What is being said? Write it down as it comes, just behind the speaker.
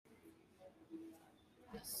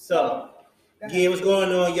So, yeah, what's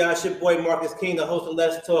going on, y'all? It's your boy Marcus King, the host of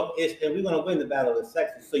Let's Talk Ish, and we're gonna win the battle of the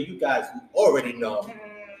sexes. So you guys already know.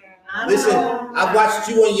 Listen, I watched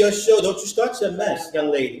you on your show. Don't you start your mess,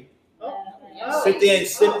 young lady. Sit there and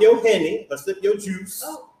sip your Henny or sip your juice.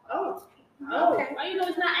 Okay. Why you know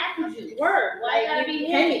it's not apple juice? Word. Why it gotta be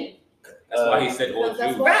Henny? That's why he said all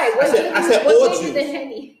juice. Right. I said all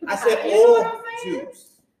juice. I said all juice.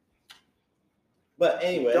 But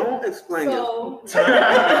anyway. Don't explain yourself.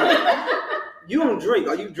 You don't drink.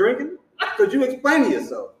 Are you drinking? Could you explain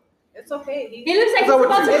yourself? It's okay. He looks like he's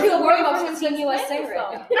about to feel worried about his USA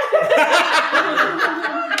right.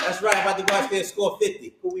 That's right. I'm about to watch there score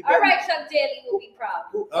 50. All right, Chuck Daly will be proud.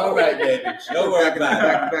 All right, baby. Don't worry about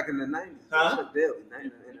it. Back in the 90s. Huh? Chuck Daly,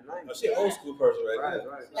 in the 90s. Oh, she an old school person right there.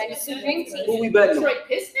 Right. Like a Supreme team. Who we betting on? Detroit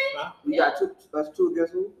Pistons? Huh? We got us two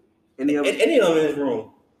against who? Any of them? Any of them in this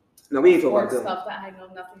room. No, we ain't talking Sports about them. stuff that I know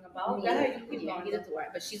nothing about. Yeah, he doesn't worry,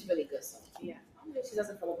 but she's really good. So Yeah. she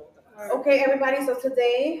doesn't follow both of us. Okay, everybody. So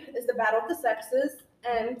today is the battle of the sexes,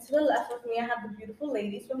 and to the left of me, I have the beautiful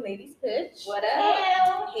ladies from Ladies Pitch. What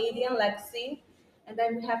up? Haiti and Lexi, and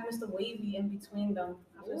then we have Mr. Wavy in between them.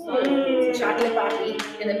 Chocolate poppy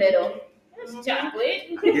in the middle.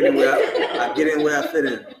 Chocolate. I get in where I fit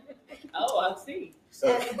in. Oh, I see. So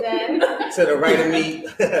And then to the right of me.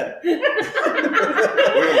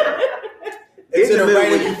 Get To in the the middle right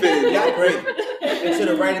where of you me, fit in. y'all great. And to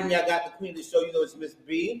the right of me, I got the queen of the show. You know, it's Miss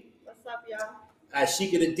B. what's up, y'all? I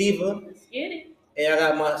Sheikah the Diva, Let's get it. and I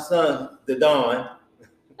got my son, the Don.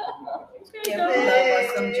 Yeah, we love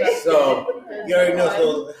us some Justin. So you already know.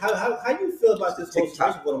 So how you feel about this whole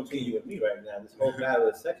situation going between you and me right now? This whole battle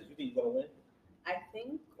of sexes. You think you're gonna win? I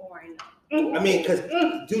think or I know. I mean, because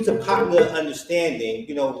due to popular understanding,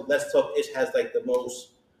 you know, Let's Talk Ish has like the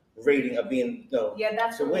most rating of being, Yeah,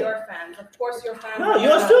 that's to from win. your fans. Of course, your fans. No, are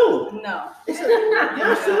yours gonna- too. No,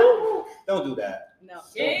 Yours too. Don't do that. no.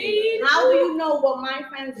 Shade. How do you know what my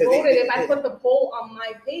fans 'Cause voted it- if I put the poll on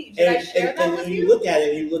my page? Did I share that And with when you? you look at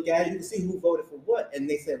it, you can see who voted for what, and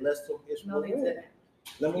they said Let's Talk Ish. No, they didn't.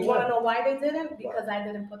 Number You want to one, know why they didn't? Because I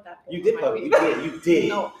didn't put that poll you did on my vote. page. You did.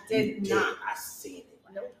 No, did You not. I seen it.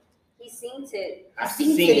 He seen it. I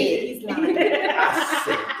seen it. He's lying. I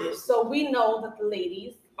seen it. So we know that the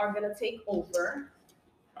ladies are gonna take over.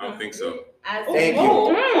 I don't think so. As Thank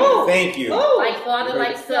you. Thank you. Like father,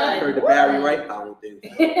 like I son. heard the Barry right. I don't think so.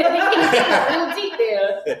 Real deep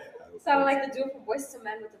there. Sounded like the dude from Boys to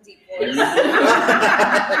Men with the deep voice.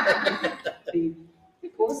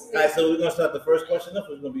 All right, so we're gonna start the first question off.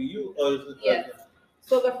 It's gonna be you, or is it? Yeah.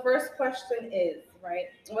 So the first question is, right?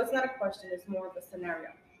 Well, it's not a question, it's more of a scenario.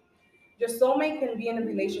 Your soulmate can be in a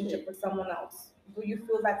relationship with someone else. Do you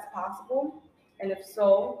feel that's possible? And if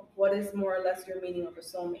so, what is more or less your meaning of a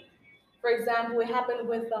soulmate? For example, it happened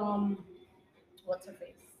with what's her face?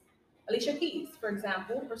 Alicia Keys, for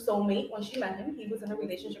example, her soulmate, when she met him, he was in a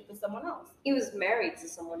relationship with someone else. He was married to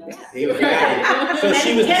someone else. He was married. So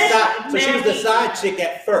she was the side. So she was the side chick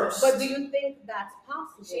at first. But do you think that's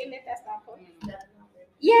possible? She admit that's not cool.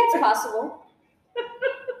 Yeah, it's possible.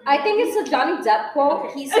 I think it's a Johnny Depp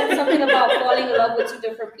quote. He said something about falling in love with two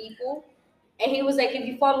different people. And he was like, if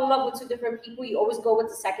you fall in love with two different people, you always go with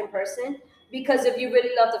the second person. Because if you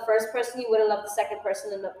really love the first person, you wouldn't love the second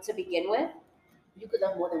person enough to begin with. You could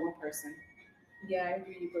love more than one person. Yeah, I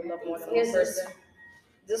agree. You could love more than Here's one person.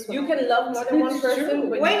 This one. You can love more than one person,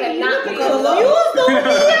 but Wait, you cannot you be can in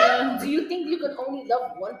love. Do you think you can only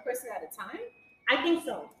love one person at a time? I think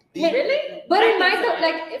so. Really? But in my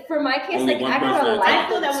like for my case, Only like one I gotta person. like I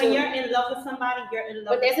feel them that when too. you're in love with somebody, you're in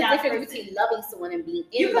love But there's with a that difference person. between loving someone and being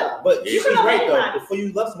You in can- love. But You she's can love right though. anybody. Before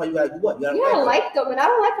you love somebody, you gotta do what? You gotta You don't like like them, and I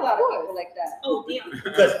don't like a lot of people like that. Oh, damn.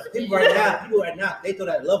 Because people right now, they throw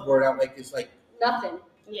that love word out like it's like, Nothing.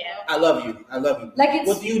 Yeah. I love you. Like it's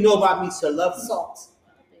What do you know about me to love me? salt.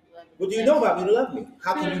 What do you know about me to love me?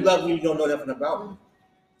 How can you love me if you don't know nothing about me?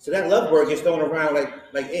 So that love word gets thrown around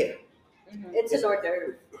like air. It's an hors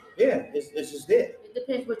d'oeuvre. Yeah, it's just there. It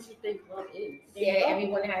depends what you think love is. Yeah, Yeah,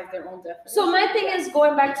 everyone has their own definition. So my thing is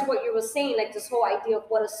going back to what you were saying, like this whole idea of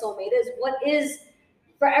what a soulmate is. What is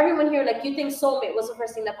for everyone here? Like you think soulmate? What's the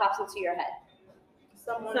first thing that pops into your head?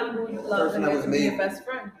 Someone who you love Person and that is was to be your made. best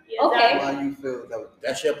friend. Yeah, Okay. Why you feel that was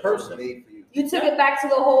That's your person. made for you? You took it back to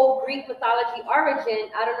the whole Greek mythology origin.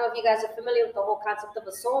 I don't know if you guys are familiar with the whole concept of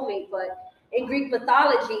a soulmate, but in Greek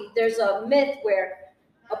mythology, there's a myth where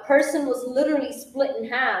a person was literally split in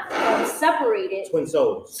half and separated, Twin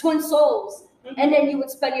souls. twin souls, and then you would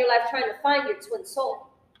spend your life trying to find your twin soul.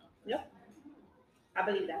 I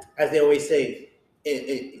believe that. As they always say,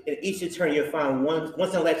 in each eternity you'll find once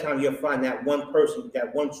in a lifetime you'll find that one person,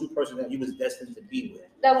 that one true person that you was destined to be with.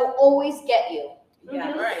 That will always get you.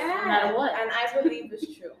 Yeah, Right. No matter what. and I believe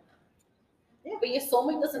it's true. But your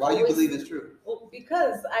soulmate doesn't Why you always. believe it's true?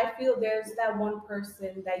 Because I feel there's that one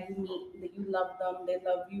person that you meet, that you love them, they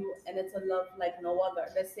love you, and it's a love like no other.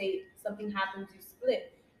 Let's say something happens, you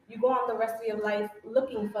split. You go on the rest of your life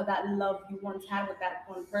looking for that love you once had with that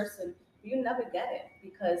one person. You never get it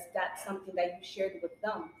because that's something that you shared with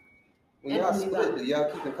them. When And y'all only split, them. do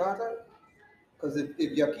y'all keep in contact? Because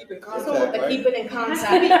if y'all keep in contact, So the right? keeping in It has to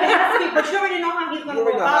contact. be, it has to be, but you already know how he's You gonna go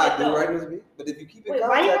already know how about I it do, though. right, Ms. B? But if you keep in Wait,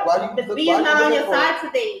 contact, Miss B is not on your side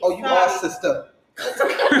today. Oh, you Sorry. are sister.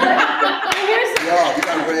 Here's Y'all, we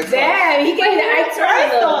got red cards. Damn, he gave the eye First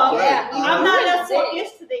turn. off, Yeah, he I'm not really at did.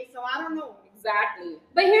 focus today, so I don't know. Exactly.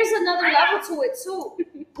 But here's another level to it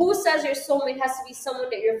too. Who says your soulmate has to be someone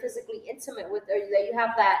that you're physically intimate with, or that you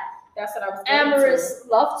have that That's what I was getting to. amorous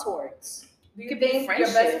love towards? Do you Could be think your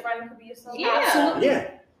friendship. best friend could be your soulmate? Yeah. Absolutely. Yeah.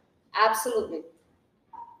 Absolutely.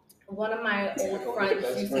 One of my old friends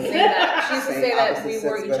Best used to friend. say that. She used to Same say that opposite we sex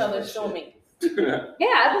were each best other's friend soulmates. Yeah,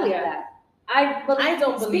 I believe Yeah. that. I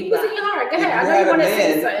don't speak believe what's that. in your heart. Go If ahead. I you know you had a want to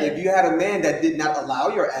say man, something. if you had a man that did not allow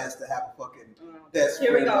your ass to have a fucking best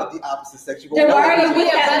Here we friend go. of the opposite sex, you Then gonna why are know you it.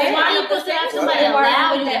 with that That's man? why you put that What? somebody Then why are you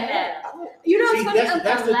allow with you to that man? have. You know, See, it's funny.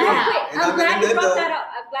 that's the Real thing. quick, And I'm I'm glad in you the brought middle. that up.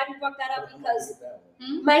 I'm glad you brought that up because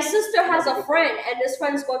my sister has a friend, and this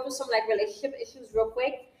friend's going through some like relationship issues real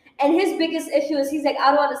quick. And his biggest issue is he's like,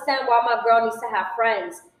 I don't understand why my girl needs to have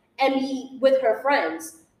friends and be with her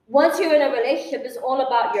friends. Once you're in a relationship, it's all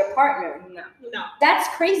about your partner. No. No. That's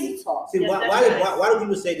crazy talk. See, Yes, why, that's why, nice. why, why do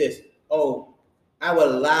people say this? Oh, I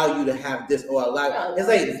will allow you to have this or allow. No,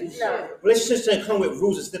 It's no. like relationships shouldn't come with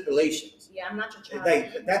rules and stipulations. Yeah, I'm not your child.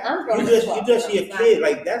 Like that, I'm grown you as just well. see a kid.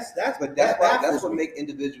 Like that's But that's baffles what me. make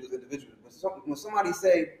individuals individuals. When somebody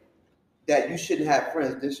say that you shouldn't have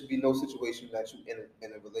friends, there should be no situation that you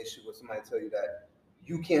in a relationship with somebody tell you that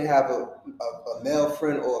you can't have a male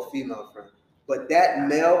friend or a female friend. But that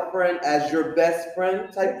male friend as your best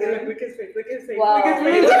friend type thing. Look his face. Look his face. Well, Look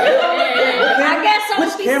his face. I guess I'm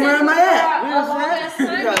Which camera am I at? Of all best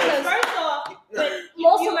friends, because First off,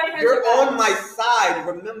 most of my friends You're are on my side,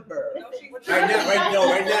 remember. Right now, right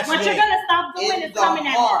now, what she you're ain't. gonna stop doing In is the coming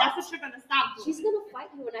at me. heart. That's what you're gonna stop doing. She's gonna fight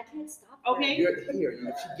you, and I can't stop her. Okay. You're here.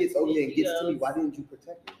 If she gets over here and gets to me, why didn't you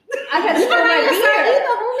protect me? I got to spill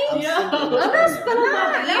my beer. I'm simply I'm not telling you. spilling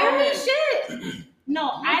my beer. Shit. No,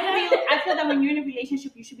 I feel that when you're in a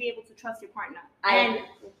relationship, you should be able to trust your partner. I- And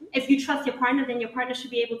if you trust your partner, then your partner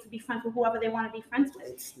should be able to be friends with whoever they want to be friends with.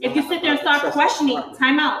 It's If you not sit there and about start trust questioning, your partner.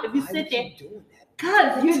 time out. If you Why sit would there, you doing that?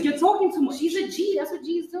 cause you're talking too much. She's a G. That's what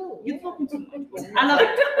G's do. You're talking too much. I love it,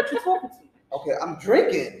 but you're talking too much. Okay, I'm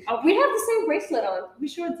drinking. We have the same bracelet on. We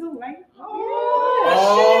sure do, right?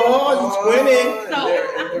 Oh, you twinning. So,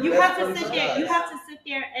 And they're You best have to friends sit of there. ours. You have to sit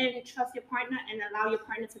there and trust your partner and allow your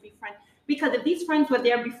partner to be friends. Because if these friends were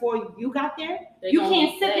there before you got there, you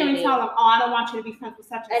can't sit there and tell them, "Oh, I don't want you to be friends with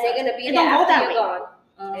such and And they're such." gonna be It there don't go after that you're way. gone.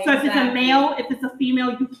 So if it's a Exactly. male, if it's a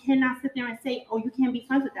female, you cannot sit there and say, "Oh, you can't be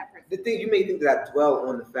friends with that person." The thing you may think that I dwell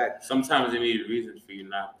on the fact. Sometimes they need reasons for you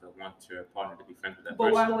not to want your partner to be friends with that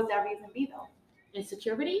But what person. would that reason be, though?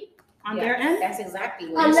 Insecurity? On Yeah. their end? That's exactly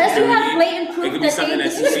what Unless you have blatant It proof could be that something they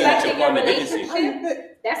that you see that disrespected your your partner didn't see.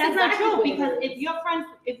 relationship. That's not exactly true what it because is.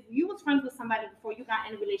 if you was friends with somebody before you got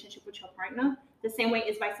in a relationship with your partner, the same way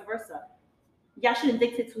is vice versa. Y'all shouldn't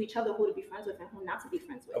dictate to each other who to be friends with and who not to be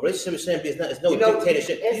friends A with. relationship shouldn't be. It's no You know,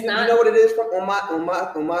 dictatorship. It's You not. know what it is from on my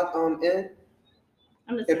end?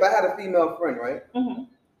 I'm just If I had a female friend, right? Mhm.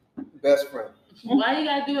 Best friend. Why you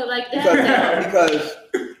gotta do it like that? Because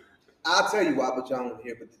I'll tell you why, but y'all won't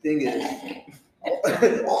hear. But the thing is,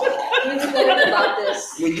 We spoke about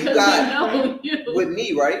this. when you got know you. with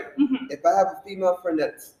me, right? Mhm. If I have a female friend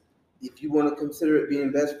that's, if you want to consider it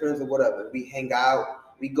being best friends or whatever, we hang out,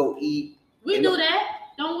 we go eat, We do that,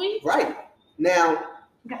 don't we? right? Now,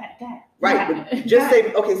 Go ahead, go ahead. right? Go ahead. But just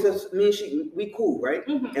say, okay, so me and she, we cool, right?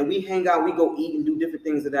 Mhm. And we hang out, we go eat and do different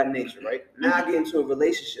things of that nature, right? Now I get into a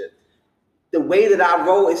relationship. The way that I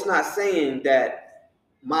roll, it's not saying that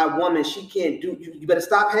my woman, she can't do, you better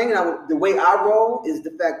stop hanging out with, the way I roll is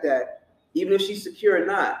the fact that even if she's secure or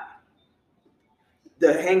not,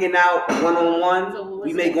 the hanging out one-on-one, So we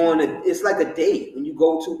what's may that? go on a, it's like a date when you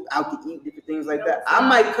go to out to eat, different things like that. I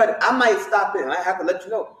might stop in. I have to let you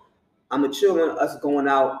know. I'm a chill on us going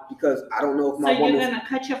out because I don't know if So my you're woman's, gonna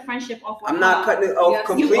cut your friendship off with I'm not her. cutting it off Yes, you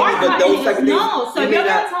completely, You are but cutting those type of it. things. No, so you may your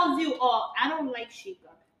not- girl tells you, "Oh, I don't like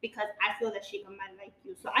Sheikah because I feel that Sheikah might like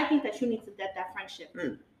you." So I think that you need to dead that friendship.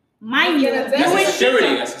 Mind you, Yeah, you that's and That's security.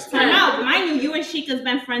 Sheikah. That's Time security. out. Mind you and Sheikah's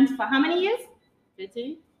been friends for how many years?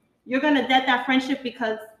 15? You're gonna dead that friendship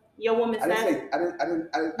because Your woman said.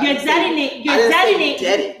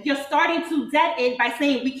 You're starting to dead it by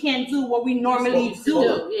saying we can't do what we normally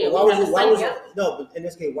do. Yeah, why would no? But in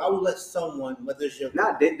this case, why would you let someone, whether it's your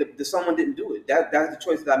the someone didn't do it. That's the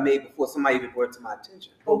choice that I made before somebody even brought it to my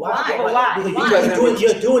attention. But why? Because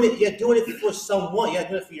you're doing it for someone. You're not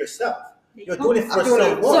doing it for yourself. You're doing it for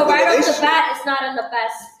someone. So right off the bat, it's not in the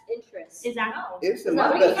best interest. Is that It's in No,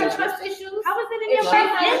 my you best got interest. trust issues. How is it in If your she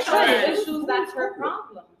best has trust interest? issues, that's her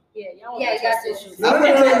problem. Yeah, y'all Yeah, got trust issues. No, I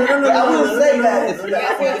wouldn't say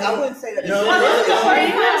that. I wouldn't say that. No.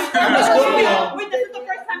 I'm a Scorpio. Wait, this is the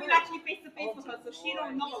first time you actually face to face with her, so she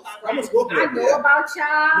don't know about I'm a that. Scorpio. I know about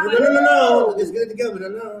y'all. No. Let's get it together.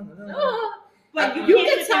 No. But You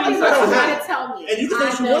can tell me I what don't you have- want to tell me. And you can say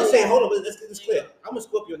what you I want to say. know. Hold on, let's get this clear. I'm a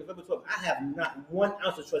Scorpio, November 12th. I have not 1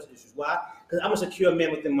 ounce of trust issues. Why? Because I'm a secure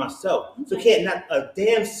man within myself. So can't not a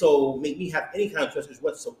damn soul make me have any kind of trust issues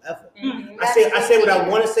whatsoever. Mhm. I say what I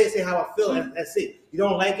want to say how I feel, and that's it. You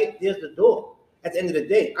don't like it, there's the door. At the end of the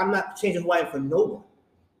day, I'm not changing who I am for no one.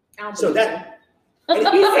 I don't So believe that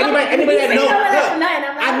anybody that know her,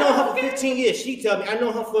 I know her for okay. 15 years. She tell me I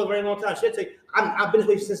know her for a very long time. She'll tell you, I've been this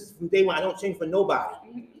way since from day one. I don't change for nobody.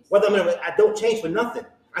 Whether I don't change for nothing.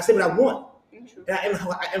 I say what I want, and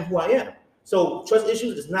I am who I am. So trust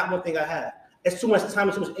issues is not one thing I have. It's too much time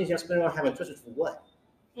and too much energy I'm spending on having trust issues for what?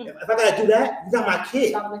 If I gotta do that, you're not my kid.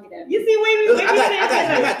 Stop looking at me. You see, wait,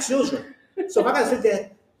 I got children. So if I gotta sit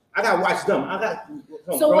there, I gotta watch them. I got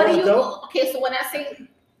So what do you? adult. Okay, so when I say,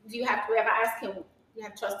 do you have to ever ask him? You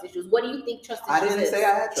have trust issues. What do you think trust issues I didn't is? say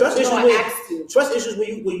I had Trust trust. issues. No, I asked you. Trust issues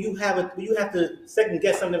when you have to second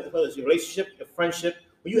guess something, whether it's your relationship, your friendship.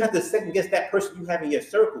 When you have to second guess that person you have in your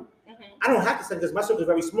circle. I don't have to second guess. My circle is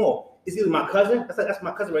very small. It's either my cousin. That's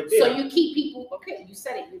my cousin right there. So you keep people. Okay, you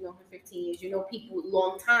said it. You know her 15 years. You know people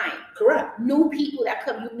long time. Correct. New people that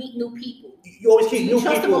come. You meet new people. You always keep Do new you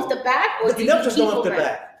trust people. them off the back, or do You you never trust keep no one off the them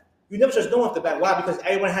bat. You never trust no one off the bat. Why? Because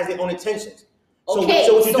everyone has their own intentions. Okay,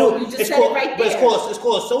 so what you so do? you just it's said called, it right but it's there. called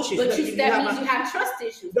association. But that means you have trust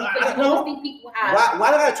issues. No, Because no. most people have Why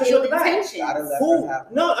do I gotta trust you off ill the bat? intentions. I done let Who? her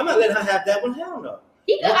have. No, I'm not letting her have that one. Hell no.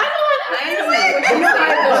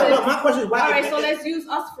 I know. My question is why? All right, so let's use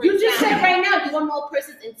us for You just said example. right now you don't know a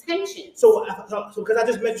person's intentions. So because I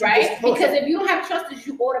just mentioned Right? this, Because if you don't have trust issues,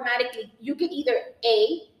 you automatically you can either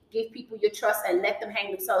A, give people your trust and let them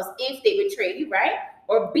hang themselves if they betray you, right?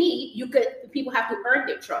 Or B, people have to earn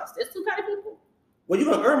their trust. There's two kind of people. well,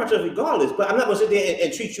 you're gonna earn my trust regardless. But I'm not gonna sit there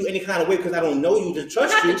and treat you any kind of way because I don't know you to You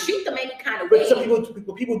trust don't you. have to treat them any kind of way. But some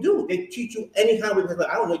people do. They treat you any kind of way because like,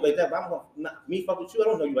 I don't know you like that. But I'm gonna not me fuck with you. I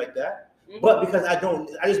don't know you like that. But because I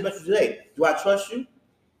just met you today. Do I trust you?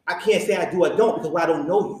 I can't say I do or don't because I don't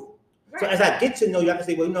know you. So as I get to know you, I can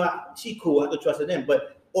say, well, you know, she cool. I can trust her then.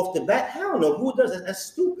 But off the bat, hell no. Who does that? That's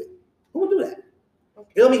stupid. Who would do that?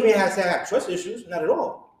 Okay. It don't make me have to say I have trust issues. Not at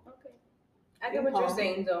all. Okay. I get what you're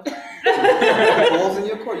saying though. Balls in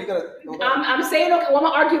your court. You gotta. I'm saying okay. Well, I'm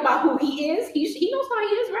gonna argue about who he is. He knows how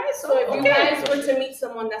he is, right? So if you guys were to meet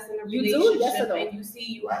someone that's in a You do? relationship Yes or no? and you see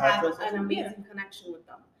you I have have trust an issues. amazing connection with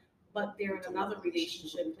them, but they're in another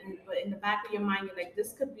relationship, but in the back of your mind you're like,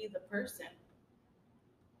 this could be the person.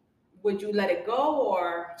 Would you let it go,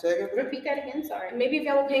 or Repeat that again. Sorry. maybe if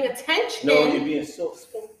y'all were paying attention? No, you're being so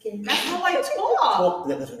spoken. That's how I talk.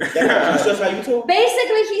 That's just how you talk.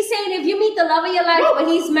 Basically, she's saying if you meet the love of your life but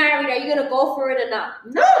he's married, are you gonna go for it or not?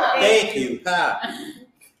 No. Thank you. Ha.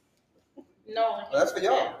 No. Well, that's for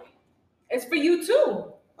y'all. It's for you too.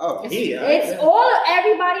 Oh, It's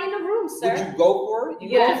everybody in the room, sir. would you go for it? You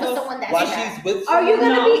Yeah. go for someone that's While married. she's with Are you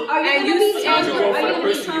someone? gonna be? Are you And gonna you be? see- Are You you go for the gonna be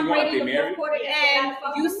person Tom you want, Brady they to married? report it? And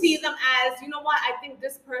you see them as, you know what, I think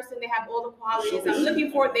this person, they have all the qualities I'm looking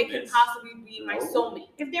for, they can Yes. possibly be my soulmate.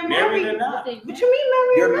 If they're Married married, or not? What you mean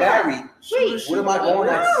married? You're married. Wait, What am I going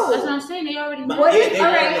at? That's what I'm saying. They already My- What yeah, if? they- All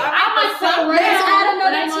right. yeah. I might fuck Let's add around, but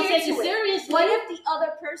another I'm gonna tier take to it it. seriously. What if the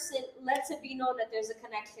other person lets it be known that there's a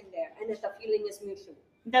connection there and that the feeling is mutual?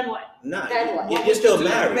 then what? Nah, Then what? you're still You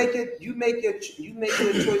married. make your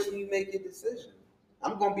choice when you make your decision.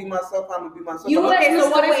 I'm gonna be myself. I'm gonna be myself. You I'm- as Okay, so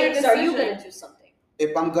Mr. what is your Waves, are you decision? gonna do something?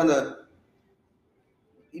 if I'm gonna,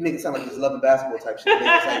 you make it sound like this love and basketball type shit. We're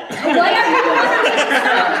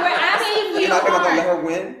asking You're you. not gonna let her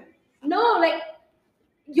win. No, like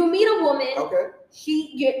you meet a woman. Okay.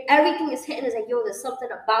 Everything is hitting. Is like, yo, there's something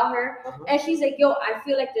about her, Uh-huh. and she's like, yo, I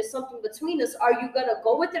feel like there's something between us. Are you gonna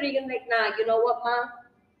go with it, or you gonna like, nah? You know what, ma?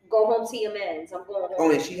 Go home to your man's. I'm going home.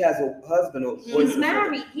 Oh, and she has a husband or He's boyfriend.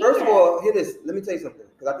 married. First yeah. of all, hear this. Let me tell you something,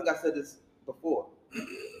 because I think I said this before,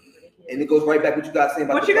 and it goes right back to what you guys saying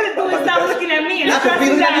about What you're gonna do about is the stop best- looking at me and Not stressing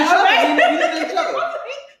competing at that, each other. okay? We look at each other.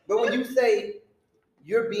 But when you say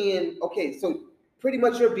you're being okay, so pretty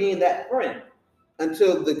much you're being that friend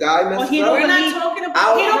until the guy messes he up. don't We're not believe- talking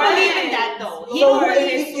about. He don't friends. believe in that though. He So don't if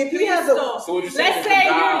believe. he has a So what you're saying Let's is the say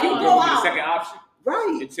guy you will go be the out. second option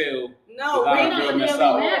right. until No, the guy we're will not. mess really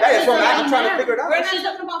up. mad. That's what already I'm trying to married. figure it We're out. not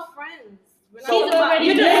talking about friends. We're not So talking about.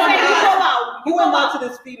 You just Listen, said you go out. Who am I to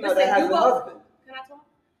this female Listen, that has you a go- husband? Can I talk?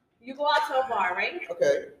 You go out to a bar, right?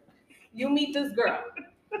 Okay. You meet this girl.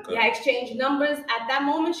 You exchange numbers. At that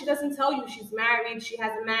moment, she doesn't tell you she's married, she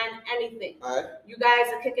has a man, anything. All right. You guys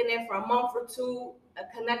are kicking it for a month or two.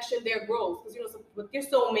 A connection there grows because you know with your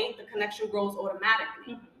soulmate, the connection grows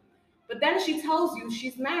automatically. But then she tells you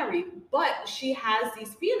she's married, but she has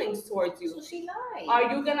these feelings towards you. So she lied.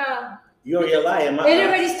 Are you gonna? You're a liar, in my It eyes.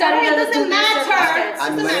 already started It on the doesn't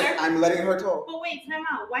matter. I'm letting her talk. But wait, time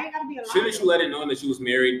out. Why you gotta be a liar? Shouldn't you let it know that she was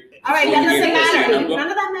married? All right, before that you doesn't gave her matter. number? None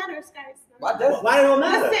of that matters, guys. Why does Why it don't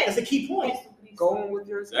matter? Listen. That's a key point. go on with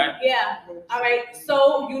yours? Exactly. Yeah. All right.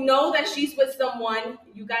 So you know that she's with someone.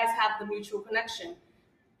 You guys have the mutual connection.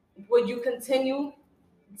 Would you continue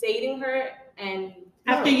dating her and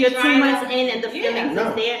After you're 2 trying months to- in and the feelings No.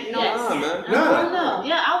 is there? No. Nah, man. Nah.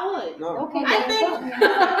 Yeah, I would. No. Okay, I then think- go.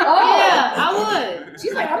 Oh, Yeah, I would.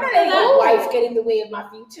 She's like, I'm not letting my wife get in the way of my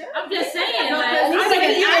future. I'm just saying. No, like, at least I'm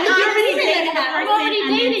if you- already- You're already I'm dating the I'm person, already and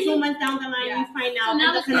then dating 2 you. months down the line, Yeah. you find So out now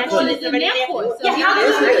that the it's connection going is in already their there. course. Yeah, how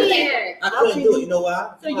It's do you Yeah. I couldn't do it. You know why?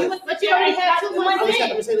 So you was, But you already had 2 I months was in.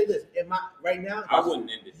 going to say like this. Right now, I wouldn't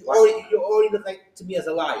end it. you already look like to me as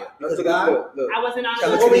a liar. Because Look, God, look. I wasn't on Tell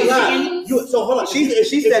you her already to lied. So hold on. She If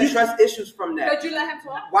said you- trust issues from that. Could you let him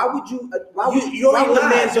talk? Why would you? You why already would a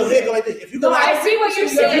lied. man So do here that? go like this. If you No, can lie, I see what you're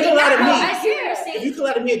if you saying. can lie to No, me, I see what you're if saying. you can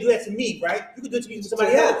lie to me and do that to me, right? You can do it to me to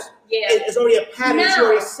somebody Yeah. else. Yeah. It's already a pattern that you Now-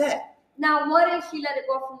 already set. Now, what if she let it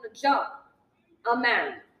go from the jump? I'm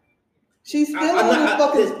married. She's still I'm on the not.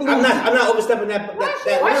 fucking. I'm not overstepping that Why line.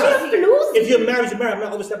 she a floozy? If you're married, you're married. I'm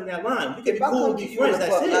not overstepping that line. You can be If I cool come and to be you friends. in the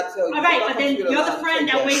That's club and it. I tell you, All right, if I but come then to you in you're the the club, friend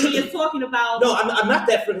take that way you're talking about. No, I'm not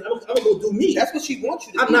that friend. I'm gonna go do me. That's what she wants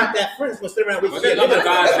you to I'm be. not that friend. So sit around with But you. there's other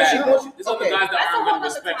guys That's what she that wants you. there's other Okay. guys that That's a aren't whole gonna other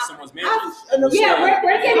respect topic. someone's marriage. Yeah,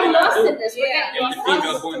 we're getting lost in this. We're Yeah. getting If the lost in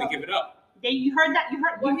female's this. willing to give it up. Then you heard that. You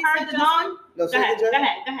heard. What You he heard said the just- Don. No, Go say ahead. it, Go Jeff.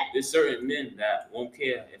 ahead. Go ahead. There's certain men that won't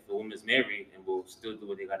care if a woman's married and will still do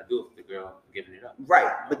what they gotta do if the girl giving it up.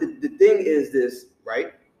 Right, but the thing is this,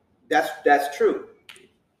 right? That's true.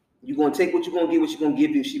 You're gonna take what you're gonna get, what you're gonna give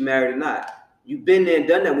you if she married or not. You've been there and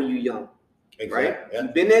done that when you're young, right? Yeah.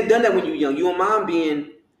 You've been there and done that when you're young. You don't mind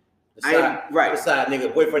being right. Side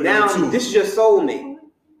nigga, boyfriend Now number 2. this is your soulmate,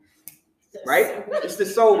 right? It's the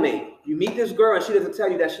soulmate. You meet this girl and she doesn't tell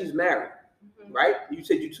you that she's married, right? You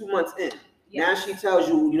said you're 2 months in. Now she tells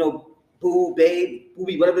you, you know, boo, babe,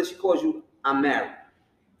 boobie, whatever she calls you, I'm married.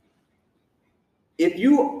 If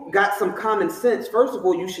you got some common sense, first of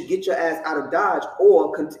all, you should get your ass out of Dodge,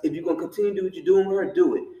 or if you're gonna continue to do what you're doing with her,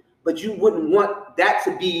 do it. But you wouldn't want that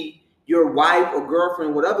to be your wife or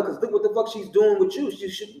girlfriend, whatever, because look what the fuck she's doing with you. She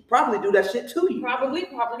should probably do that shit to you. Probably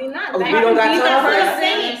not. Oh, That we don't could got be the time for that?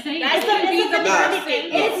 person. That could be the Nah.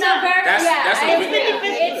 person. It's a very, That's yeah, a it's risk.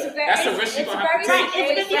 it's very, That's a risk you're it's gonna have to very,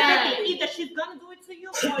 take. It's exactly. 50-50. Either she's gonna do it to you,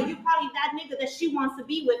 or you probably that nigga that she wants to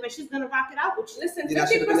be with, and she's gonna rock it out with you. Listen, Then I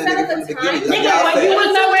should've been 50% that of nigga the from the time, beginning. Nigga, Y'all when say- you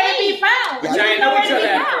was nowhere to be found. Y'all You ain't was know nowhere each to other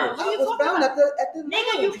be at found. first. What I you was talking found about? at the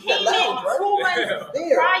Nigga, you lounge, came that in lounge, right? 2 months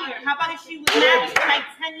There. prior. How about if she was married for like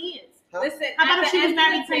 10 years? listen, How about at if she the was end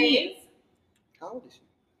married of the 10 day, years? How old is she?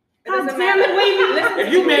 it doesn't God damn it, matter. wait. Listen If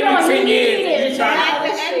to you me. married for 10 years and At you the try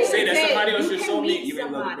end to of say the that day, somebody else you your can soulmate, meet you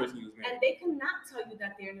ain't love the somebody, person you was married. and they cannot tell you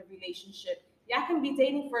that they're in a relationship. Y'all can be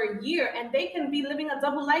dating for a year, and they can be living a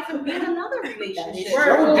double life and be in another relationship.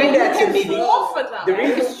 Don't do And that you to me. can fall for them. The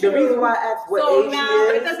reason why I asked what So age now she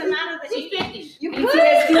it is, doesn't matter that She's 50. you You could.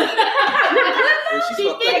 and she's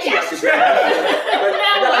fucked up. She got to grab her. But you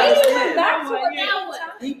gotta understand, That's what that was.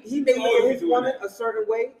 he may look at his woman a certain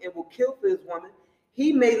way and will kill for his woman.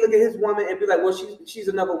 He may look at his woman and be like, well, she's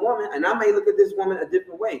another woman, and I may look at this woman a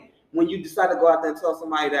different way. When you decide to go out there and tell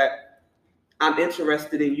somebody that I'm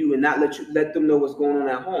interested in you and not let them know what's going on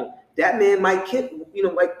at home, that man might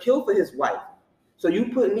kill for his wife. So you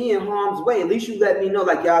put me in harm's way. At least you let me know,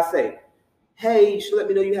 like y'all say, hey, you should let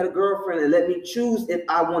me know you had a girlfriend and let me choose if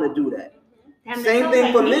I want to do that. Damn, that Same sounds thing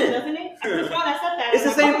like for me, men. doesn't it? I just saw that said that. It's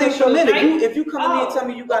the same thing for men. If you come to me and tell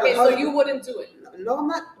me you got Okay, a so husband, you wouldn't do it. no, I'm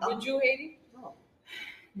not. Would you, Haiti?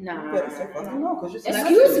 You better say fucking no, because you're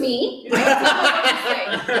Excuse me.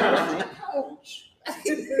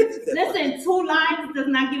 Listen, 2 lives does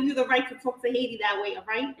not give you the right to talk to Haiti that way, all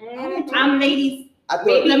right? I'm ladies. I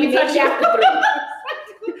thought, Let me touch you. after 3.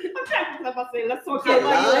 I'm about to say, let's talk Yeah,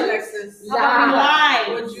 about How about you, lies. Alexis? Lies.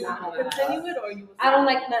 Would you continue it or you would I don't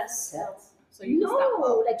like mess. So you can stop.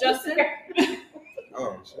 No, like Justin?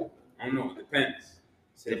 Oh, shit. I don't know. It depends.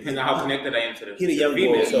 It depends on how connected I am to the He the young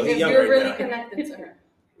female. boy, so he If young you're right really now. connected to her,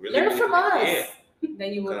 Really, Learn from us. Yeah,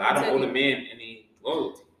 then you will because I don't owe the continue. man any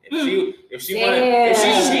loyalty. If she's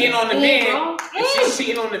Damn. cheating on the Damn. man, if she's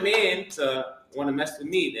cheating on the man to want to mess with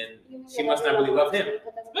me, then she must not really love him.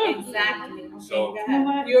 Exactly. So- Go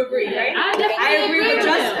ahead. You agree, right? I definitely agree with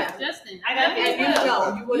Justin. Justin. I got And you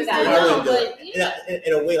know, you would You have still I young, wouldn't do but it.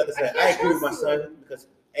 In a way, like I said, I I can't agree with my trust son because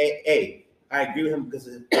I agree with him because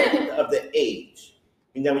of the age.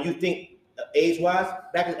 You know, when you think age-wise,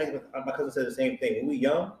 back in, my cousin said the same thing. When we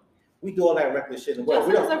young, we do all that reckless shit in the world.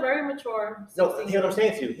 We Justin is don't. a very mature. No, 16 hear what I'm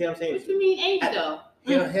saying to you. Hear what I'm saying what to you you. mean age though?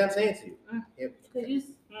 Hear what I'm saying to you. Cause you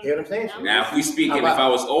Hear what I'm saying to you. Now, if we speaking, if I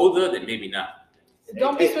was older, then maybe not.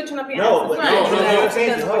 Don't be switching up your No, answers. but Right. no, hear what I'm Right.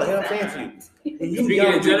 saying to you. Hold on, hear what I'm saying to you. When you Speaking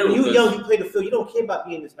young, in general, when you because- young, you play the field. You don't care about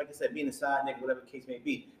being this, like I said, being a side nigga, whatever the case may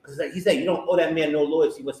be. Because like he said, you don't owe that man no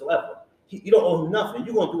loyalty whatsoever. You don't owe him nothing.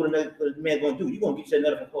 You're gonna do what the man gonna do. You're gonna get you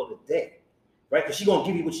another proposal today, right? Because she gonna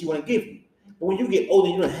give you what she wanna give you. But when you get older,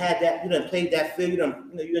 you done had that, you done played that field, you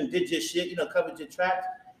done did your shit, you done covered your tracks.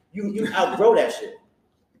 You outgrow that shit.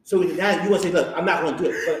 So now you want to say, look, I'm not going to do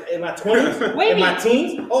it. But in my 20s, Wait in a my minute.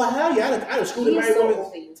 teens, oh, hell yeah, I'd have screwed a married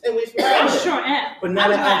woman 10 ways from I now. sure am. But now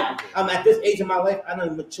that I'm at this age of my life, I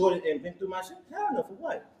done matured and been through my shit. Hell no, for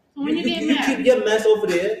what? So when you get you married, keep your mess over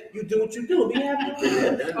there, you do what you do, be happy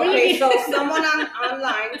with it. Okay, so someone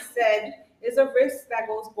online said, "There's a risk that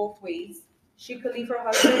goes both ways. She could leave her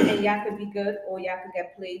husband and y'all could be good, or y'all could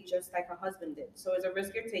get played just like her husband did. So it's a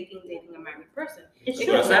risk you're taking dating a married person. It's It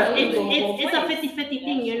true. could It's definitely go both a ways. 50-50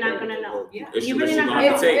 thing. You're not gonna know. Yeah. It's You the risk really you're not gonna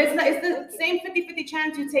have to take. It's the same 50-50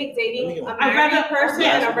 chance you take dating a A married person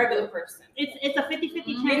and a regular person. It's a 50-50 chance.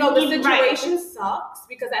 You know, the Even right. situation sucks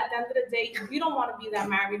because at the end of the day, you don't want to be that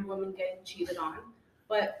married woman getting cheated on.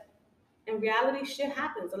 But in reality, shit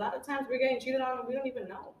happens. A lot of times we're getting cheated on and we don't even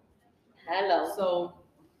know. Hello. So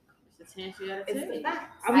it's a chance you gotta it's the take.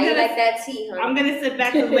 fact. How you like that tea, huh? I'm gonna sit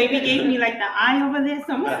back because baby gave me like the eye over there,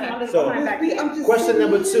 so I'm gonna So, sit back. Question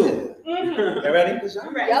number 2. Mhm. You ready?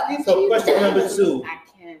 Yep. So question number 2. I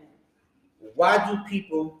can. Why do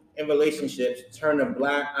people in relationships turn a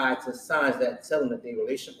blind eye to signs that tell them that their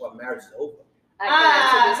relationship or marriage is over? I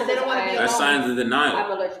can answer this they don't wanna be because That's signs of denial.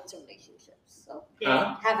 I'm allergic to relationships, so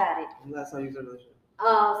Huh? have at it. Last time you was in a relationship?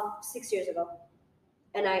 6 years ago,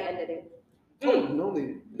 and I ended it. Oh,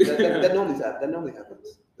 normally that normally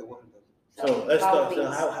happens. The one does. So let's Y'all start. So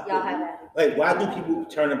please. how Y'all have at it. like why do people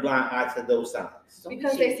turn a blind eye to those signs?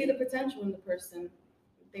 Because they see the potential in the person.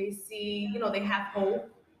 They see, they have hope,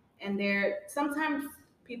 and sometimes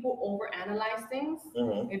people overanalyze things.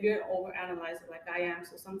 Mm-hmm. If you're an overanalyzer like I am,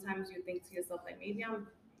 so sometimes you think to yourself like, maybe I'm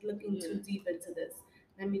looking too deep into this.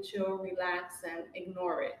 Let me chill, relax, and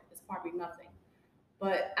ignore it. It's probably nothing.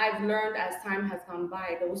 But I've learned as time has gone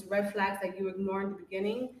by, those red flags that you ignore in the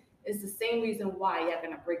beginning is the same reason why you're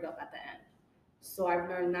gonna break up at the end. So I've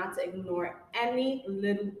learned not to ignore any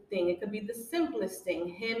little thing. It could be the simplest thing,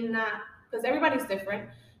 him not, because everybody's different.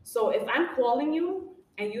 So if I'm calling you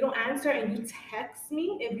and you don't answer and you text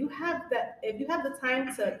me, if you have the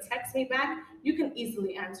time to text me back, you can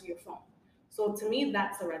easily answer your phone. So to me,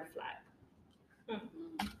 that's a red flag.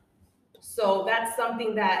 So that's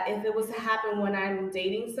something that if it was to happen when I'm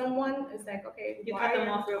dating someone, it's like, okay, You why cut them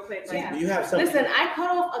are- off real quick. So Right? you have some. Listen, I cut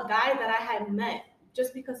off a guy that I had met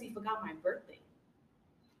just because he forgot my birthday.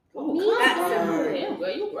 Me? That's simple. Yeah, girl,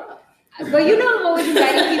 you rough. But you know I'm always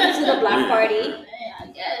inviting people to the block party. Yeah, I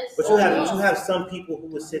guess. But you have some people who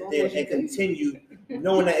will sit there and continue,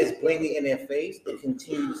 knowing that it's blatantly in their face, and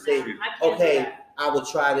continue to say, I can't do okay, that. I will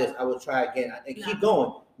try this, I will try again, and keep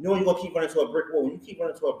going. Knowing you're gonna keep running into a brick wall. When you keep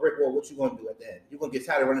running into a brick wall, what you gonna do at the end? You're gonna get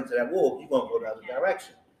tired of running into that wall. You're gonna go the other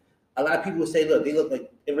direction. A lot of people will say, look, they look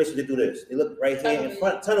like in relation to do this. They look right here in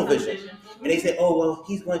front, tunnel vision, and they say, oh well,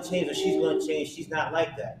 he's gonna change or she's gonna change. She's not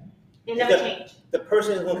like that. They never change. The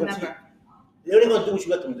person is gonna continue. Never. They're only gonna do what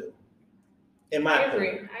you let them do. In my I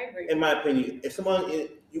opinion. agree. In my opinion, if someone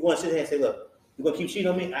you want to sit here and say, look, you're gonna keep cheating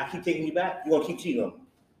on me, I keep taking you back, you're gonna keep cheating on me.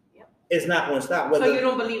 Yep. It's not gonna stop. So Whether you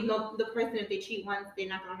don't believe the person, if they cheat once, they're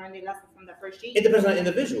not gonna learn their lesson from the first cheat? it depends on the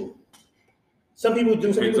individual. Some people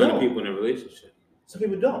do, some Depends people on the don't. people in a relationship. Some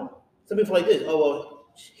people don't. Some people like this, oh well,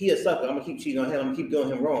 he a sucker, I'm gonna keep cheating on him, I'm gonna keep doing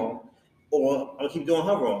him wrong, or I'm gonna keep doing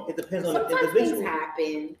her wrong. It depends on the Sometimes things individual.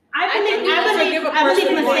 happen. I I believe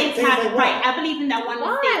forgive a mistakes person happen. for Right. I believe in that one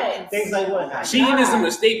mistake. Things like what happen. Cheating is a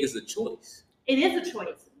mistake, is a choice. It is a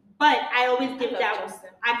choice, but I always give that.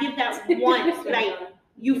 I give that once. Like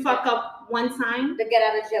you fuck up one time. The get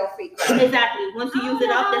out of jail free card. Exactly. Once you use it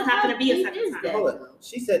up, there's not gonna be a second time. Hold on.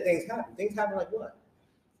 She said things happen. Things happen like what?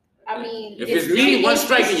 I mean, If it's me, one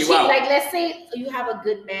striking you out. Like, let's say you have a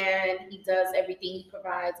good man, he does everything, he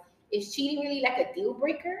provides. Is cheating really like a deal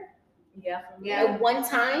breaker? Yeah. At one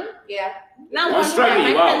time? Yeah. Not One one strike time.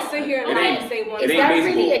 you I out. can't sit here and say one. Is ain't that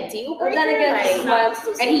baseball. really a deal breaker? Then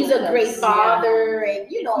again, and he's a great father,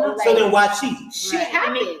 and you know, like, So then why cheat? shit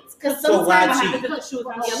happens. Because So why sometimes cheat? Put shoes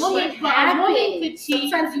on. Shit A woman could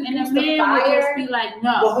cheat, Sometimes you and use a the man would fire. just be like,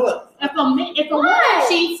 Well, no. hold up. If a woman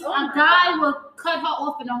cheats, Oh a my guy will cut her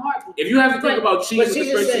off in a heartbeat. If you have to think about cheating But with she the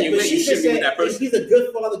just person said, you but with, she you just should be with said that person. he's a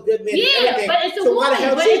good father, good man, and Yeah, everything. but it's a So why the woman.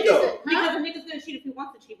 hell But cheat it's though? because a nigga's gonna cheat if he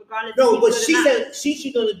wants to cheat, regardless. No, if but he's she good or not. said she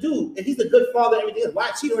cheated on the dude, and he's a good father and everything else. Why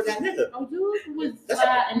cheat on that nigga? Oh, dude was That's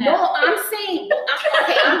sliding No, out. I'm saying,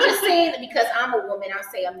 okay, I'm just saying because I'm a woman, I'll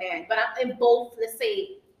say a man, but I'm in both, let's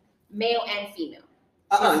say, male and female.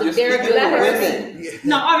 You're They're speaking good for person. women.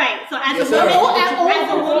 No, all right. So as Yes, a sir. woman, No,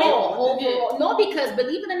 as a woman, overall. No, because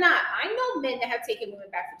believe it or not, I know men that have taken women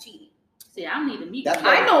back for cheating. see, I don't need to meet. That's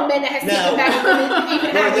I know men that have taken back women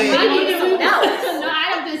even Were after they- meeting someone else. No, I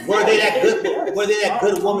am just Were they saying. that good? Were they that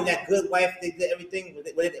good woman, that good wife? They did everything. Were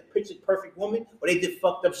they that picture perfect woman, or they did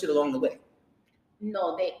fucked up shit along the way?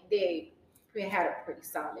 No, they had a pretty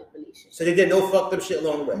solid relationship. So they did no fucked up shit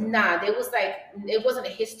along the way. Nah, there was like, it wasn't a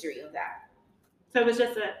history of that. So it was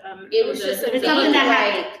just a. It was just a it's something thing, that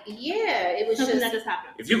happened. like, yeah, it was Something just. that just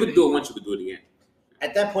happened. If you could do it once, you could do it again.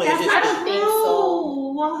 At that point, it's I just don't think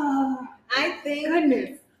so. Wow. I think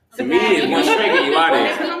Goodness. To me, it's one strike and you out when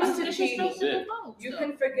of it there. comes to It's cheating, just so simple. you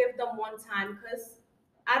can forgive them one time because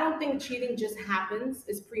I don't think cheating just happens.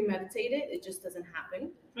 It's premeditated. It just doesn't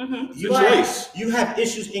happen. Mm-hmm. you But- choice. You have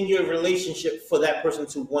issues in your relationship for that person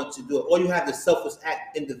to want to do it, or you have the selfless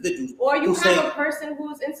act individuals. Or you Who have say- a person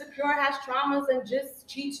who's insecure, has traumas, and just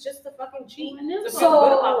cheats just to fucking cheat. To feel good about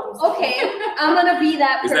So, themselves. okay, I'm gonna be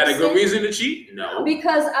that Is person. that a good reason to cheat? No.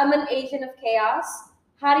 Because I'm an agent of chaos.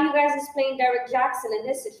 How do you guys explain Derek Jackson in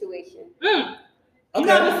his situation? Okay, You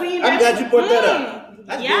never seen I'm that? glad you brought that up.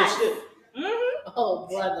 That's Yes. good shit. Mm-hmm. Oh,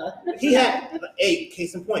 brother. He had,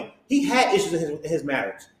 case in point, he had issues in his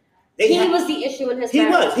marriage. He was the issue in his He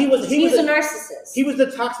marriage. was He's a a, narcissist. he was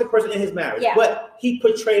the toxic person in his marriage. Yeah. But he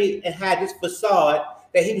portrayed and had this facade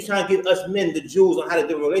that he was trying to give us men the jewels on how to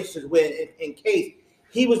do relationships with. In case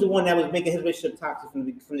he was the one that was making his relationship toxic from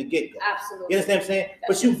the get go. Absolutely. You understand what I'm saying?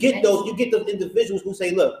 That's But you get insane. those individuals who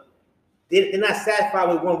say, look, they're not satisfied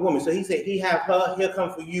with one woman. So he said he have her, he'll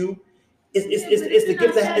come for you. It's the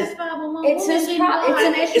gift that is. It's his problem. It's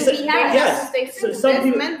an It's issue a- he has. yes. So some There's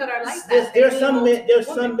people- men that are like There's, that. there's They some need men. There's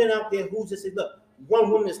women. some men out there who just say, "Look, one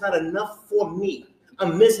woman is not enough for me.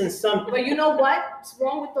 I'm missing something." But you know what's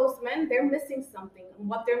wrong with those men? They're missing something. And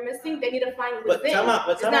what they're missing, they need to find But within. time out,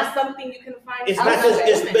 but It's time not out. something you can find It's outside not just of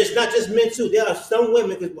it's, women. but it's not just men too. There are some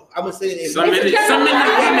women because I'm gonna say it. Some men and females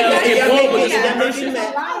Yeah, get bored with yeah, this yeah, person.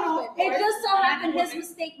 It just so happened his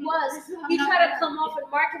mistake was he tried to come off and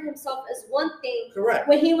market himself as one thing Correct.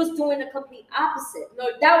 when he was doing the complete opposite. No,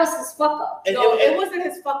 That was his fuck up. And- no, and- it wasn't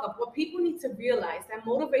his fuck up. What people need to realize that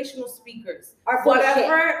motivational speakers, Are bullshit.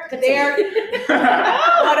 whatever they're,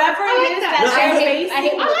 whatever I it like is that. that No, they're I basing,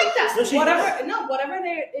 hate I like that. No, she- whatever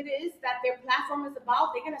it is that their platform is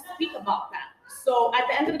about, they're gonna speak about that. So at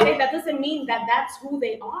the end of the day, that doesn't mean that that's who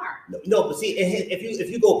they are. No, but see, if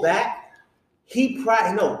you go back, he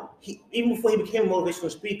even before he became a motivational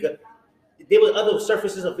speaker, there were other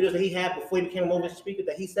surfaces of videos that he had before he became a motivational speaker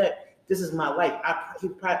that he said, "This is my life." He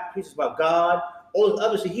preaches about God, all this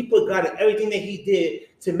other shit. He put God in everything that he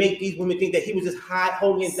did to make these women think that he was just high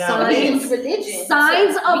holding it down. Signs- man. Use religion.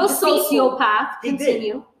 Signs to of be a deceitful. sociopath. He did.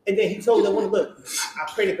 Continue. And then he told the woman, "Look, I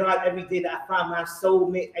pray to God every day that I find my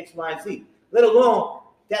soulmate X, Y, and Z." Let alone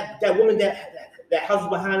that woman that house was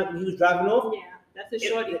behind him when he was driving off. Yeah, that's a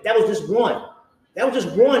shorty. That was just one. That was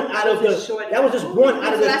just one out of the. That was just one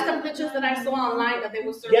out of So the. that's the pictures that I saw online that they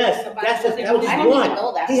were serving. Yes, about that's just, what that was they just I do. didn't one. even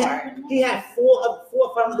know that He part. had, he had four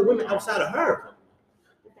or five other women outside of her.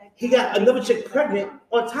 He got another chick pregnant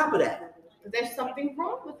on top of that. There's something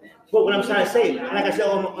wrong with it. But what I'm trying to say, like I said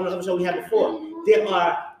on the other show we had before, there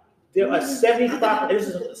are 75. And this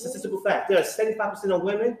is a statistical fact. There are 75% of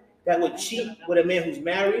women that would cheat with a man who's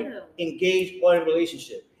married, engaged, or in a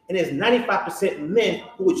relationship. And there's 95% men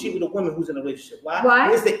who would cheat with a woman who's in a relationship. Why?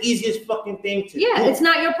 Why? It's the easiest fucking thing to Yeah, do. it's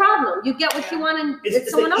not your problem. You get what you want, and It's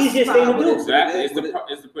it's someone the else's easiest thing to problem. do. Exactly.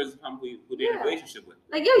 It's the person who they're in a Yeah. relationship with.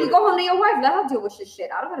 Like, yo, you go home to your wife, let her deal with your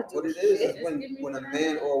shit. I don't gotta deal What with it your is shit. when a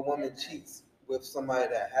man or a woman cheats with somebody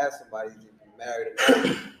that has somebody who's married or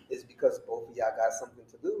not, it's because both of y'all got something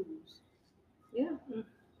to lose. Yeah.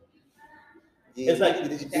 It's like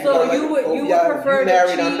So you would prefer you married,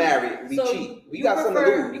 to cheat. I'm married. We So cheat. We you got something to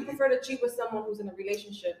prefer lose. you prefer to cheat with someone who's in a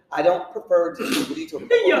relationship. I don't prefer to cheat. What are you talking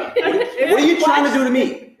about? Yeah. What are you trying to do to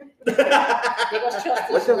me? They gonna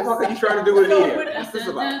trust What the fuck are you trying to do with me So here? with- What's this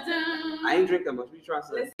about? I ain't drink that much. What you trying to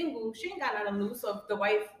say? The single, she ain't got nothing to lose. So if the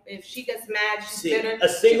wife, if she gets mad, she's See, bitter. a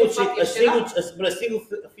single she will chick, fuck your shit up. but a single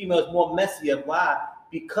female is more messier. Why?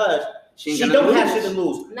 Because She she ain't don't got have nothing shit to to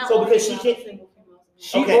lose. Not So all because she females, can't. single females.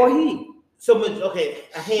 She Okay. or he? So much, okay,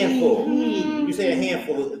 a handful. You say a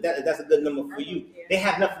handful, that's a good number for you. They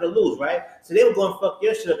have nothing to lose, right? So they were going to fuck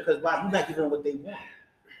your shit up because why? You're not giving them what they want.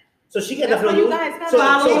 So she got That's nothing why to you lose. guys gotta So,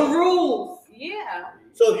 Follow the so, rules. Yeah.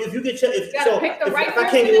 so if you get You gotta pick the right if I person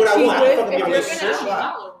can't get what to I cheat want, I with fucking if give you're a shit.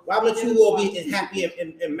 gonna Why would you all be happy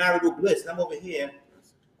in marital bliss? And I'm over here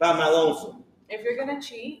by my lonesome. If you're gonna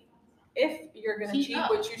cheat, Cheat up.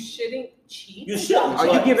 but you shouldn't cheat. You shouldn't. Are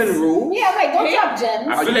you giving rules? Yeah, wait, don't Pick- drop gems.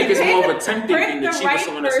 I feel like it's more of a tempting Pick thing to the cheat with right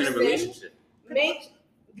someone that's in a person. relationship.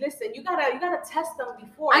 Listen, you gotta test them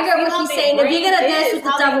before. I get See what how he's they saying. If you're gonna brain dance is, with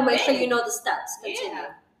the how devil, they make sure think. you know the steps. Continue.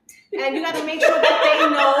 Yeah. And you gotta make sure that they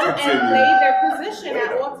know and play their position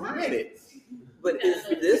at all times. Minute. But is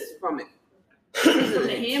this from it? From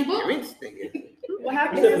the handbook? Experience thing. What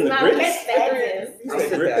happens You said is from the not Brits? experience. You I'll said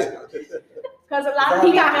sit Brits. Because a lot of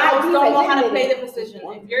He people got high, he don't know how to eliminated. play the position.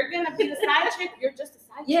 If you're gonna be the side chick, you're just a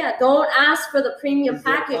side chick. Yeah, don't ask for the premium Is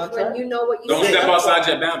there a package when contract? you know what you Don't signed step up outside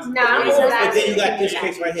for. your boundaries. Nah, I'm But always then asking you got for this the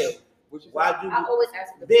case right here. Why do I always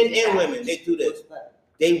ask for the men feedback. and women they do this?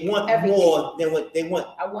 They want Everything. more than what they want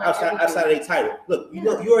I want outside everything. of their title. Look, you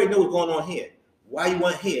know, you already know what's going on here. Why you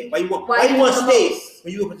want here? Why you want Why you want want the steak most?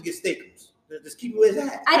 when you open to get steakums? Just keep it where it's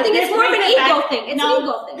at. I think it's more of an ego thing. It's No. an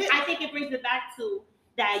ego thing. I think it brings it back to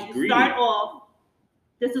that you Greedy. start off,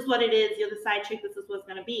 this is what it is, you're the side chick, this is what's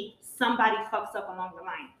gonna be. Somebody fucks up along the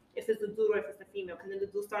line. If it's a dude or if it's a female, because then the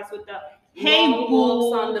dude starts with the, hey Long walks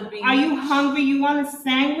boo, on the beach. are you hungry? You want a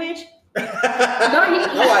sandwich? No, he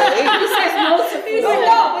I says no to He's food. like,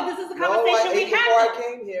 no, but this is a No, I conversation ate we before I had.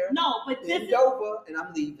 came here. No, but this In is Dover, and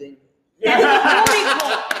I'm leaving. that is a booty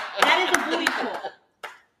call. That is a booty call.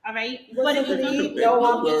 All right, but if you No,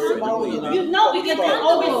 I'm just smoking. you know because they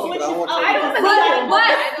always switch it up. I don't because know. they gotta go What?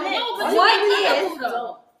 back I then. don't know, but What you if- know,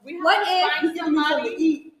 though. We have What to if- find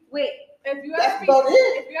somebody? Wait, If you That's ever about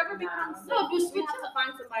it. if you ever become No, sick, you we switch have to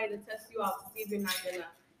find somebody to test you out to see if you're not gonna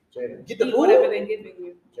Jada, Get the eat whatever food. they're giving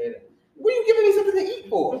you. Jada. What are you giving me something to eat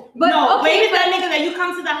for? but no, okay, wait but that nigga that you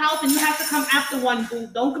come to the house and you have to come after 1 boo.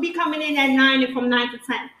 Don't be coming in at 9 and from 9 to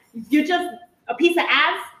 10. You're just a piece of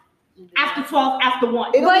ass after 12, after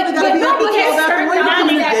 1. It don't even gotta be no, after but 12 after here's 1 certain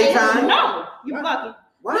in the things daytime. No, you fucking.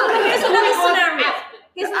 Why? No, but here's another scenario. After.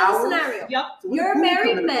 Here's The another hours? scenario. Yep. So when You're a the food married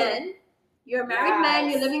coming to play? man. You're a married man.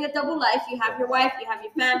 You're living a double life. You have your wife. You have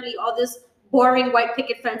your family. All this boring white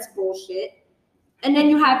picket fence bullshit. And then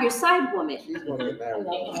you have your side woman. She's gonna get married.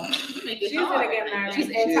 You make it She's hard. gonna get married. She's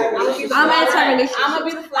She anti-relationship. I'm anti-relationship. I'm gonna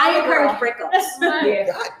be the I flower encourage girl. breakups. Yeah.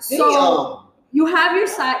 God So you have your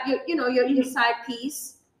side, your side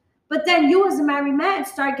piece, but then you as a married man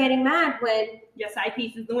start getting mad when Your side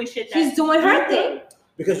piece is doing shit that she's doing her thing.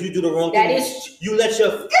 Because you do the wrong That thing. is- You let your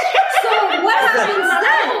So what happens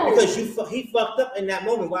then? because he fucked up in that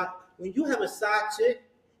moment. Why? When you have a side chick,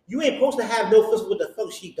 you ain't supposed to have no fuss with what the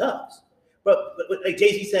fuck she does. But like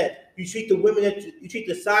Jay-Z said, you treat the women you treat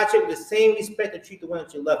the side chick with the same respect that you treat the women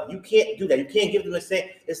that you love. You can't do that. You can't give them the same.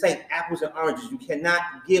 It's like apples and oranges. You cannot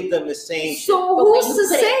give them the same. So But when who's you to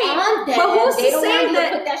put it say? on them, But who's they to don't want say you to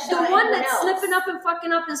that put that shit the on one anyone that's else. slipping up and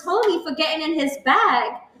fucking up his homie for getting in his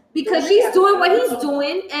bag because she's doing what he's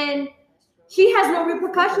doing and she has no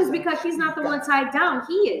repercussions because she's not the one tied down.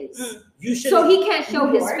 He is. You should. So he can't show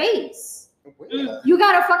his face. You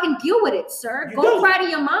gotta fucking deal with it, sir. You Go do. cry to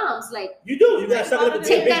your moms. Like, You do. You gotta suck it up and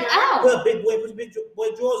take big, that out. Put a big boy, put your big boy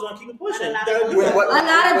drawers on, keep it pushing. You gotta do Wait, that. what? a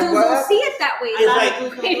lot of dudes What? don't see it that way.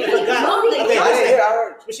 It's like if a guy. No, they Okay, don't. I listen. didn't hear. I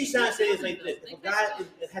heard. What she's trying to say is like this: if a guy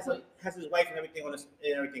has his wife and everything on his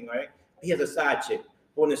and everything, right? He has a side chick.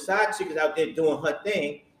 But when the side chick is out there doing her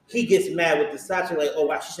thing, he gets mad with the side chick, like, oh,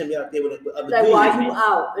 why she shouldn't be out there with other Like, dudes? why you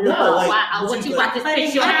out? No, like, Wow, what you about to But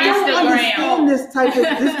picture on I don't Instagram? understand this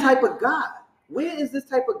type of guy. Where is this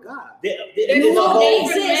type of guy? There's a They whole.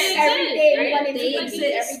 exist. every day. We Right? run into They them exist.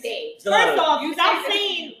 every day. First off, You stop say-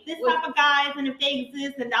 saying this type of guys and if they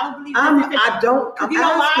exist and I don't believe I'm this. asking. You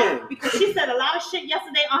know why? Because she said a lot of shit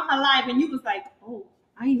yesterday on her live and you was like, oh,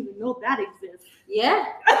 I didn't even know that exists. Yeah.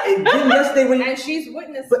 And didn't yesterday when And she's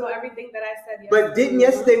witnessed But- to everything that I said yesterday. but didn't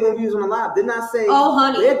yesterday when we was on the live, didn't I say Oh,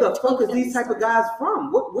 honey. where the fuck is these type of guys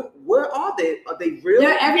from? What Where are they? Are they real?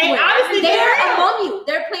 They're everywhere. honestly, They're they're among you.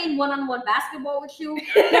 They're playing one-on-one basketball with you.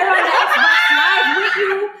 They're on the Xbox Live with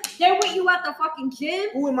you. They're with you at the fucking gym.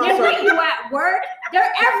 Who in my They're with circle? you at work.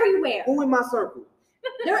 They're everywhere. Who in my circle?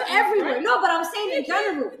 They're everywhere. No, but I'm saying in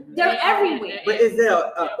general, they're everywhere. But is there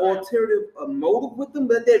an alternative motive with them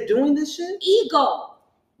that they're doing this shit? Ego.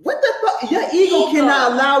 What the fuck? Your ego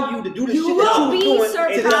cannot allow you to do the You shit will that you be were doing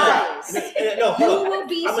to this guy. surprised. No, You hold on. will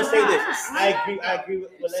be I'm gonna say this. surprised. I agree with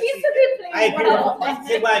She's Leslie. a bit I agree with playing.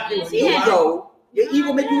 Say why I agree with She you. had- Your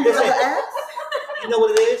ego make you look like an ass? You know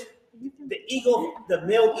what it is? The ego, the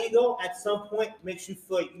male ego, at some point makes you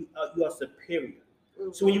feel like you are superior.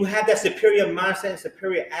 So when you have that superior mindset and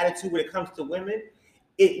superior attitude when it comes to women,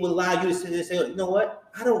 it will allow you to sit there and say, you know what?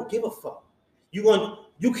 I don't give a fuck.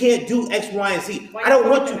 You can't do X, Y, and Z. I don't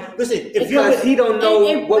want you. Listen, if you're Because with, he don't know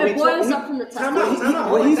It what we boils talking. up from the Time top. out, time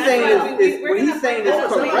out. What he's That's saying right. is what he's saying is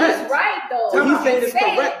Hold on, he's correct. right though. What he's saying is He's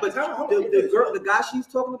saying- correct. But the guy she's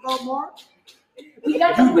talking about, Mark, We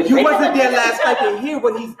got you wasn't there last night to hear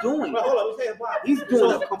what he's doing. But hold on, let me tell you why. He's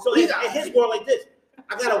doing a So complete in his world like this,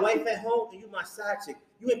 I got a wife at home and you my side chick.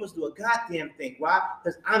 You ain't supposed to do a goddamn thing. Why?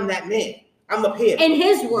 Because I'm that man. I'm up here. In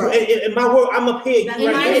his world. In my world, I'm up here. That's You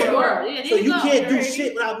In right his there. world. So you can't do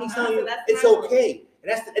shit without me telling you That's it's my world. okay.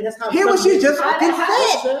 And that's how. Hear what she just fucking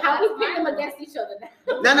said. How we pit them against each other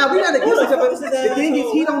now? Now, we're not against each other. This is The thing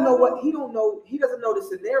is, he asshole. don't know what he don't know. He doesn't know the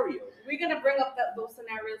scenario. We're gonna bring up those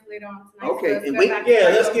scenarios later on tonight. Okay, let's and get wait- back yeah, to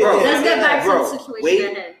let's the- get Bro, there. Let's get back to Bro, the situation wait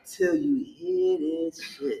at hand. till you hear this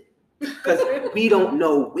shit, because we don't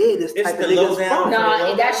know where this It's type the of nigga's lowdown. from.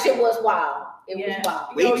 Nah, that shit was wild. It was Yeah.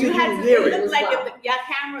 wild. Wait Yo, till you had you to hear it it. looked like if your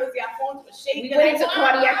cameras, your phones were shaking. We went into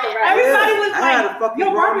cardiac arrest. Everybody was I had a like, fucking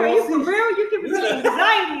yo, Barbara, are you for wrong real? You give me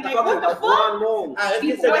anxiety. Like, fucking what the fuck? blonde moan. All right, let's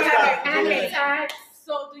get People to have this their topic. panic attacks.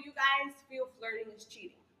 So, do you guys feel flirting is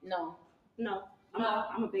cheating? No. No,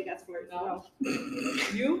 I'm a big ass flirt. No.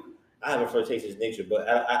 You? I have a flirtatious nature, but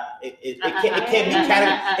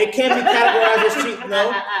it can't be categorized as cheating.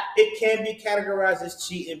 No, it can be categorized as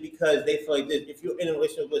cheating because they feel like this. If you're in a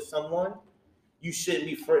relationship with someone, you shouldn't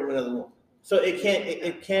be flirting with another woman. So it can be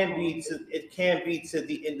to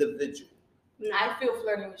the individual. I feel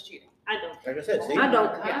flirting is cheating. I don't. Like I said, see? I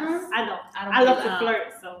don't. Yes. I don't. I don't I love think to so.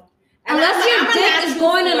 flirt, so. And Unless I'm your a dick is natural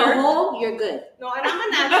going in a flirt. hole, you're good. No, and I'm a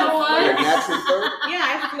natural You're a flirt. natural flirt? Yeah, I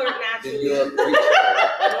flirt Then naturally. you're a preacher.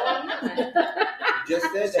 No, I'm not. You just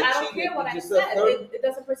said that I don't cheating. care what You I just said. said flirt. It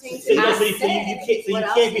doesn't pertain So to you me. What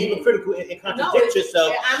else can't be is it? hypocritical and contradict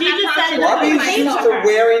yourself. I'm She not just said contradicting Barbie's Barbie used myself. to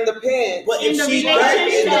wearing the pants. But if In the she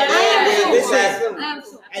relationship. And the man wears listen,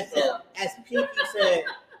 glasses. Absolutely. as Pinky said,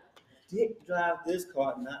 dick drive this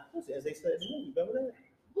car, not pussy, as they said in the movie. Remember that?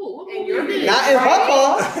 And you're Not in her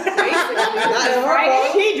car. Basically. Not in her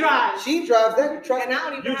car. She drives. She drives that. Trust And me. I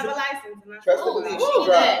don't even have a license. And I Trust still me, drive. she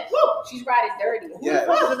drives. She's riding dirty. Yeah. Who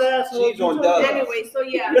the fuck is this asshole? She's on dub. Anyway, so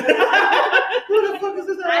yeah. Who the fuck is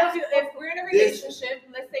this I asshole? feel if we're in a This- relationship,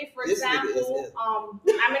 let's say for this nigga is example,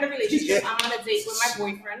 it. I'm in a relationship, I'm on a date with my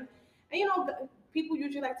boyfriend, and you know, people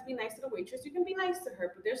usually like to be nice to the waitress. You can be nice to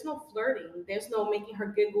her, but there's no flirting. There's no making her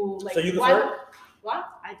giggle. Like, So you can why- flirt? What?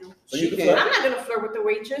 I do. So you She can can't. I'm flirt? not gonna flirt with the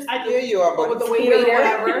waitress I do. Here you are, or with buddy. the waiter or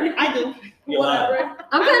whatever. I do. You're lying. Whatever.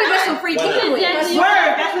 I'm trying to get some free Why not? chicken wings.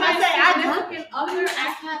 Word. That's what I say. I do. Significant other,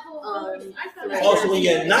 Also, when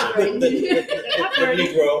you're not with the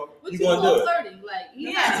Negro, you're going to do it.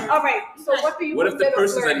 yeah. All right. So what do you What if the consider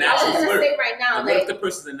person's a flirting? I was natural gonna flirt? say right now, And what if like, the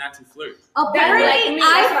person's a natural flirt? Apparently, Like me, I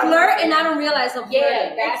that's what I'm flirt saying. and I don't realize I'm Yeah,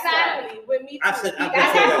 flirting. that's Exactly. With me too. I said- I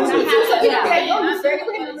that's said happened. that too. So people Yeah. be like, yo, you flirting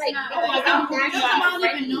with him? I'm like, no, I'm naturally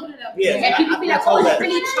friendly. Yeah, And people be like, I told oh, that. he's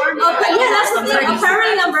really charming. Okay, yeah, that's the Sometimes thing. you just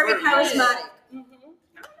Apparently, I'm have to very flirt. charismatic.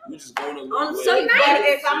 You just going On along with some it. But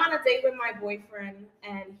if I'm on a date with my boyfriend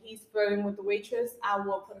and he's flirting with the waitress, I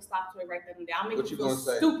will put a stop to it right then and there. I'll make What him you feel gonna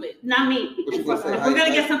say? stupid. Not me. What you gonna say? If we're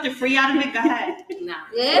gonna get something free out of it, go ahead. Nah.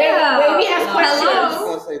 Yeah. Wait, we have What questions. you Hello.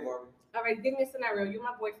 gonna say, Barbie? All right, give me a scenario. You're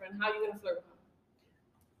my boyfriend. How are you gonna flirt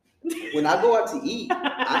with him? When I go out to eat,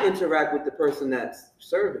 I interact with the person that's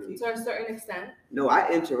serving me. To a certain extent. No, I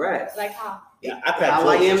interact. Like how? Yeah, I crack How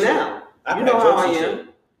I jokes am and shit. now. I You crack know how jokes I and am. shit.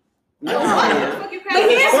 You know how I What the am. fuck you But cracking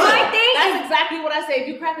here's fun. my thing. That's exactly what I say. If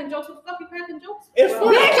you cracking jokes, what the fuck you cracking jokes? It's fun.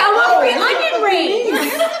 Bitch, I want free onion rings.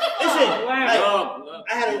 Listen, like, Look,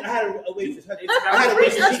 I had a waitress. I It's had a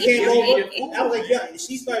waitress. She came You're over. eating food. I was like, yeah.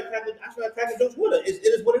 She started cracking. I started cracking jokes with her. It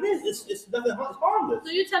is what it is. It's nothing. It's harmless. So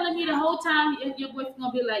you're telling me the whole time your boyfriend's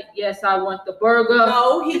gonna be like, yes, I want the burger.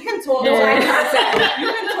 No, he can talk to No. her. You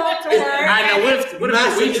can talk to her. I know. What if the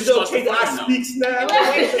Master, waitress it's starts okay that I flirting though? speaks now. The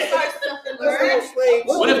waitress starts stuffing Listen, her. no slaves.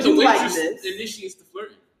 What if the you like waitress this? initiates the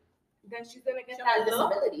flirting? then she's gonna get She that has look.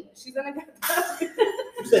 disability. She's gonna get that.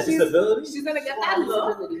 You said disability? She's gonna get She that has look.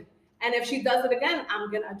 disability. And if she does it again, I'm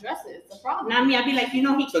gonna address it. It's a problem. Now me, I'd be like, he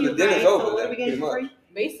So the cute, dinner's right? over, So what then, are we getting pretty much. free?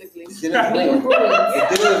 Basically. The dinner's ruined.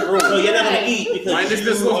 The dinner's ruined. So you're not gonna eat because Mine is you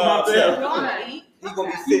this little are mop upset. No, I'm not eat. He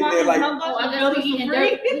gonna be You sitting want there his like, number? Oh, I I'll guess build we it eating for free.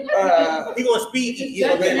 dirt. He gonna speed eat.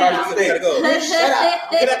 Yeah, okay, man. how's your steak? Shut up.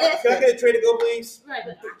 Can I get a tray to go, please? Right,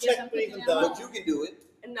 but Check, please. I'm done. But you can do it.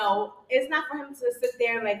 No, it's not for him to sit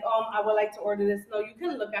there and like, I would like to order this. No, you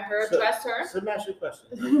can look at her, So- address her. So let me ask you a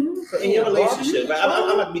question. So in your relationship, right?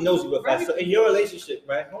 I'm not be nosy real fast. So in your relationship,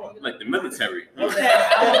 right? Hold on. Like the military. I'm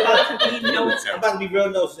about to be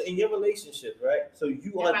real nosy. In your relationship, right? So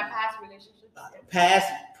you In are my past relationships. past,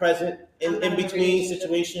 present, I'm in not in a between relationship.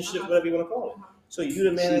 situationships, Uh-huh. whatever you want to call it. So you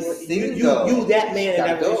the man, She's you single. that man in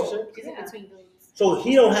that She's got relationship. She's in between those. So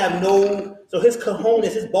he don't have no. So his cojones,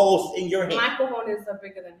 his balls in your hand. My cojones are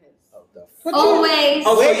bigger than his. Oh, the Always.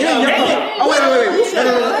 Oh, wait, Wait, wait. Oh, wait. No,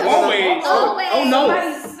 no, no. Always. Oh, no.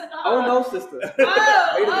 Oh, no, sister. Wait a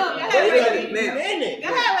minute, ma'am. minute.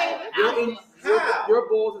 Your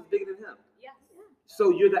balls is bigger than him. Yes. So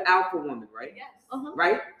you're the alpha woman, right? Yes.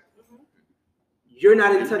 Right? Mhm. You're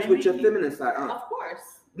not in touch with your feminine side, Of course.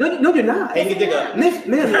 No, you're not. Hang your dick up. Miss,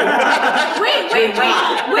 ma'am. Wait. Are you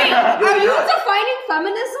defining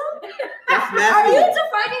feminism? That's Are you masculine.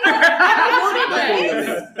 defining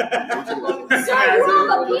That's Sir, you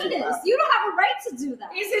have a penis. You don't have a right to do that.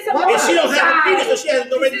 And she don't have a penis, so she has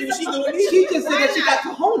no right to do what she doing either. She just said that she got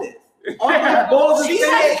cojones. All those balls in She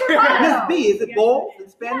Spanish. said Miss B, is it balls in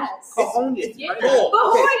Spanish? Yes. Cojones, It's right? balls. But who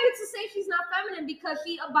Okay. are you to say she's not feminine because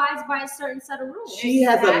she abides by a certain set of rules? She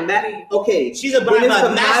has a okay. She's a When it's by a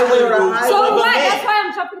masculine highway or a rules. highway- So of a what? man. That's why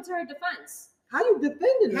I'm jumping to her defense. How you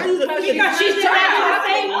defending How you her? defending Because she's trying to the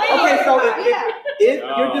same way. Okay, so Yeah. if Oh.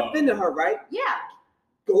 you're defending her, right? Yeah.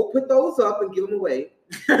 Go put those up and give them away.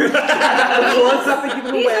 Put yours up and give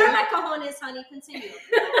them These away. are my cojones, honey. Continue.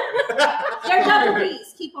 They're double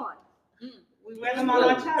B's. Keep on. We wear them on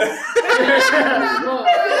our chest.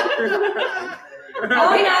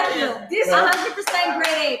 Oh, yeah, this 100%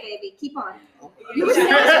 grade A, baby. Keep on. You were saying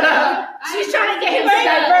she's trying to get him to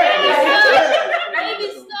divert. Baby,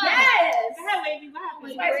 stop. Yes. Go ahead, lady. What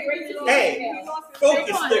happened? Hey,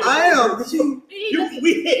 focus, nigga. I am.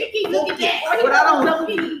 We hit. Focus. But I don't.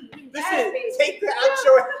 Listen, take that out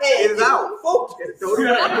your head. It's out. Focus. Throw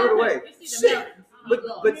it away. Shit. But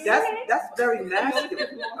that's very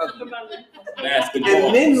masculine. Basketball.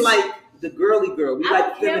 And men like the girly girl. We I like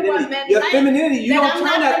don't care what femininity. men Your like, femininity, you then don't I'm turn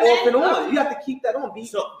not that the off and man. on. You have to keep that on. Be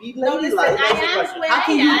No, listen, ladylike. I am the way How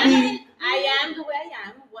can I you am. be? I am the way I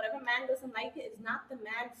am. Whatever man doesn't like it is not the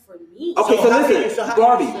man for me. Okay, So so how can listen, you- so how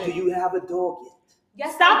Barbie, can you say- do you have a dog yet?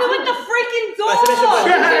 Yes, Stop I it with do. the freaking All right, so that's your door.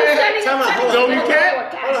 question. Time out. Hold on. Don't be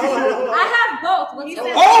cat. Hold on. I have both. What's He yours?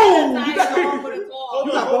 said Oh, that you I got- don't put it all. Hold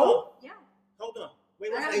You on. got Hold both? on. Yeah. Hold on. Wait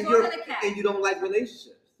I one have second. a dog and a cat. And you don't like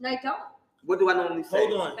relationships. No, I don't. What do I normally say?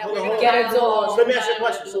 Hold on. That Hold we're on. gonna Hold get on. a dog. So let me ask you a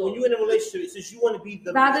question. So when you're in a relationship, since you want to be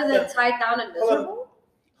the Rather than tied down and Hold on. miserable.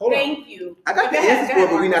 Hold on. Thank you. I got the Go ahead, answers go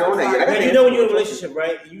for it, ahead, but we're not on that yet. I got Now, the you know when answers you're in a for it. relationship,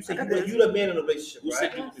 right? You say I got you the man in a relationship, Who right?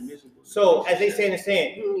 said you miserable? So as they say in the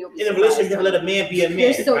saying, You'll be in a relationship, you surprised. have to let a man be a You're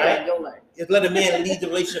man, still right? young. You'll learn. Just let a man lead the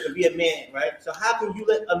relationship and be a man, right? So how can you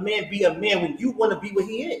let a man be a man when you want to be what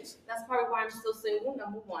he is? That's part of why I'm still single,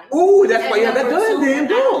 number one. Ooh, that's why you have And that number good damn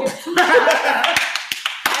two, I don't dog. give two shits. I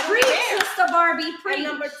don't Preach, care. Sister Barbie. And Preach.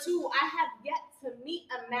 number two, I have yet to meet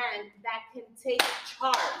a man that can take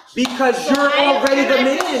charge. Because So you're I am- already the and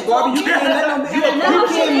I man, just Barbie. You told can't let no No, man. she You can't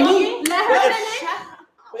didn't. meet. Let But her if- finish.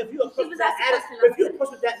 But if you approach was that asking attitude, questions. if you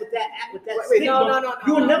approach with that Wait, stigma, No.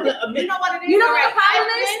 you will never You admit. know what it is? You know what Alright, the problem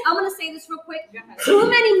I've is? been- I'm gonna say this real quick. Go ahead. Too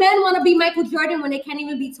many men want to be Michael Jordan when they can't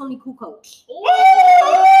even be Tony Kukoc.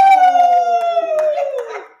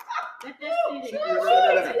 Let that sit in. Think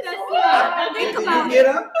Either about you it. get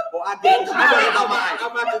her or I get her. I'm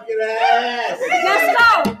about to get her ass. Let's go.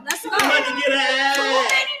 Let's go. I'm about to get her Too ass.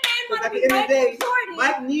 many men Because want at to the be end of the day, Michael Jordan.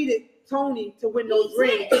 Mike needed Tony to win those He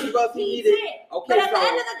rings. did. Who else he He needed? did. Okay, But at the end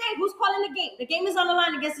so of the day, who's calling the game? The game is on the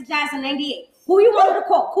line against the Jazz in '98. Who you wanted to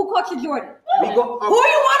call? Kukoc or Jordan? we go. Who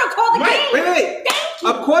you want to call the Mike, game? Wait. Thank you.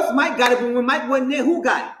 Of course, Mike got it, but when Mike wasn't there, who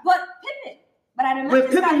got it? But Pippen. But I didn't When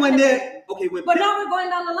mention Pippen Scottie wasn't Pippen. there, okay. When But Pippen, now we're going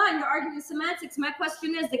down the line. You're arguing semantics. My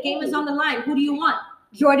question is, the game is on the line. Who do you want?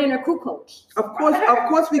 Jordan or Kukoc? of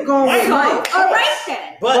course, we going with So, Mike. all right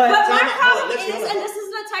then. But But time my out. Hold on, problem let's is, go. and this is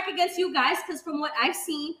an attack against you guys, because from what I've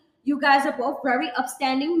seen, you guys are both very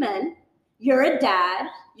upstanding men. You're a dad.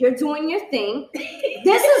 You're doing your thing.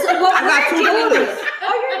 This is what I got we're two dealing daughters. with.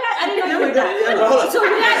 Oh, you're a dad. I didn't know you were a Yeah. dad. So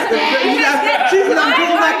you guys are She said I'm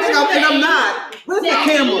doing my thing, and I'm not. Where's the Yeah.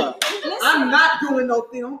 camera? Listen, I'm not doing no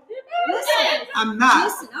thing. Listen, I'm not.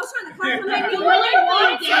 listen. I was trying to compliment you.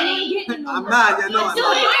 I'm not. You know I'm not.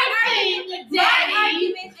 My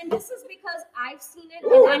argument, and this is because I've seen it,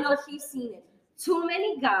 and I know she's seen it. Too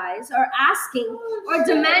many guys are asking or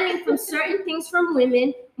demanding from certain things from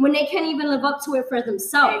women when they can't even live up to it for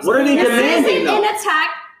themselves. What are they This demanding, isn't though? an attack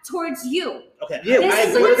towards you. Okay. Yeah,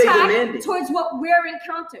 This is what are an they attack demanding? towards what we're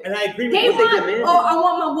encountering. And I agree with They you. What they want, demanding? oh, I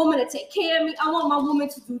want my woman to take care of me. I want my woman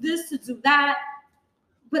to do this, to do that.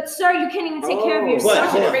 But sir, you can't even take care of Oh.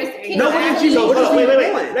 yourself. But- Raise the kids. No, what did you- So, what hold on, is he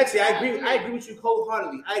wait. doing? Lexi, I agree with you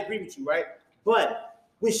wholeheartedly. I agree with you, right? But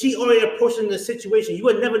when she already approaching the situation, you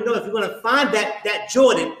would never know if you're gonna find that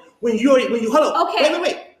Jordan when you hold on. Okay.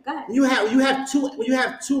 Wait. Go ahead. You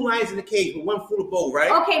have two lions in the cage with one full of bowl, right?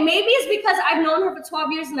 Okay, maybe it's because I've known her for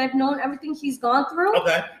 12 years and I've known everything she's gone through.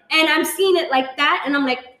 Okay. And I'm seeing it like that, and I'm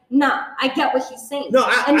like, nah, I get what she's saying. No,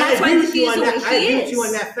 and I that's agree why with she you is on the way that. she I agree with is. you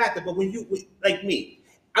on that factor. But when like me,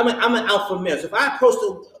 I'm an alpha male. So if I approach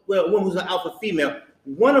a woman who's an alpha female,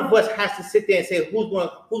 one of us has to sit there and say who's gonna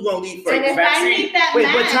lead first. And if I meet that Wait,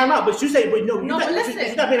 man, but time out. But you say, wait, no, No, but listen.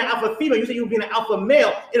 you're not being an alpha female. You say you're being an alpha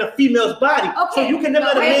male in a female's body. So Okay. you can never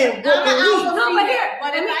let a man walk I'm an and lead. alpha No, but female, here,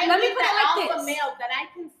 but let if me- I let me meet put it that like alpha this. male that I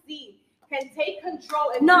can see can take control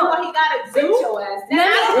and No. do what he gotta do, Let then me-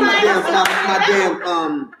 I Where my find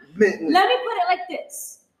damn mint went? Let me put it like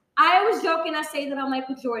this. I always joke and I say that I'm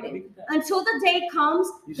Michael Jordan. Until the day comes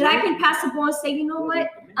You that I sure? can pass the ball and say, you know what?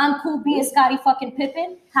 I'm cool being Scottie fucking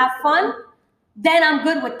Pippen. Have fun. Then I'm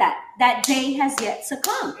good with that. That day has yet to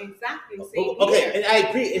come. Exactly. Same Okay, here. and I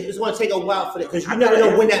agree. It's going to take a while for that because you never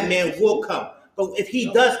know when that man will come. But if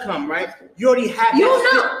he does come, right, you already have. You'll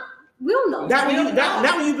that know. We'll know. Not when you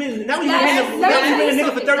now when you've been Let me a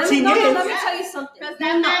nigga for 13 Let years. me tell you something. Because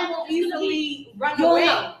that man will easily run You'll away.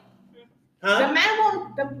 know. Huh? The man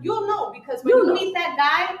won't. You'll know because when You'll you know. meet that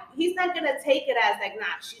guy, he's not gonna take it as like, nah,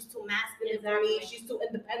 she's too masculine for me. She's too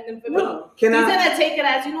independent for me. No. Can He's I? gonna take it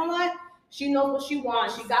as, you know what? She knows what she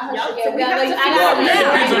wants. She got her Yup. shit So we have together. to I figure gotta out be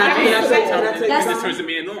that. sure. That's- This turns to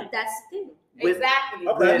me a norm. That's the thing. Exactly.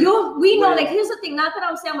 Okay. We know, When- like, here's the thing. Not that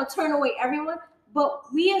I'm saying I'm gonna turn away everyone,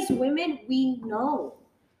 but we as women, we know.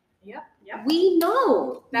 Yep. We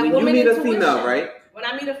know. That When you woman meet a intuition. female, right? When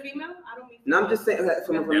I meet a female, I don't meet. And I'm just saying from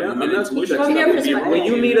That a woman another intuition From your could be perspective. wrong. when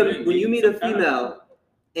you meet a Sometimes. female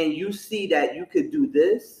and you see that you could do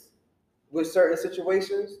this with certain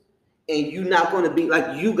situations and you're not going to be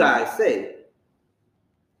like you guys say,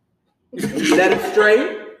 you let him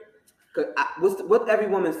stray. What every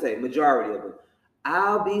woman say, majority of them,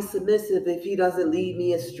 I'll be submissive if he doesn't lead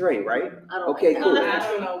me astray, right? I don't Okay, like cool. that. I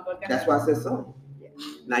don't know, but That's why I said so.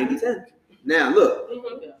 90-10. Now look,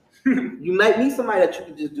 you might meet somebody that you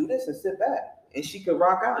could just do this and sit back and she could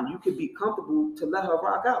rock out and you could be comfortable to let her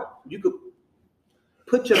rock out. You could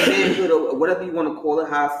put your manhood or whatever you want to call it,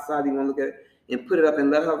 how society you want to look at it, and put it up and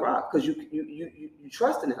let her rock because you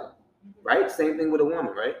trust in her, right? Same thing with a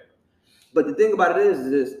woman, right? But the thing about it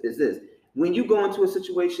is this. When you go into a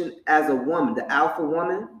situation as a woman, the alpha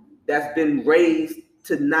woman that's been raised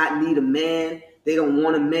to not need a man, they don't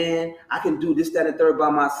want a man. I can do this, that, and third by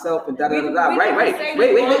myself, and da da da da. Right.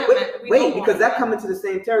 Wait, because that comes into the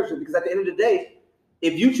same territory. Because at the end of the day,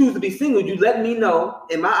 if you choose to be single, you let me know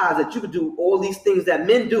in my eyes that you could do all these things that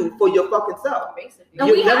men do for your fucking self. And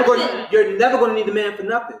we have You're never going to need a man for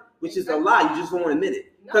nothing, which is a lie. You just won't admit it.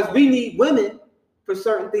 Because we need women for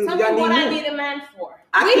certain things. Tell We me gotta what I men. need a man for.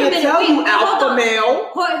 I Wait a can't minute, tell wait, you hold alpha on. male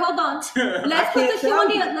Hold on. Let's put can't the shoe tell on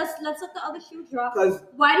the. you. Let's let the other shoe drop. because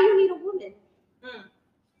Why do you need a woman?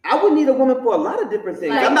 I would need a woman for a lot of different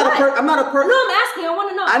things. Like I'm not what? a person. No, I'm asking. I want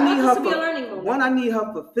to know. I need want her this to be a for learning moment. one. I need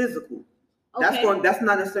her for physical. Okay. That's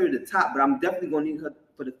not necessarily the top, but I'm definitely gonna need her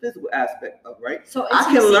for the physical aspect of right. So I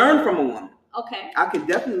can intimacy. learn from a woman. Okay. I can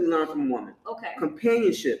definitely learn from a woman. Okay.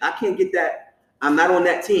 Companionship. I can't get that. I'm not on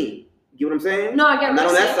that team. You get what I'm saying? No, I get I'm what not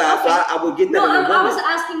on you're that saying. side, Okay. so I would get that No, in a I was woman.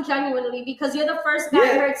 asking genuinely because you're the first guy I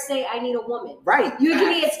Yeah. heard say I need a woman. Right.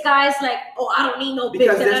 Usually it's guys like, oh, I don't need no bitch.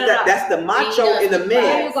 Because da, da, da, da. that's the macho in the There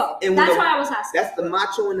man. you go. And when That's the- why I was asking. That's the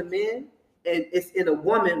macho in the man, and it's in a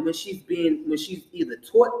woman when she's either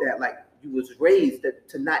taught that, like you was raised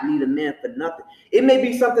to not need a man for nothing. It may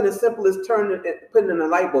be something as simple as putting in a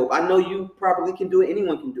light bulb. I know you probably can do it.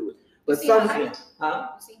 Anyone can do it. But See some, her height? huh?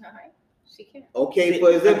 You see her height? She can. Okay, for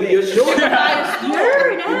example, you're short. You're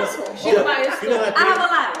an asshole. She can buy a You know store. what I I have think?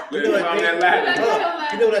 a ladder. You know what I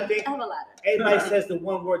think? You know what I think? I have a ladder. Everybody says the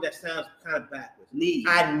one word that sounds kind of backwards. Need.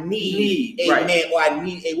 I need a Right. man or I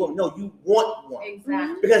need a woman. No, you want one.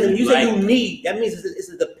 Exactly. Because when you say you Like- need, that means it's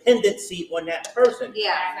a dependency on that person.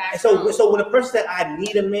 Yeah. And so when a person said I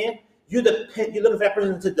need a man, You're looking for that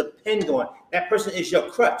person to depend on. That person is your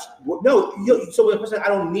crutch. No, so when a person, I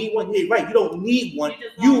don't need one. Yeah, right. You don't need one.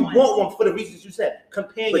 You want one for the reasons you said.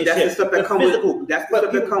 Companionship. But that's the stuff that comes with. That's the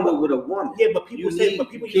stuff that comes with a woman. Yeah, but people use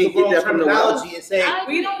the wrong terminology and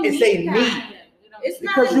say need. It's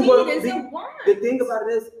not because a need, it's a want. The thing about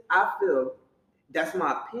it is, I feel, that's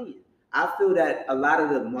my opinion. I feel that a lot of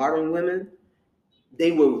the modern women,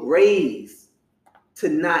 they were raised to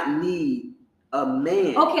not need a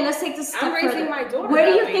man. Okay, let's take this step I'm raising further. my daughter. Where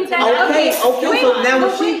do you think that? Okay. Wait, So now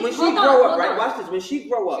when she hold grow up, on. right? Watch this. When she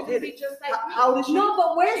grow up, She could be just like me. how old is she? No,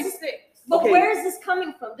 but where's She's 6. But Okay. where is this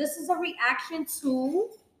coming from? This is a reaction to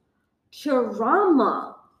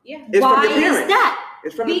trauma. Yeah. It's Why from the parents. is that?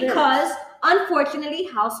 It's from the parents. Because unfortunately,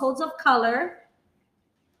 households of color,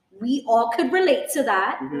 we all could relate to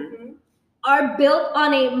that, Mhm. are built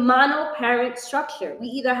on a mono-parent structure. We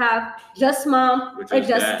either have just mom Which or is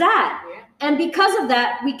just dad. dad. Yeah. And because of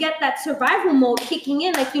that, we get that survival mode kicking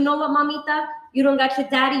in. Like, you know what, mamita? You don't got your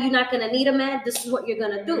daddy. You're not going to need a man. This is what you're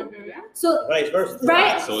going to do. So, Vice versa.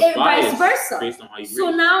 right? So it's Vice biased versa. based on how you So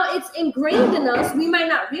raise. now it's ingrained in us. We might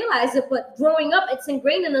not realize it, but growing up, it's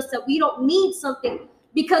ingrained in us that we don't need something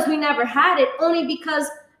because we never had it, only because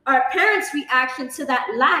our parents' reaction to that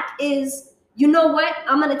lack is, you know what,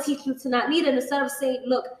 I'm going to teach you to not need it. Instead of saying,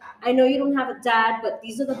 look, I know you don't have a dad, but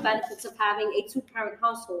these are the benefits of having a 2-parent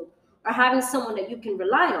household or having someone that you can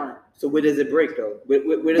rely on. So where does it break though? Where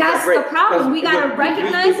does That's that break? the problem. We got to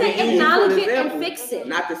recognize we it, use acknowledge for it, and example, fix it.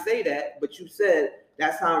 Not to say that, but you said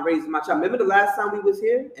that's how I'm raising my child. Remember the last time we was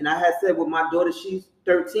here, and I had said with my daughter, she's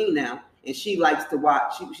 13 now, and she likes to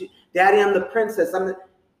watch. Daddy, I'm the princess.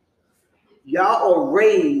 Y'all are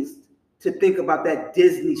raised to think about that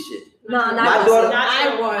Disney shit. No, My not daughter-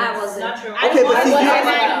 I wasn't. Not true. Okay, but see,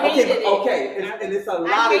 I hated it. and it's a I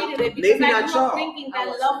lot hated of it because maybe I not grew up y'all. thinking I that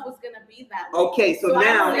wasn't. love was gonna be that way. Okay, so So I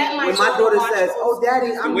now don't let my when my daughter daughter watch says, those "Oh,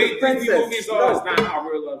 Daddy, I'm the Wait, Disney princess," movies are is not how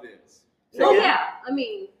real love is. Oh, Say it. yeah. I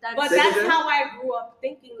mean, that's... But Say it that's again. how I grew up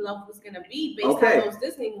thinking love was gonna be based Okay. on those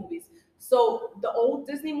Disney movies. So the old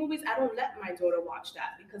Disney movies, I don't let my daughter watch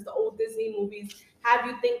that because the old Disney movies have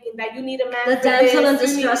you thinking that you need a man the for damsel in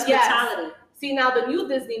this, you need- distress yes. mentality. See, now the new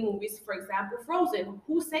Disney movies, for example, Frozen,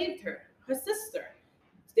 who saved her? Her sister.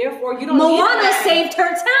 Therefore, you don't need a Moana man. saved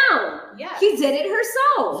her town. Yes. She did it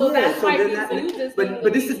herself. So Yeah, that's so why then these that- new Disney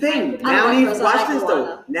But this is the thing. movies- I Now like these Frozen, watch I like this though.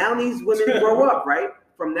 Moana. Now these women grow up, right?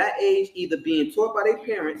 From that age, either being taught by their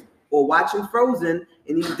parents or watching Frozen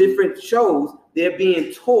and these different shows, they're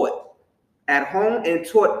being taught at home and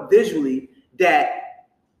taught visually that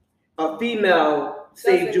a female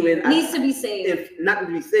saved you in Needs to be saved. if not to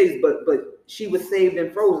be saved, but she was saved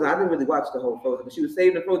in Frozen. I didn't really watch the whole Frozen, but she was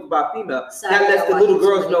saved in Frozen by a female. Sadly, that lets I the watched little it too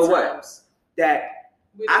girls many know what? times. That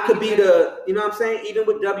We I don't could need be that. you know what I'm saying? Even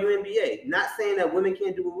with WNBA. Not saying that women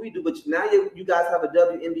can't do what we do, but now you guys have a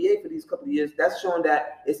WNBA for these couple of years. That's showing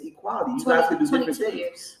that it's equality. You guys can do different 22 things.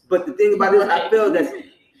 years. But the thing about it is, I feel that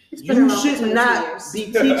It's been you around for should 22 not years. be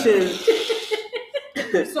teaching.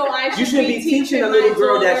 So I should You shouldn't be teaching a my little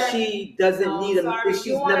girl that daughter- she doesn't No, need a. sorry. She's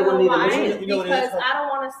You wanna never know gonna need a why? man. You know what it is? Because I don't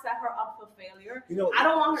want to set her up for failure. You know, I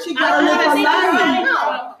don't want her. She I gotta don't live wanna her set life.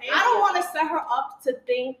 No, I don't want to set her up to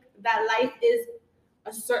think that life is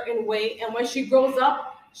a certain way, and when she grows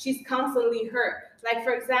up, she's constantly hurt. Like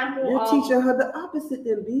for example, You're teaching her the opposite,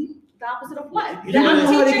 then B. the opposite of what? You You're know not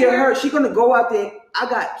what going to teaching get hurt. She's gonna go out there. I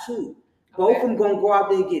got two. Both Okay. of them gonna go out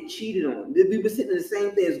there and get cheated on. We were sitting in the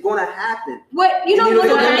same thing. It's gonna happen. What you know? And One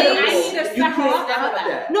of know the what? I things. need to You set her can't up for have that.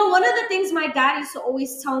 that. No, one of the things my dad used to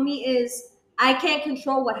always tell me is, I can't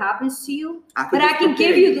control what happens to you, but I just can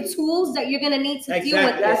give prepare you the tools that you're gonna need to deal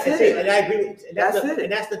with exactly. it. That's That's it. And I agree with and that's That's the, it.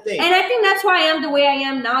 And that's the thing. And I think that's why I am the way I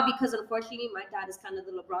am now, because unfortunately my dad is kind of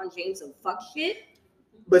the LeBron James of fuck shit.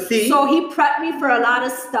 But see, So he prepped me for a lot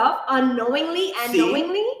of stuff unknowingly and See?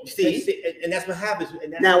 knowingly. and that's what happens.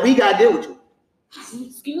 And that's now we gotta deal with you.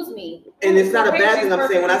 Excuse me. And it's not a bad thing She's I'm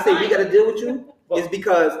saying. When I say we perfectly gotta deal with you, it's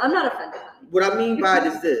because I'm not offended. what I mean by it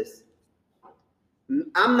is this.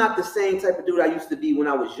 I'm not the same type of dude I used to be when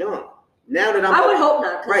I was young. Now that I'm I would hope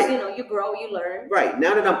not, because Right. you know, you grow, you learn. Right.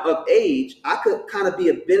 Now that I'm of age, I could kind of be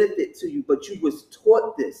a benefit to you, but you was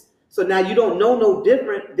taught this. So now you don't know no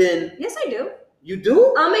different than Yes, I do. you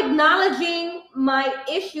do? I'm acknowledging my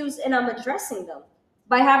issues and I'm addressing them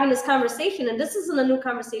by having this conversation. And this isn't a new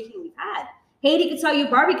conversation we've had. Haiti could tell you,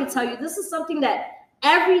 Barbie could tell you, this is something that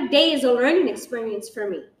every day is a learning experience for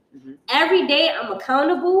me. Mhm. Every day I'm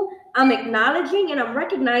accountable, I'm acknowledging, and I'm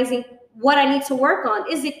recognizing what I need to work on.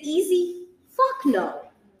 Is it easy? Fuck no.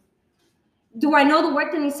 Do I know the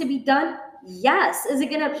work that needs to be done? Yes. Is it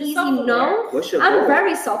gonna be easy? Self-aware. No. What's your I'm goal?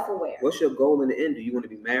 very self-aware. What's your goal in the end? Do you want to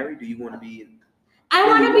be married? Do you want to be I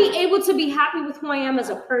want to be able to be happy with who I am as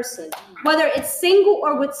a person, whether it's single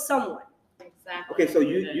or with someone. Exactly. Okay, so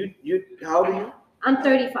you how old are you? I'm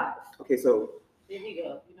 35. Okay, so There you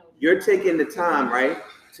go. you're taking the time, right,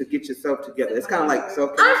 to get yourself together. It's kind of like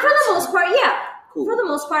self. For the most part, yeah. Cool. For the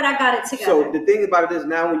most part, I got it together. So the thing about it is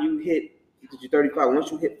now when you hit, because you're 35,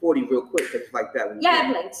 once you hit 40 real quick, it's like that. Yeah,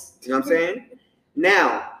 it blinks. You know what I'm saying?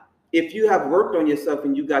 Now, if you have worked on yourself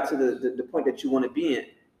and you got to the point that you want to be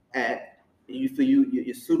at, you feel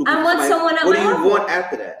you're suitable. I want someone at my level. What do you want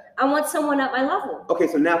after that? I want someone at my level. Okay,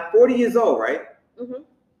 so now 40 years old, right? Mm-hmm.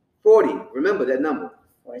 40. Remember that number.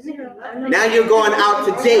 40. Now you're going out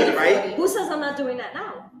to date, right? Who says I'm not doing that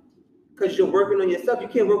now? Because you're working on yourself. You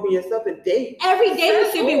can't work on yourself and date. Every day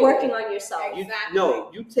you should be working on yourself. You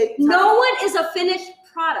take time. No one is a finished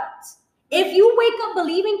product. If you wake up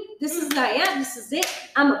believing this is who I am, this is it,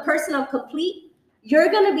 I'm a person, I'm complete, you're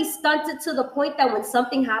going to be stunted to the point that when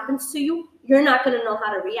something happens to you, you're not going to know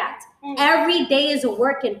how to react. Every day is a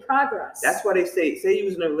work in progress. That's why they say you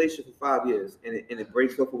was in a relationship for 5 years and it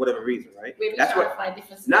breaks up for whatever reason, right? Maybe That's what. find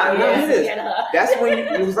different Not scenarios it to is. get her. That's when you.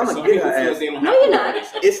 Because I'm gonna get her ass. No, you're not.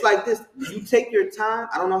 It's like this. You take your time.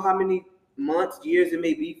 I don't know how many months, years it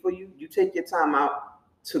may be for you. You take your time out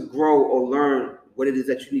to grow or learn what it is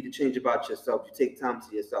that you need to change about yourself. You take time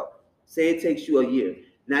to yourself. Say it takes you a year.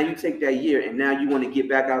 Now you take that year and now you want to get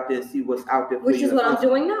back out there and see what's out there for you. Which is what I'm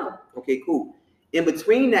doing now. Okay, cool. In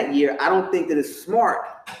between that year, I don't think that it's smart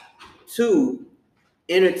to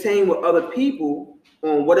entertain with other people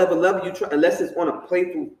on whatever level you try, unless it's on a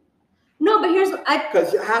playful. No, but here's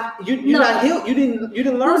because you're not healed. You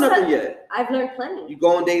didn't learn nothing yet. I've learned plenty. You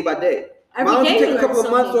go on day by day. Every Why don't day you take a couple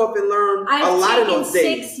of months off and learn a lot of those days?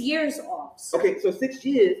 I've taken 6 years off. So. Okay, so 6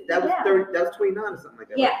 years. That was 30. That was 29 or something like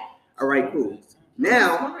that. Yeah. Right? All right, cool.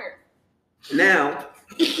 Now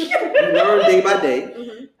you learn day by day.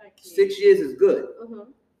 Mm-hmm. 6 years is good.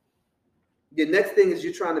 Mm-hmm. The next thing is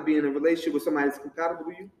you're trying to be in a relationship with somebody that's compatible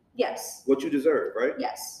with you. Yes. What you deserve, right?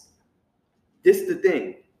 Yes. This is the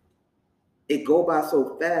thing. It go by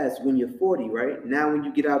so fast when you're 40, right? Now when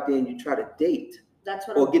you get out there and you try to date, that's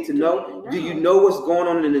what or I'm get to know, now. do you know what's going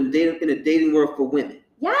on in the dating world for women?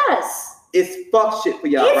 Yes. It's fuck shit for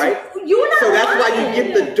y'all, right? So that's why you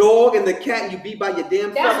get the dog and the cat and you be by your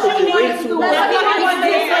damn self because you waited too long.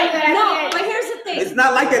 No, but here's the thing. It's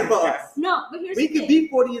not like that for us. No, but here's we the could thing. be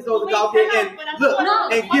 40 years old and go out there and look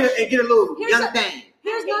and get a little young thing.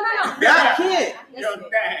 No. Y'all can't. Young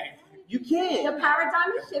thing. You can't. The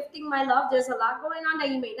paradigm is shifting, my love. There's a lot going on that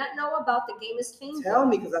you may not know about. The game is changing. Tell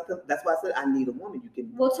me, because that's why I said I need a woman. You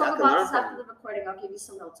can. We'll talk about this after the recording. I'll give you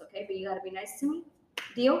some notes, okay? But you gotta be nice to me.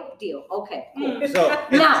 Deal? Deal. Okay. Cool. So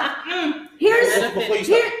now,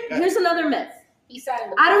 here's another myth.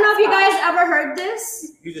 I don't know if you guys ever heard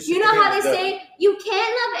this. You know how they say you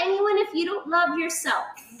can't love anyone if you don't love yourself.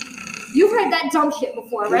 You've heard that dumb shit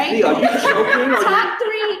before, right? Are you joking? Top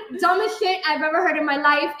 3 dumbest shit I've ever heard in my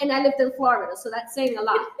life, and I lived in Florida, so that's saying a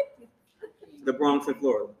lot. The Bronx in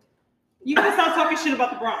Florida. You can start talking shit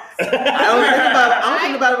about the Bronx. I don't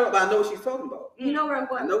think about it, but I know what she's talking about. You know where I'm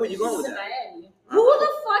going. I know where you're going with that. Who the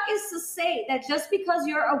fuck is to say that just because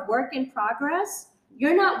you're a work in progress,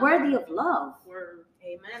 you're not worthy of love?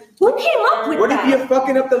 Amen. Who came up with that? What if you're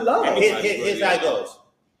fucking up the love? Here's how it goes.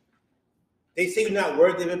 They say you're not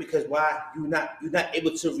worthy of it because why? You're not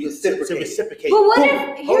able to reciprocate. But what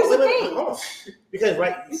if here's the thing? Because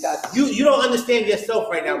right, you don't understand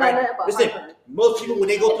yourself right now, right? Listen, most people when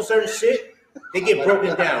they go through certain shit, they get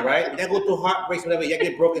broken down, right? When they go through heartbreaks, whatever, you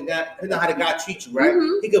get broken down. Depending on how the guy treats you, right?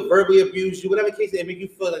 Mm-hmm. He could verbally abuse you, whatever case, it make you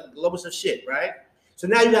feel like lowest of shit, right? So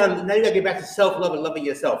now you gotta get back to self-love and loving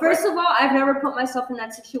yourself. First of all, I've never put myself in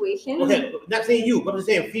that situation. Okay, not saying you, but I'm just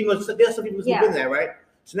saying females. There's some people who've been there, right?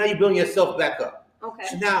 So now you're building yourself back up. Okay.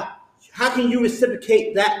 So now, how can you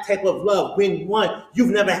reciprocate that type of love when one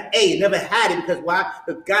you've never had it? Because why?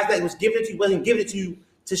 The guys that was giving it to you wasn't giving it to you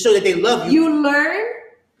to show that they love you.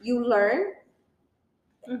 You learn.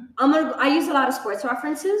 I use a lot of sports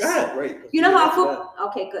references. Right. You know how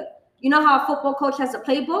okay, good. You know how a football coach has a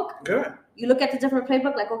playbook? Good. You look at the different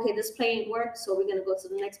playbook, like, okay, this play worked, so we're gonna go to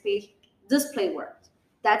the next page. This play worked.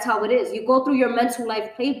 That's how it is. You go through your mental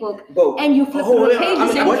life playbook and you flip through the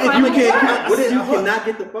pages and what you find if you cannot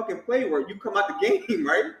get the fucking play work? You come out the game,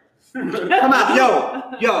 right? Come out,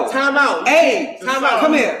 yo. Time out. Hey, time out.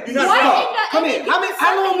 Come here. You're not come here.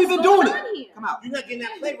 How long we been doing it? Come out. You're not getting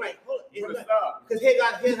that play right. Hold on. Because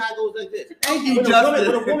here's how it goes like this. Thank you, Justin.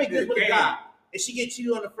 When a woman gets with a guy, and she gets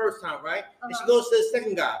cheated on the first time, right? And she goes to the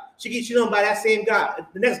second guy. She gets cheated on by that same guy,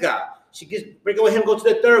 the next guy. She gets break up with him, go to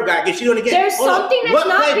the third guy, get cheated on again. There's something that's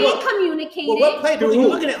not being communicated. Well, what playbook are you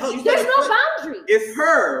looking at? There's no boundary. It's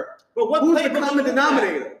her But what Who's the playbook common you look at?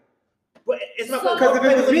 denominator? But it's not So- Because if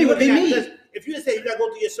it was me, it would be me. Because if you just say you gotta go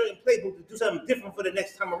through your certain playbook to do something different for the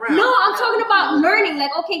next time around. No, I'm talking about learning.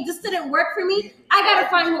 Like, okay, this didn't work for me. I gotta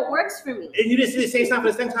find what works for me. And you didn't see the same time for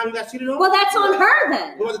the second time you got cheated on? Well, that's on her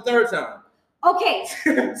then. What about the third time? Okay,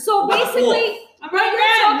 so basically, right,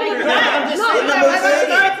 you're talking I'm just saying,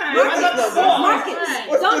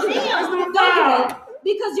 Marcus, don't do that.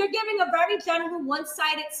 Because you're giving a very general,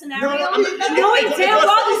 one-sided scenario. Knowing damn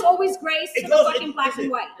well there's always grace to the fucking black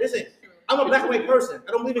and white. Listen, I'm a black and white person.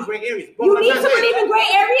 I don't believe in gray areas. You need to believe in gray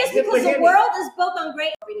areas because hear the me. world is built on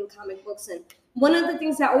gray. Reading comic books, and one of the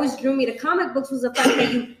things that always drew me to comic books was the fact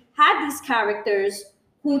that you had these characters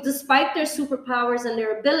who, despite their superpowers and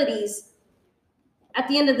their abilities, at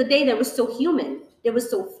the end of the day, they were still human. They were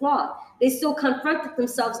still flawed. They still confronted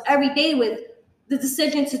themselves every day with the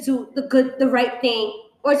decision to do the good, the right thing,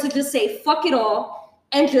 or to just say fuck it all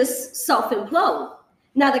and just self-implode.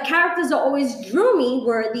 Now, the characters that always drew me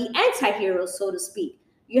were the anti-heroes, so to speak.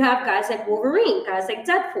 You have guys like Wolverine, guys like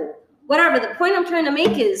Deadpool, whatever. The point I'm trying to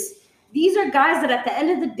make is these are guys that at the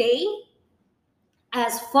end of the day,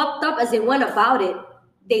 as fucked up as they went about it,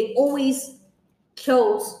 they always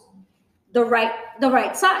chose the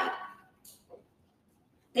right side.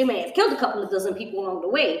 They may have killed a couple of dozen people along the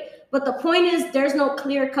way, but the point is there's no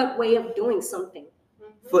clear-cut way of doing something.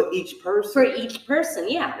 For each person. For each person,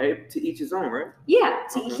 yeah. Hey, to each his own, right? Yeah,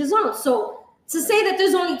 to each his own. So to say that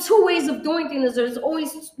there's only two ways of doing things, there's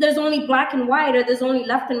only black and white, or there's only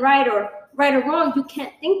left and right, or right or wrong, you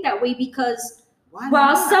can't think that way because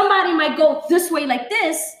while somebody might go this way like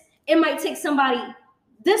this, it might take somebody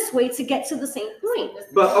this way to get to the same point.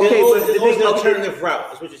 But okay, but there's always an alternative route.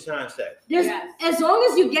 That's what you're trying to say. As long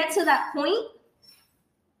as you get to that point,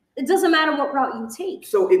 it doesn't matter what route you take.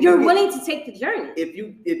 So if you're willing to take the journey. If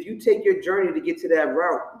you take your journey to get to that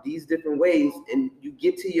route, these different ways, and you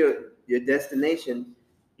get to your destination,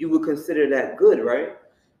 you would consider that good, right?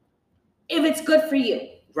 If it's good for you.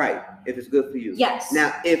 Right. If it's good for you. Yes.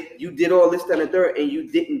 Now, if you did all this, that, and the third, and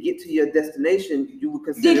you didn't get to your destination, you would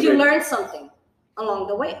consider. Did you learn something along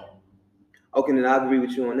the way? Okay, then I agree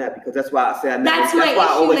with you on that because that's why I say I never. That's why I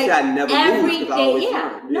always say I never every lose. Day,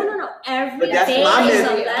 yeah. No. Every but that's day my is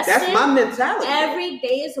a lesson. That's my mentality. Every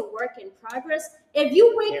day is a work in progress. If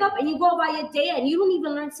you wake up and you go about your day and you don't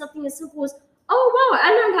even learn something as simple as, oh wow,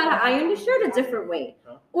 I learned how to iron the shirt a different way.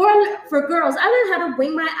 Or for girls, I learned how to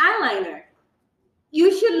wing my eyeliner.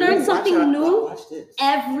 You should learn something new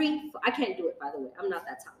I can't do it, by the way. I'm not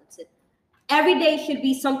that talented. Every day should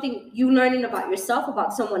be something you learning about yourself,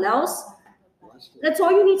 about someone else. That's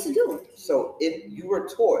all you need to do. So if you were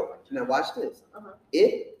taught, now watch this.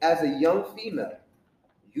 If as a young female,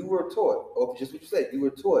 you were taught, or just what you said, you were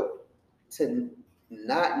taught to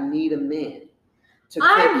not need a man to take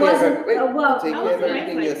care of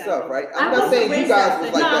everything yourself, right? I'm not saying you guys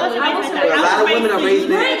was like that. A lot of women are raised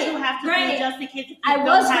You have to be just in case if you I don't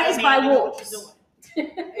was have a raised man, by you know what wolves. you're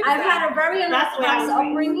doing. I've had a very That's the way I unorthodox was raised.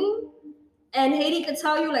 upbringing, and Haiti could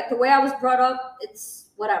tell you, like, the way I was brought up, it's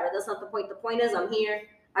whatever. That's not the point. The point is, I'm here.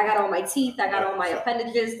 I got all my teeth. I got all my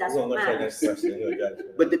appendages. That's what matters.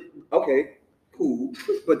 But okay, cool.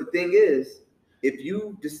 But the thing is, if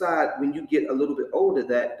you decide when you get a little bit older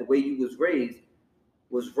that the way you was raised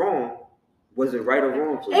was wrong, was it right or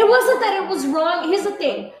wrong for you? It wasn't that it was wrong. Here's the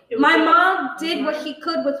thing. My mom did what she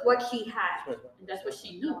could with what she had. That's what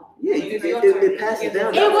she knew. Yeah, it passes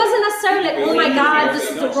down. It wasn't necessarily like, oh my God,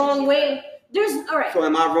 this is the wrong way. All right. So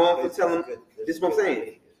am I wrong for telling? This is what I'm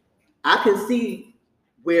saying. I can see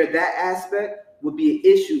where that aspect would be an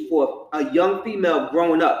issue for a young female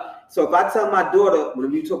growing up. So if I tell my daughter,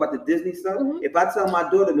 when we talk about the Disney stuff, if I tell my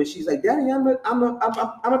daughter when she's like, Daddy, I'm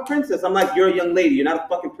a princess. I'm like, you're a young lady. You're not a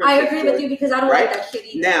fucking princess. I agree with you because I don't like that shit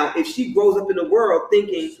either. Now, if she grows up in the world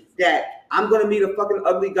thinking that I'm going to meet a fucking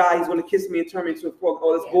ugly guy, he's going to kiss me and turn me into a frog,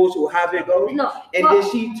 all this bullshit, well, how it goes. No. And then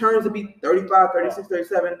she turns to be 35, 36,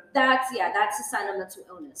 37. That's a sign of mental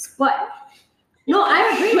illness. But no,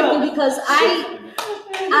 I agree with you because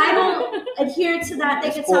I don't adhere to that. They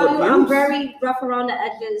can tell you I'm very rough around the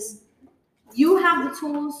edges. You have the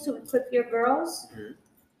tools to equip your girls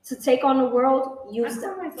to take on the world. Use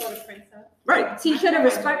them. Right. Teach her to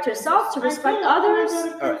respect herself, to respect others,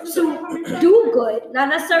 to do good, not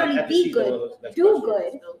necessarily be good. Do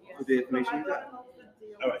good. With the information you got.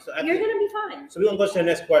 All right. So You're gonna be fine. So we're gonna go to the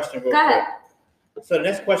next question real Go quick. ahead. So the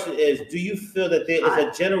next question is, do you feel that there is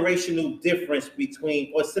a generational difference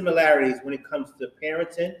between or similarities when it comes to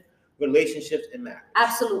parenting, relationships, and marriage?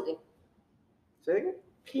 Absolutely. Say again?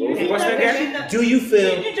 What was the question again? Do you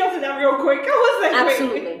feel You jumped in that real quick. I was like,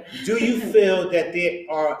 Absolutely. do you feel that there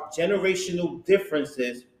are generational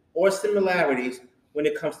differences or similarities when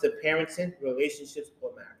it comes to parenting, relationships,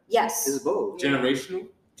 or marriage? Yes. It's both. Generational.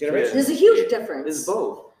 Generation. There's a huge difference. It's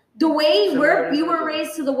both. The way we were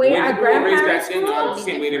raised to the way our grandparents were raised back then, were. are the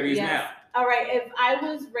same way they're raised Yes. now. All right, if I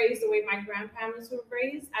was raised the way my grandparents were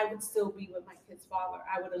raised, I would still be with my kid's father.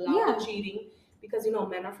 I would allow the cheating because, you know,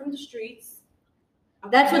 men are from the streets.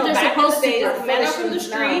 That's what they're back in the supposed to days, do. Men are from the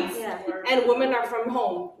streets Yeah. and women are from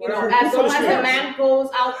home. You know, Who as from long the as the streets? man goes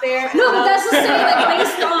out there. and No, but loves- that's the saying, like,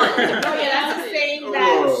 based on. No, yeah, that's the saying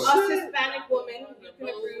that us Hispanic women, you can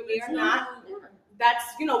agree with me or not, that's,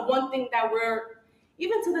 you know, one thing that we're,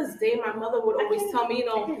 even to this day, my mother would always tell me, you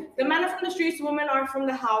know, the men are from the streets, women are from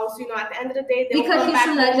the house. You know, at the end of the day, they'll Because come he's back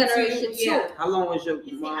from that home to generation you. too. How long was your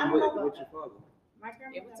I mom don't with, know about with your father? My It was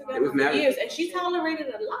grandmother. together It was for married? years, and she tolerated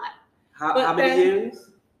a lot, How But many then-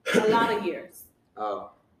 years? a lot of years.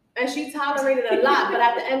 Oh, And she tolerated a lot, but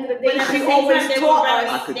at the end of the day, But at the she same always time, they taught were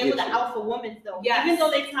us. I could they were get the you. alpha women though. Yes. Even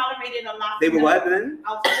though they tolerated a lot. they were from what them, then?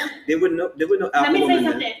 alpha women. There were no Let alpha me say women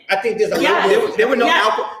then. something. I think there's a Yeah. lot. There were no Yeah.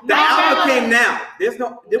 alpha. The My alpha grandmother- came now. There's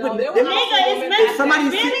no. There No, would. there There, were Nigga, it's If meant. somebody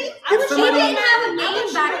really? see- I if was She somebody- didn't have a I name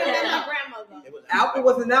was back sure then. my grandmother. It was alpha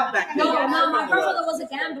wasn't out back No, then. no, my grandmother was a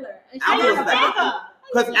gambler. And she Alpha didn't was have a back. bank.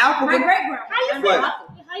 Because alpha. My Was, great grandma. What?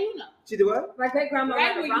 How you know? she did what? My great grandma Right,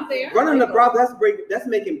 ran were a you brothel. there? Running the brothel. That's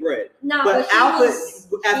making bread. No, But she alpha, was,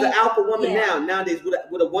 as an alpha woman yeah. nowadays,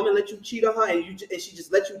 would a woman let you cheat on her and she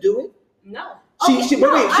just let you do it? No. Okay, But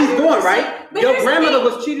no, wait, I she's hear going what you're right. saying. But Your here's the grandmother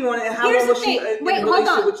thing. was cheating on it. And how Here's long was the she thing. in Wait, a hold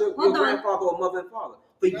relationship on, with your hold on. grandfather or mother and father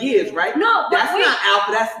for years, right? No, but That's wait. not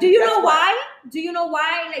alpha. That's Do you that's know what- why? Do you know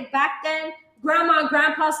why? Like back then, grandma and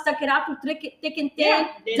grandpa stuck it out through thick and thin. Yeah,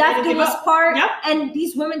 they Death didn't do give us up. part. Yep. And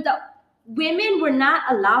these women were not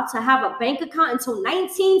allowed to have a bank account until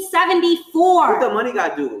 1974. What the money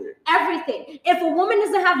got to do with it? Everything. If a woman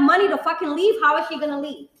doesn't have money to fucking leave, how is she gonna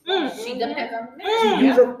leave? She depends on the She man.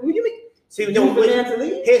 use a, what do you mean? See, Use no, a man to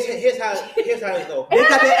leave? here's how it goes. They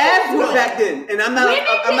got their ass whooped back then, and I'm not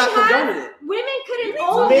condoning it. Women couldn't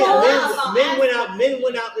own Men, homes. men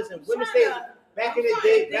went out. Listen, women say back in the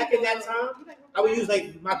day, back in that time, I would use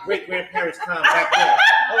like my great grandparents' time back then.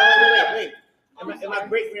 Oh, wait. In my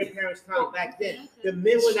great grandparents' time back then, the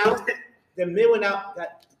men went out.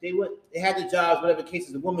 They had the jobs, whatever the case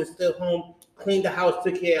is. The woman still home, cleaned the house,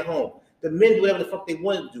 took care of home. The men do whatever the fuck they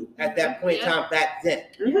wanted to do at that point in time back then.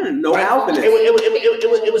 Mm-hmm. No Right? alpha.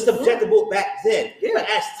 It was subjectable back then. Yeah. But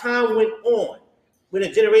as time went on, when the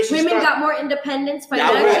generation Women started, got more independence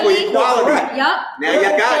Y'all went for financially. equality. Yup. Now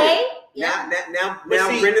y'all got it. Yep. Now But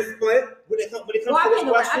see- rent is split when it comes Well, I to this pay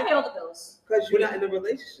question, all the bills. because you're not in a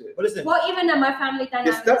relationship. but listen, Well, even in my family The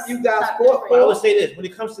dynamics. stuff you guys not fought different. I would say this: when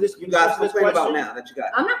it comes to this, You guys complain about now that you got.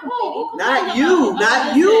 I'm not complaining. Not you,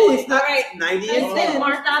 not you. It's not All right. 90 Listen, and 10.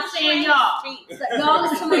 Mark, stop saying y'all. Y'all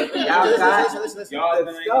listen to my feet. Y'all got listen. Y'all good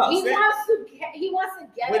gonna- stuff. He wants to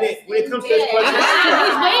get When us it comes to this in question- bed.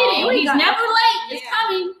 He's waiting. We He's got- never late. It's Yeah.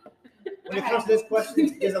 coming. When it comes to this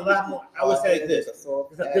question, there's a lot more. I would say like this: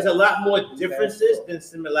 there's a lot more differences than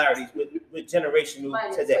similarities with generational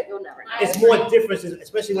Mine is, today. but you'll never know. It's more differences,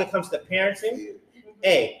 especially when it comes to parenting.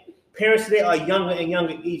 Parents today are younger and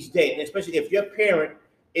younger each day, and especially if your parent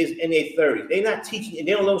is in their 30s, they're not teaching, and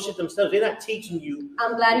they don't know shit themselves. They're not teaching you.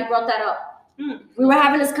 I'm glad you brought that up. We were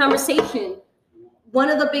having this conversation. One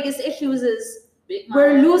of the biggest issues is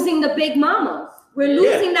we're losing the big mama. We're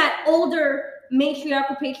losing that older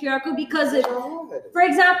patriarchal, because for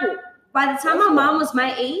example, by the time my mom was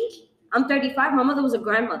my age, I'm 35, my mother was a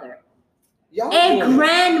grandmother. Y'all And doing it.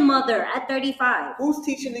 grandmother at 35. Who's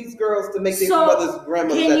teaching these girls to make their So, mother's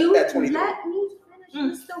grandmothers Can you at 23? let me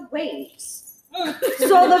finish Mr. Waves?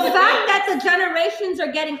 So the fact that the generations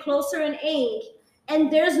are getting closer in age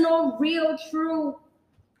and there's no real true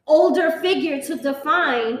older figure to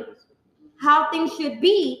define how things should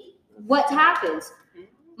be, what happens?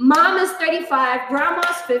 Mom is 35,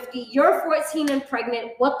 grandma's 50, you're 14 and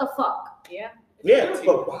pregnant, what the fuck? Yeah. Yeah,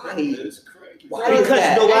 But why? Why is because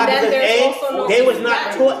that? you know why? And then Because there's also no they was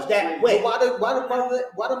not taught that way. Why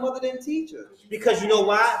the mother didn't teach her? Because you know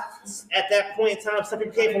why? At that point in time, some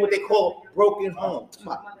people came from what they call broken homes,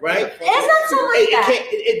 right? It's not so much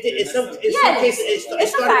that. In some Yeah, cases, it's it a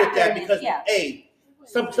started with that factor, because, yeah.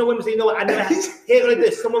 some women say, you know what, I never had, here like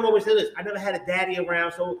this, some women always say this, I never had a daddy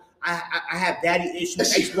around, so I have daddy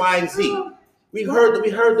issues, X, Y, and Z. We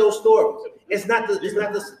heard those stories. It's not the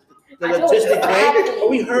logistic way, but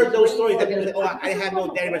we heard those stories that people say, oh, I didn't have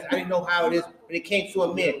no daddy around, I didn't know how it is when it came to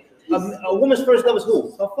a man. A woman's first love is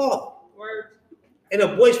who? Her father. And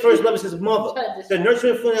a boy's first love is his mother. The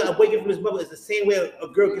nurturing feeling of waking from his mother is the same way a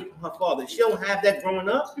girl gets from her father. If she don't have that growing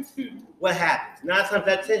up, what happens? 9 times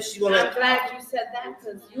out of 10, she's gonna. I'm glad you said that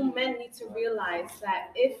because you men need to realize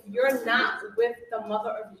that if you're not with the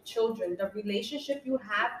mother of your children, the relationship you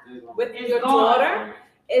have with your daughter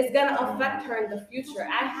is gonna affect her in the future.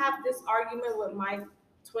 I have this argument with my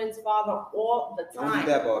twin's father all the time. Don't do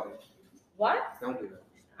that, Bobby. What? Don't do that.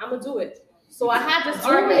 I'm gonna do it. So I had this I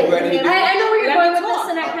argument. know where you're going with this,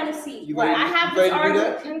 and I kind of see. You Right, ready, I have you this ready to do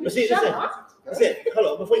that? argument. But see, Shut listen. up. That's it. Hold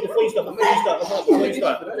on. Before you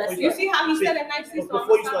start. You see how he said it nicely? So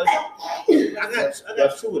Before you I'm start, I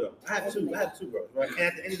got 2 of them. I have two girls. Right? And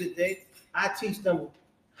at the end of the day, I teach them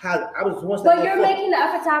how. I was once. But you're making the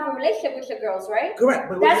effort to have a relationship with your girls, right? Correct.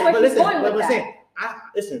 But That's where she's going with I'm that. saying,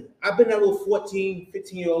 I've been that little 14,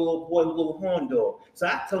 15-year-old little boy with a little horn dog. So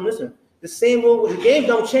I tell them, listen, the same rule. The game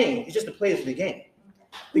don't change. It's just the players of the game.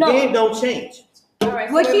 The game don't change. All right,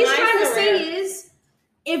 so What in he's my trying to scenario- say is,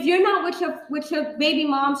 if you're not with your baby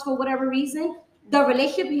moms for whatever reason, the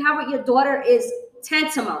relationship you have with your daughter is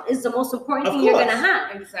tantamount. Is the most important Of thing you're course. gonna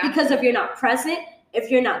have. Exactly. Because if you're not present,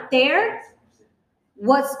 if you're not there,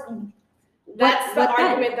 That's the what then?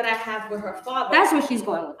 argument that I have with her father. That's where she's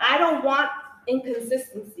going with. I don't want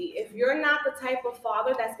inconsistency. If you're not the type of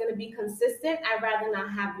father that's going to be consistent, I'd rather not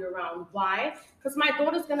have you around. Why? Because my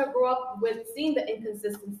daughter's going to grow up with seeing the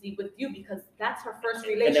inconsistency with you because that's her first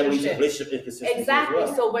And then we use relationship. relationship inconsistency Exactly. as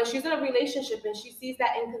well. So when she's in a relationship and she sees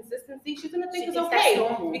that inconsistency, she's going to think She it's thinks that's okay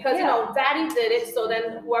normal. because you know daddy did it. So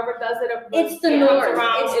then whoever does it, It's the comes norm.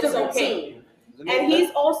 around, It's the okay. routine. And he's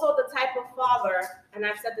also the type of father, and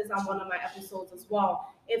I've said this on one of my episodes as well.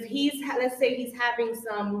 If let's say he's having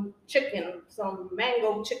some chicken, some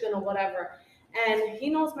mango chicken or whatever, and he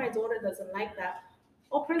knows my daughter doesn't like that.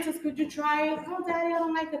 Oh, princess, could you try it? No, daddy, I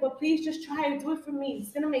don't like it, but please just try it. Do it for me.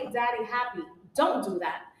 It's gonna make daddy happy. Don't do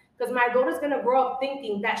that. Because my daughter's gonna grow up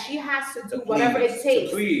thinking that she has to do whatever it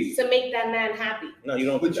takes to make that man happy. No, you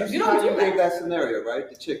don't. But do you that. see don't how do you that. gave that scenario, right?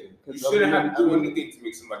 The chicken. You shouldn't have to do anything to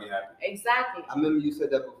make somebody happy. Exactly. I remember you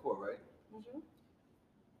said that before, right? Mhm.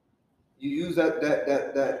 You use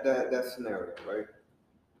that scenario, right?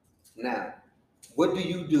 Now, what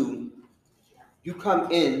do? You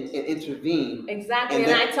come in and intervene. Exactly. And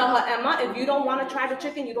And then- I tell her, Emma, if you don't want to try the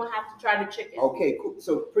chicken, you don't have to try the chicken. Okay, cool.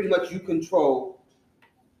 So pretty much you control.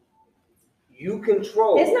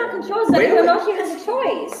 It's not control. It's Wait, letting her wait. know she has a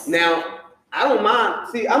choice. Now, I don't mind.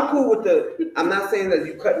 See, I'm cool with I'm not saying that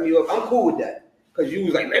you cutting me off. I'm cool with that. Because you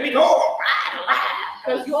was like, let me go.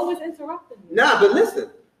 Because you always interrupted me. Nah, but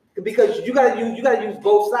listen. Because you gotta use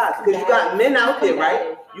both sides. Because you got men out there,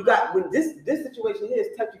 right? You got when this situation here is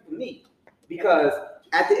touchy for me. Because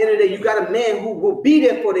at the end of the day, you got a man who will be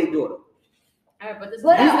there for their daughter. All right, but this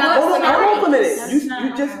What- is what- not Hold on for a minute. That's You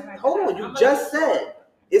not- just hold on. You just said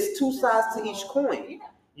it's 2 sides to each coin.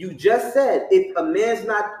 You just said if a man's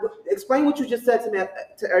not explain what you just said to me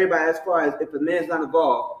to everybody as far as if a man's not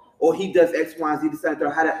involved or he does X, Y, and Z, decide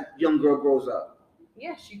how that young girl grows up.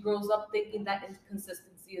 Yeah, she grows up thinking that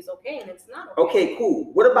inconsistency is okay, and it's not Okay, cool.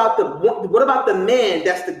 What about the man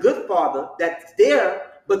that's the good father that's there,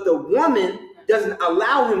 but the woman doesn't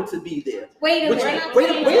allow him to be there? Wait a Which, minute. wait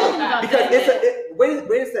a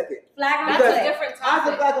second. Flag on That's the a play. different How's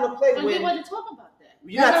the topic. guy gonna play But we when wasn't talking about that.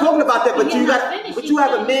 you're not talking about that? But You're you not got, finished. but you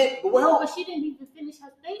have a man. But No, well, but she didn't even finish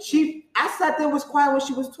her statement. I sat there was quiet when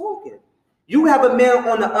she was talking. You have a man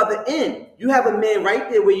on the other end. You have a man right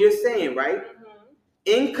there where you're saying, right?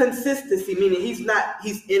 Inconsistency, meaning he's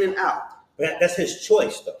in and out. But that's his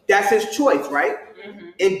choice, though. That's his choice, right?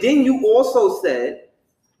 And then you also said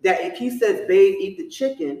that if he says, babe, eat the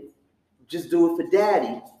chicken, just do it for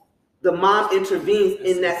daddy. The mom intervenes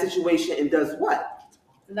in that situation and does what?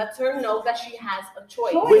 Lets her know that she has a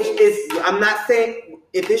choice. Which is, I'm not saying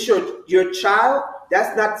if it's your child,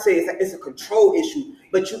 that's not to say it's a control issue,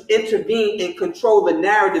 but you intervene and control the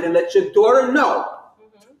narrative and let your daughter know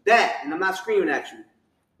that. And I'm not screaming at you.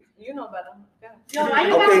 You know better. Yeah. Yo, why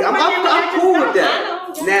you Okay, gotta I'm just cool stop? with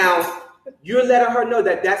that. I know. Now, you're letting her know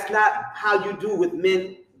that that's not how you do with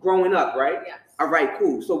men growing up, right? Yes. All right,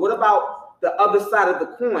 cool. So what about the other side of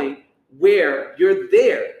the coin where you're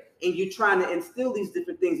there and you're trying to instill these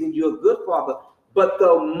different things and you're a good father, but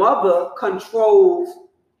the mother controls.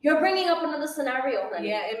 You're bringing up another scenario, honey.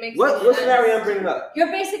 Yeah, it makes What sense. scenario I'm bringing up?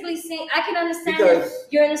 You're basically saying, I can understand Because-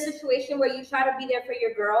 if you're in a situation where you try to be there for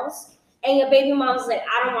your girls, and your baby mom's like,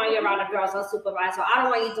 I don't want you around the girls unsupervised, or I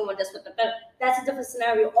don't want you doing this with the third. That's a different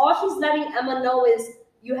scenario. All she's letting Emma know is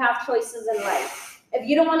you have choices in life. If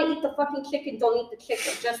you don't want to eat the fucking chicken, don't eat the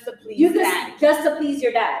chicken. Just to please You daddy. just to please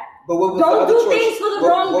your dad. But what was Don't the other do choice? things for the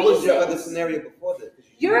wrong What was your other reasons. scenario before that? 'Cause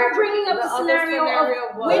you You're bringing up the scenario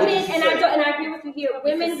of women, and I agree with you here.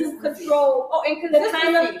 Women who control the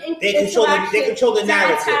kind of they control the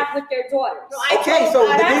narrative have with their daughters. Okay, so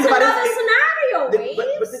the thing That's about another it, scenario,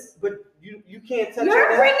 but you can't touch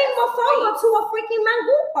You're on bringing Mofongo to a freaking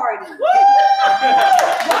mango party.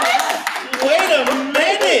 Wait a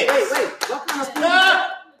minute. Wait. What kind of food?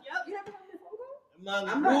 Stop.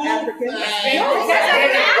 I'm not African.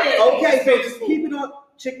 No, Okay, so just keep it on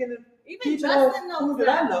chicken and keep it on food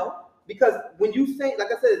that I know. Because when you think, like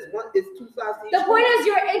I said, it's two sides to each The point coin. is,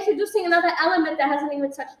 you're introducing another element that hasn't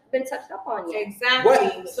even been touched up on yet. Exactly.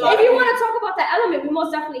 What? So If you want to talk about that element, we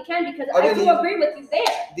most definitely can, because I do agree with you there.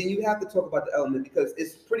 Then you have to talk about the element because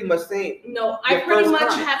it's pretty much saying. No, I Your pretty first much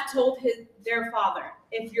comment. have told their father,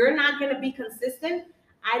 if you're not going to be consistent,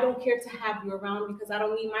 I don't care to have you around because I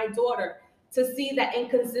don't need my daughter to see that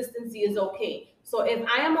inconsistency is okay. So if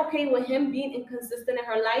I am okay with him being inconsistent in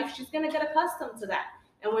her life, she's going to get accustomed to that.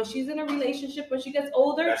 And when she's in a relationship, when she gets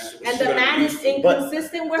older, and the man is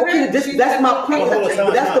inconsistent with Okay, her, that's my point.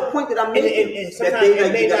 But That's the point that I'm making. And That sometimes they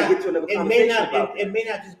it may gotta not. get to another It may conversation not. about. It may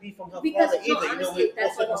not just be from her Because father either. honestly, It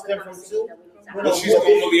that's also can another stem from conversation too. that we need to When have. a She's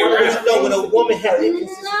normally around. when a woman has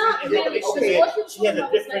inconsistency in her No, relationship, she has a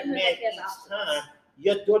because different what man you each told me was time.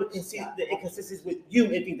 Your daughter can see the inconsistencies with you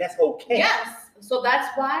and think that's okay. yes. So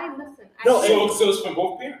that's why, listen. No, So it's from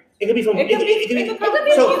both parents. It could be from. It could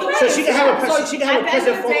be So she can have a So she can have a at the end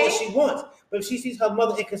present of for the all day- she wants. But if she sees her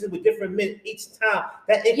mother inconsistent with different men each time,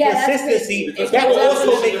 that Yeah, that's inconsistency, crazy. that will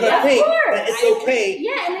also make her Of think course. that it's okay.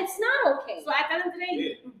 Yeah, and it's not okay. So at the end of the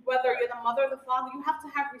day, whether you're the mother or the father, you have to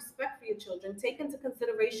have respect for your children. Take into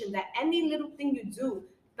consideration that any little thing you do,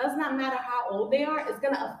 does not matter how old they are, it's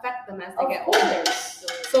gonna affect them as they get older.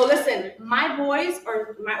 So listen, my boys,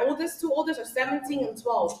 or my two oldest are 17 and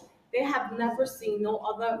 12. They have never seen no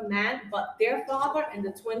other man but their father and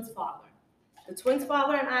the twins' father. The twins'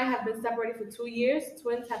 father and I have been separated for 2 years.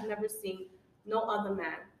 Twins have never seen no other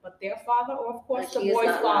man but their father, or of course But the she is boy's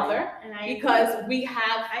not father, And I because we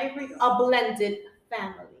have a blended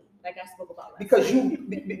family, like I spoke about last time.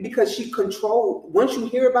 Because she controlled. Once you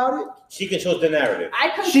hear about it, She controls the narrative.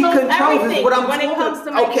 I she control controls everything is what I'm when it talking. comes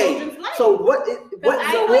to my Okay, children's life. so what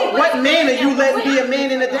man are you letting be a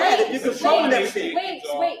man and a dad if you're Wait, controlling everything?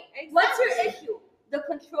 Wait. What's your issue? The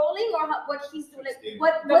controlling, or what she's doing? Like, The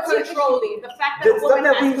what's your controlling, the fact The that a stuff woman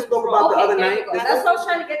that we has spoke control. about the Okay, other there night. you go. That's what I was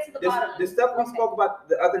trying to get to the bottom of. The stuff we Okay. spoke about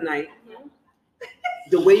the other night.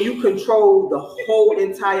 The way you control the whole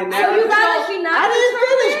entire So you narrative. rather she not I didn't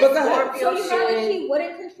control finish, it? but go ahead. So you rather she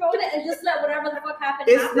wouldn't control it and just let whatever the fuck happen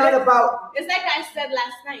It's happen? not about. It's like I said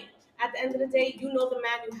last night. At the end of the day, you know the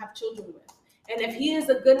man you have children with. And if he is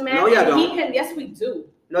a good man, No, you and he don't. can, yes, we do.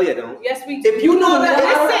 No, you don't. Yes, we do. If you knew the man,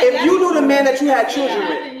 Listen, if you knew the man that you had children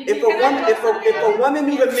Yeah. with, if a woman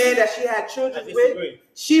knew the man that she had I children with, disagree.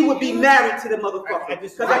 she would be married to the I motherfucker.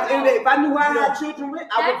 disagree. Because at the end of the day, if I knew who I had children with,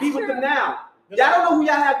 I would be with them now. Y'all don't know who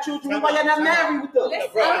y'all have children with. Why y'all not married with them? Listen,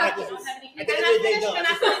 Bro, I at just- the at the end of the day, no. Can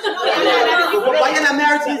I finish? No, But why y'all not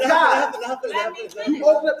married to these guys? Let me You finish.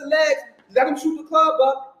 open up the legs, let him shoot the club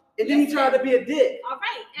up, and then he turned to be a dick. All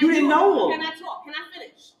right. You didn't know him. Can I talk? Can I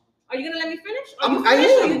finish? Are you gonna let me finish? Are I you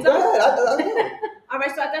finished? Are you am. Go done? ahead. I know. All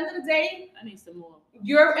right. So at the end of the day, I need some more.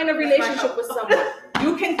 you're in a relationship with someone.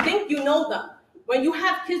 You can think you know them. When you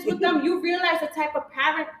have kids with them, you realize the type of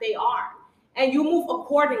parent they are, and you move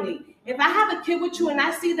accordingly. If I have a kid with you and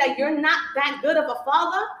I see that you're not that good of a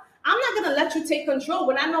father, I'm not gonna let you take control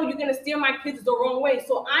when I know you're gonna steer my kids the wrong way.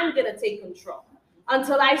 So I'm gonna take control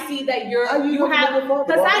until I see that Are you you looking have, at your father,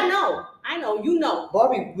 because Barbie? I know, you know.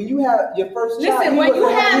 Barbie, when you had your first Listen, child, when you you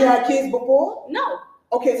have- had kids before? No,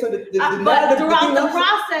 Okay, so the but narrative, throughout thing the I'm saying-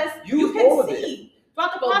 process, you use can all of it. see.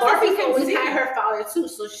 Throughout the But process, Barbie's you can always see. had her father too,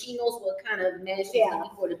 so she knows what kind of man she's Yeah.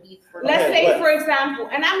 looking for to be for. Let's Okay, say, but- for example,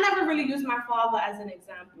 and I've never really used my father as an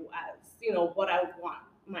example as, what I would want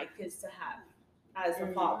my kids to have as a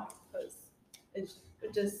father, because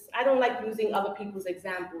it just, I don't like using other people's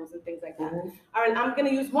examples and things like that. All right, I'm gonna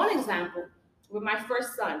use one example with my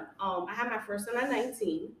first son. I had my first son at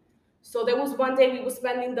 19. So there was one day we were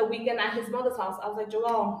spending the weekend at his mother's house. I was like,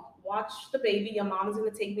 Joel, watch the baby. Your mom is gonna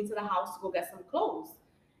take me to the house to go get some clothes.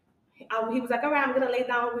 He was like, all right, I'm gonna lay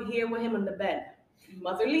down over here with him in the bed.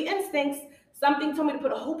 Motherly instincts. Something told me to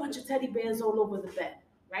put a whole bunch of teddy bears all over the bed,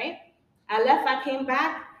 right? I left, I came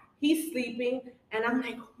back, he's sleeping, and I'm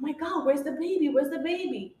like, oh my God, where's the baby? Where's the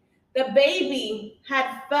baby? The baby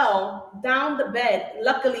had fell down the bed.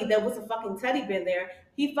 Luckily, there was a fucking teddy bear there.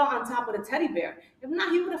 He fell on top of the teddy bear. If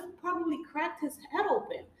not, he would have probably cracked his head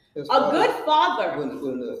open. A good father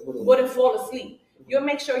wouldn't fall asleep. you'll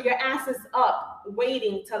make sure your ass is up,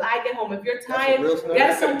 waiting till I get home. If you're That's a tired, real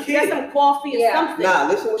scenario. get some coffee or something Nah,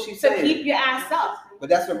 listen what she's to saying. keep your ass up. But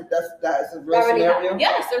that's a real That really scenario.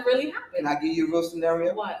 Yes, it really happened. Can I give you a real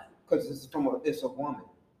scenario? What? Because it's a woman.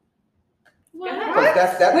 What?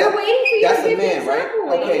 Because We're waiting for you that's to a give man, an right?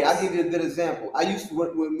 example. Okay, I'll give you a good example. I used to,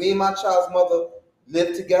 when me and my child's mother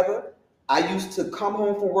lived together, I used to come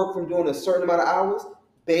home from work from doing a certain amount of hours,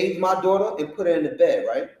 bathe my daughter, and put her in the bed,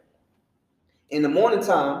 right? In the morning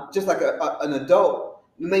time, just like an adult,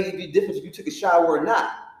 it may be different if you took a shower or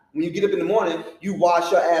not. When you get up in the morning, you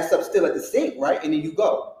wash your ass up still at the sink, right? And then you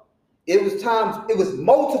go. It was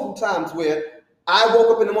multiple times where I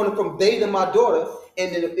woke up in the morning from bathing my daughter,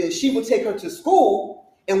 and she would take her to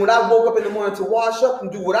school. And when I woke up in the morning to wash up and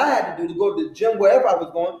do what I had to do to go to the gym, wherever I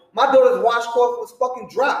was going, my daughter's washcloth was fucking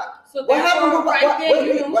dry. So What happened with right there,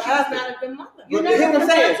 you know what she's happened? not a good mother. You But hear never what I'm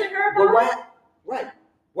saying? confronted her But about it?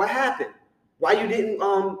 what happened? Why you didn't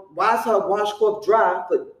why is her washcloth dry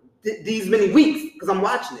for these many weeks? Because I'm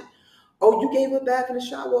watching it. Oh, you gave her a bath in the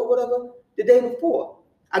shower or whatever the day before.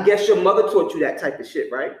 I guess your mother taught you that type of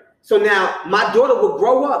shit, right? So now my daughter will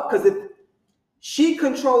grow up, because if she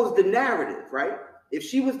controls the narrative, right? If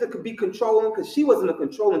she was to be controlling, because she wasn't a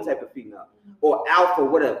controlling type of female or alpha,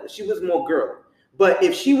 whatever. She was more girl. But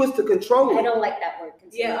if she was to control, I don't like that word.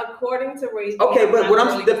 Continue. Yeah, according to race. okay, but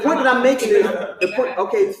the point that I'm making is the point.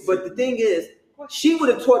 Okay, but the thing is, she would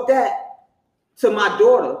have taught that to my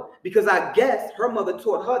daughter, because I guess her mother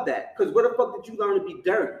taught her that. Because where the fuck did you learn to be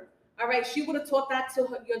dirty? All right, she would have taught that to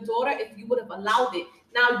your daughter if you would have allowed it.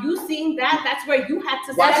 Now you seeing that, that's where you had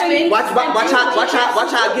to Watch step in. how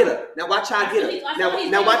I get her. Now watch how I get her.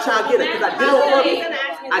 Now watch how I get her, because I did it on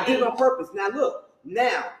purpose. I did it on purpose. Now look,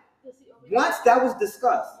 once that was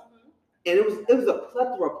discussed, and it was a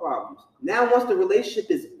plethora of problems. Now once the relationship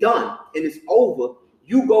is done and it's over,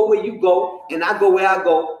 you go where you go and I go where I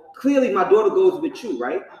go. Clearly my daughter goes with you,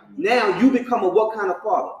 right? Now you become a what kind of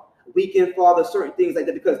father? Weekend father, certain things like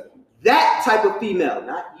that, because that type of female,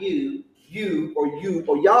 not you or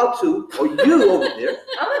y'all two, or you over there,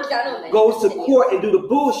 I'm a gentleman. goes to court and do the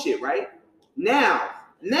bullshit, right? Now,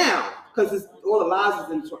 because it's all the lies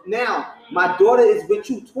is in. Now, my daughter is with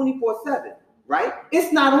you 24/7, right?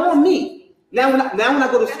 It's not on me. Now when I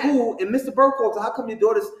go to school and Mr. Burke calls, how come your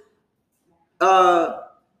daughter's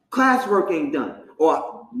classwork ain't done?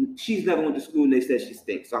 Or she's never went to school and they said she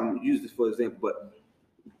stinks. So I'm gonna use this for example, but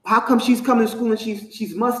how come she's coming to school and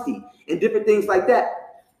she's musty and different things like that?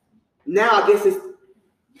 Now I guess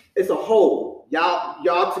it's a whole.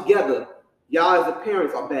 Y'all together, y'all as the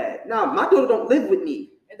parents are bad. Now my daughter don't live with me.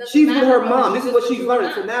 She's with her mom. This is what she's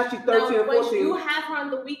learning. So now she's 13 or 14. When you have her on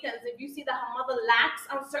the weekends, if you see that her mother lacks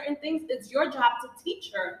on certain things, it's your job to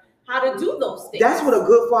teach her how to do those things. That's what a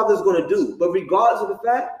good father is going to do. But regardless of the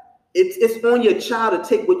fact, it's on your child to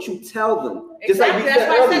take what you tell them. Just exactly. like That's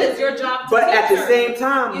why earlier. I said it's your job to But teach at the her. same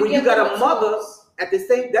time, when you got a mother, that's the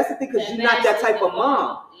thing, because you're not that type of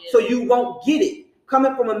mom. So you won't get it.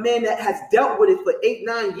 Coming from a man that has dealt with it for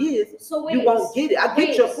 8-9 years, you won't get it. I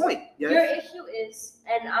get your point. Yes? Your issue is,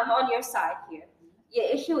 and I'm on your side here. Your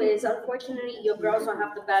issue is, unfortunately, your girls don't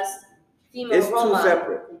have the best female It's role two model.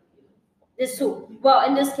 separate. It's two. Well,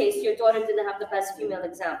 in this case, your daughter didn't have the best female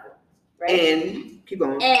example, right? And keep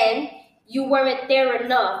going. And you weren't there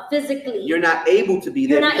enough physically. You're not able to be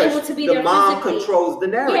there. You're not because able to be the there mom physically. controls the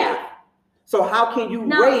narrative. Yeah. So how can you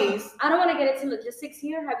Now, raise I don't want to get into logistics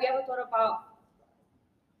here. Have you ever thought about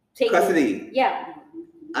taking custody? Yeah.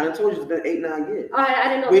 I done told you it's been 8-9 years. I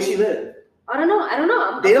didn't know. Where she live? I don't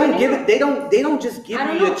know. They don't give it. They don't just give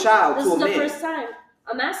you your child this to a man. This is man. the first time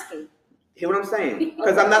I'm asking. Hear what I'm saying?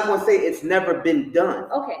 Because I'm not going to say it's never been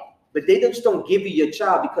done. Okay. But they just don't give you your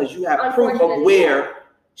child because you have proof of Unfortunately, where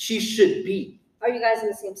she should be. Are you guys in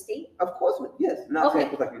the same state? Of course, yes. Not Okay.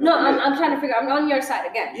 saying like No, I'm trying to figure. I'm on your side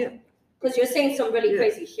again. Yeah. Because you're saying some really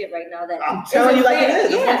crazy shit right now that I'm telling you like it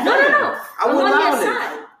is. That's Yeah. what I'm saying. No. I I'm won't on lie your on this.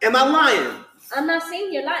 side. Am I lying? I'm not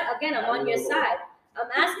saying you're lying. Again, I'm on your side. I'm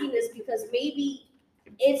asking this because maybe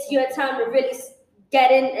it's your time to really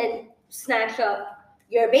get in and snatch up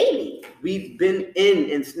your baby. We've been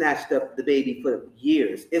in and snatched up the baby for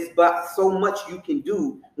years. It's about so much you can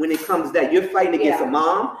do when it comes to that. You're fighting against a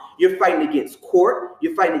mom. You're fighting against court.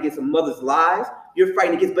 You're fighting against a mother's lies. You're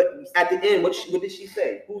fighting against, but at the end, what did she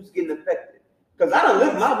say? Who's getting affected? Because I don't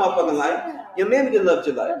live my motherfucking life. Your mammy done loved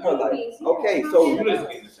your life, her life. Okay, so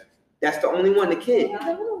that's the only one, the kid.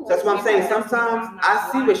 So that's what I'm saying. Sometimes I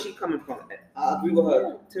see where she's coming from. I agree with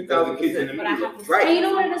her 10,000%. Right. And you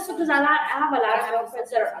know what it is? Because I have a lot of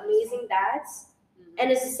girlfriends that are amazing dads,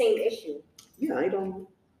 and it's the same issue. Yeah, I don't.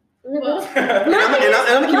 And I'm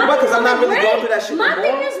gonna keep it up because I'm not really going through that shit My no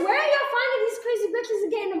thing more. is, where are y'all finding these crazy bitches are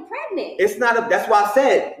getting them pregnant. It's not a. That's why I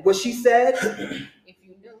said what she said. If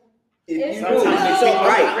you knew. If you Sometimes knew, you so say,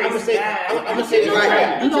 right. I'm gonna say this Right.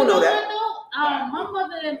 right. You don't know that. My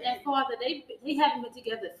mother and father, they haven't been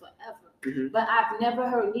together forever. Mhm. But I've never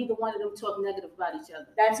heard neither one of them talk negative about each other.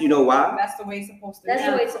 That's You know why? That's the way it's supposed to That's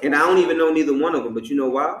be. the way it's supposed And I don't even know neither one of them. But you know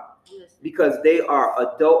why? Because they are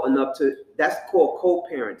adult enough to. That's called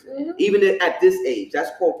co-parenting. Mhm. Even at this age,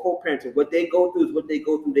 that's called co-parenting. What they go through is what they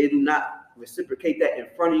go through. They do not reciprocate that in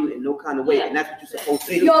front of you in no kind of way, Yeah. and that's what you're supposed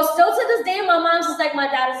to do. Yo, still to this day, my mom's just like, my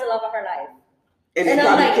dad is the love of her life. And they and I'm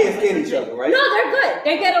probably like- can't stand each other, right? No, they're good.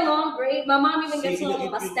 They get along great. My mom even gets See, along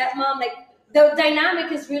with my stepmom. Like, the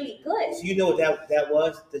dynamic is really good. So you know what that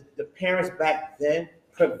was? The parents back then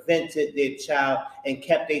prevented their child and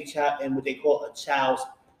kept their child in what they call a child's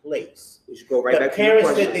place. We should go right The back to your parents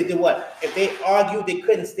question. said they did what? If they argued, they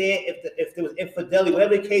couldn't stand. If there was infidelity,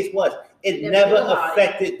 whatever the case was, it never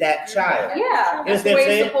affected that child. Yeah. That's understand the what way I'm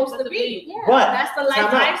saying? it's supposed to be. Yeah. But That's the life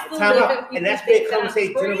time I out, still time live out. in. And that's People where it think comes that to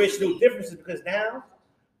I'm crazy. generational differences because now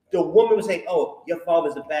the woman would say, "Oh, your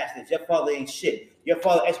father's a bastard. Your father ain't shit. Your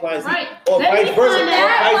father X, Y, and Z," Right. or Let vice me versa, find or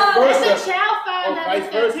out. vice Let versa, the child find or out vice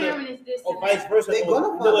if their versa, parent is this or and vice that. versa. They Or, gonna you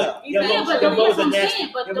know find what? out. Your Yeah, mother, but your that's mother's what a I'm nasty. saying,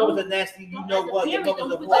 but Your don't- mother's a nasty. You don't know let the what? Your parents mother's a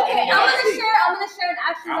don't put whore. that Okay, in I'm there. gonna share an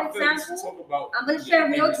actual I feel example. talk about I'm gonna share a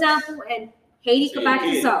real example, and Haiti can back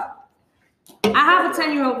this up. I have a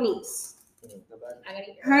 10-year-old niece.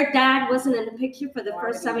 Her dad wasn't in the picture for the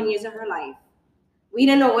first 7 years of her life. We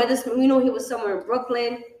didn't know where this. We know he was somewhere in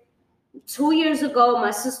Brooklyn. 2 years ago,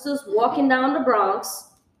 my sister's walking down the Bronx.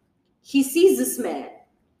 She sees this man.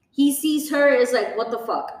 He sees her. Is like, what the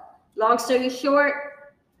fuck? Long story short,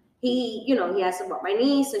 he asked about my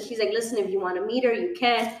niece, and she's like, listen, if you want to meet her, you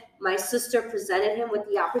can. My sister presented him with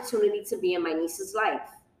the opportunity to be in my niece's life.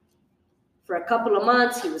 For a couple of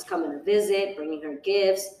months, he was coming to visit, bringing her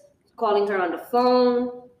gifts, calling her on the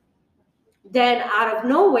phone. Then out of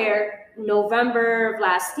nowhere, November of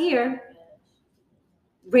last year,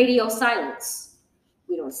 radio silence.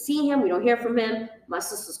 We don't see him, we don't hear from him. My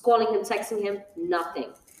sister's calling him, texting him, nothing.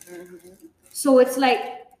 So it's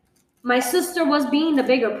like my sister was being the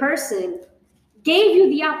bigger person, gave you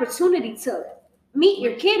the opportunity to meet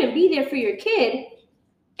your kid and be there for your kid,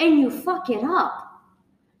 and you fuck it up.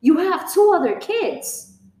 You have 2 other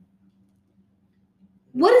kids.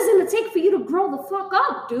 What is it gonna take for you to grow the fuck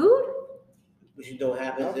up, dude? But you know what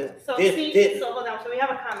happens? So This- so hold on. So we have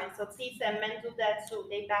a comment. So T said men do that too.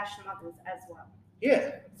 They bash mothers as well.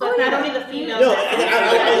 yeah. So it's not only the females. No,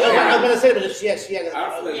 that- I was gonna say that she had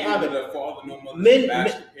I feel like Yeah. even the father no mother Men-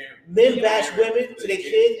 bash the parent. men bash women to their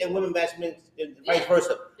kids, and women bash men, and vice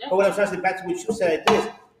versa. But what I'm trying to say back to what you said is,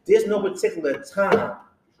 there's no particular time.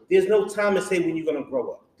 There's no time to say when you're gonna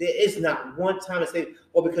grow up. There is not one time to say,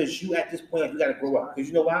 oh, because you at this point you gotta grow up. Because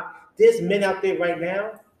you know why? There's men out there right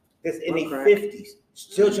now that's in their 50s,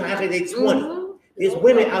 still trying to act like they 20. Mhm. There's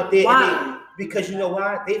women out there, Wow. because you know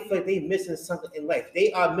why? They feel like they missing something in life.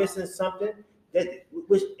 They are missing something that,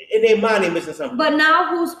 which in their mind, they're missing something. But now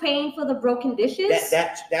who's paying for the broken dishes?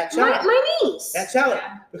 that my, child, my niece. that child,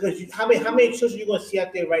 because how many children you gonna see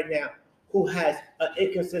out there right now who has an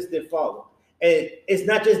inconsistent father? And it's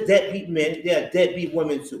not just deadbeat men; there are deadbeat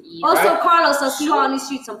women too. Also, right? Carlos, I see you on the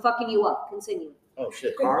streets. I'm fucking you up. Continue. Oh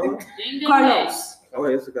shit, Carla? Ding, ding, Carlos. Oh,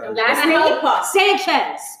 here's the guy. Last name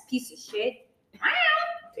Sanchez. Piece of shit.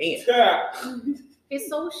 damn, Yeah, His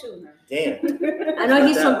social now. damn. I know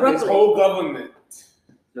he's from his Brooklyn. whole government.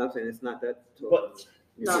 No, I'm saying it's not that. But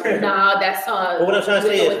No, that's But what I'm trying to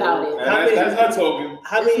say with or is- without it. That's her talking.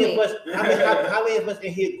 how many of us? How many of us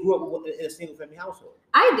in here grew up in a single family household?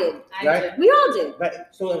 I did. Right? We all did. Right.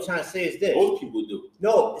 So what I'm trying to say is this. Most people do.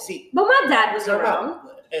 No, see, But my dad was time around.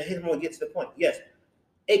 out. And here's what gets to the point. Yes,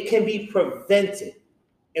 it can be prevented.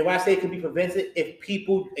 And when I say it can be prevented, if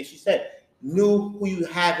people, and she said, knew who you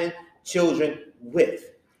having children with.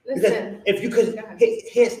 Because Listen, if you could, Go ahead.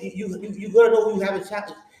 here's you gotta know who you having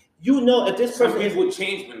child. You know if this Some person is people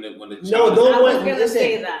change when the no, child. no I was one. gonna Listen,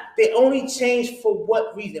 say that. they only change for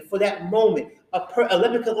what reason? For that moment. A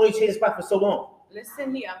lemon can only change the spot for so long.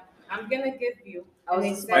 Listen here. I'm gonna give you I was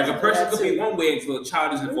an just Like example. a person could be one way until a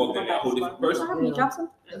child is involved in a whole different person. Can you drop some?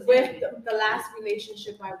 With the last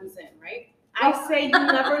relationship I was in, right? I say you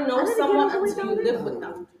never know someone until you live with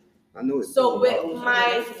them. I knew it. So with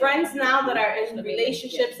my friends now that are in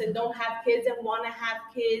relationships and don't have kids and want to have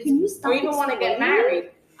kids Can you stop or even want to get explaining?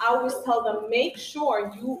 married, I always tell them make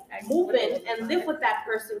sure you move in and live with that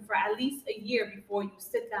person for at least a year before you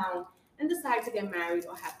sit down and decide to get married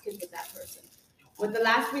or have kids with that person. With the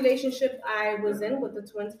last relationship I was in with the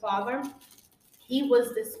twins' father, he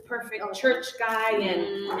was this perfect church guy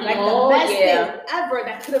and like Oh, the best yeah. thing ever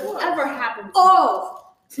that could have ever happened to Oh,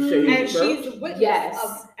 me. And she's a witness Yes.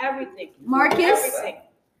 of everything. Marcus? Everything.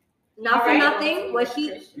 not for Alright. nothing.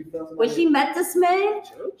 When she met this man,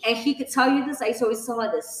 and she could tell you this, I used to always tell her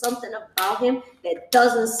there's something about him that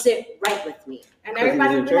doesn't sit right with me. And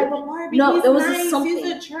everybody would be like, well, Barbie, No, he's there was nice. something.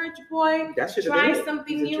 He's a church boy. That should have Try been it.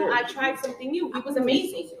 something He's a new. I church. tried something new. He was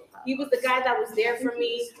amazing. He was the guy that was there for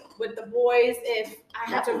me with the boys. If I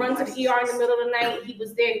had to run to the ER in the middle of the night, he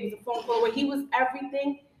was there. He was a phone call away. He was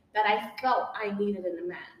everything that I felt I needed in a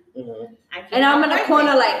man. Mhm. And I'm in the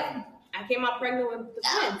corner like, I came out pregnant with the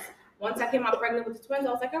twins. Once I came out pregnant with the twins,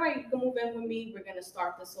 I was like, all right, you can move in with me. We're going to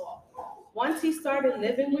start this off. Once he started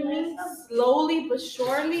living with me, slowly but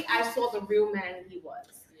surely, I saw the real man he was.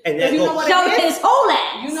 And Because that you know what show it is? his whole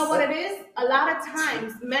ass. You know what it is? A lot of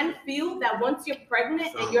times, men feel that once you're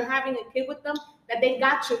pregnant and you're having a kid with them, that they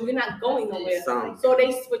got you. You're not going nowhere. Some. So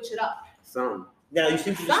they switch it up. Some. Now you see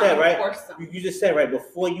what you just Some, said, of right? course, some. You just said right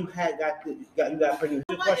before you got pregnant. You Good know what?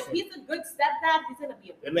 If question. he's a good stepdad, he's gonna be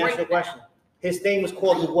a Let me ask you a great question. His thing was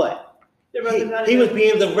called what? The He was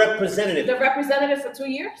being the representative. the representative for 2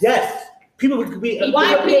 years. Yes. People could be.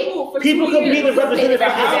 Why people for People 2 could be years? the representative for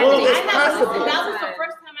as long as possible. That was the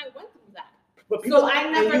first time I went through that. But people, So I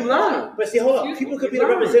never And you thought. learn. but see, hold on. People could be the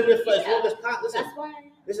representative for as long as possible. Listen, That's why.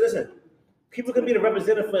 listen. People can be the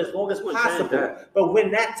representative for as long as possible. that. But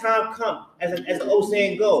when that time comes, as the old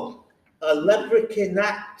saying go, a leopard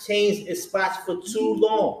cannot change its spots for too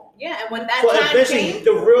long. Yeah, and when that So time eventually, came,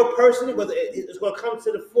 the real person, whether it's going to come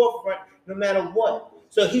to the forefront no matter what.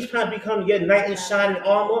 So he's trying to become your knight in shining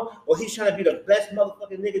armor, or he's trying to be the best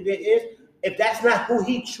motherfucking nigga there is. If that's not who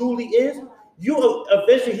he truly is,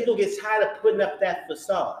 eventually he's gonna get tired of putting up that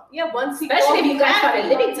facade. yeah, once he Especially thought if he you guys had started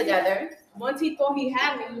me, living together. once he thought he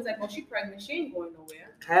had me, he was like, "Well, she's pregnant. She ain't going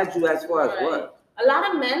nowhere." Had you as far as what? A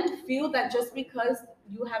lot of men feel that just because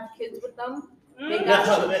you have kids with them, they Now,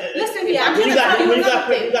 got you. Listen, yeah, I'm when gonna tell you when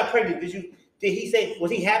another thing. you got pregnant, did he say,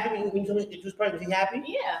 was he happy when you told me that you was pregnant? Was he happy?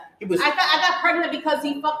 Yeah, He was. I got pregnant because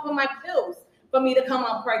he fucked with my pills for me to come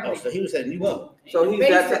out Oh, pregnant. so he was setting you up. So he's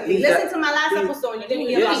that. Basically, He's listen that. to my last he- episode. You didn't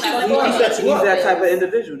Yeah, hear about that. he set he's you up. that type of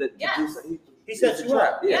individual that Yes. He set you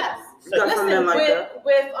up. Yeah. Yes. You got some men Listen, like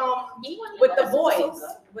with that. with the boys,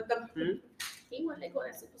 with the He wanted to go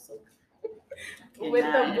that super soaker. with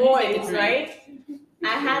the boys, right? I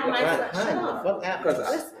had my Right, son. Shut huh, up. the fuck happened?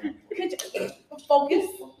 Listen, could you focus?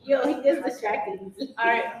 Yo, he gets distracted. All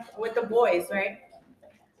right, with the boys, right?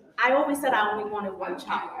 I always said I only wanted one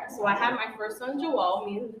child. So I had my first son, Joel.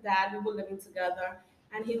 Me and the dad, we were living together.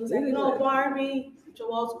 And he was like, you know, Barbie,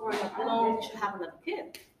 Joel's growing up alone. We should have another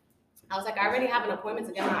kid. I was like, I already have an appointment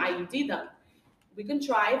to get my IUD done. We can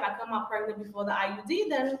try. If I come out pregnant before the IUD,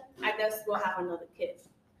 then I guess we'll have another kid.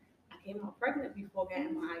 I came out pregnant before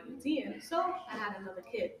getting my IUD in, so I had another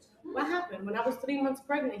kid. What happened? When I was 3 months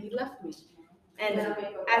pregnant, he left me. And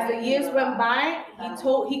as the years went by,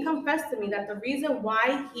 he confessed to me that the reason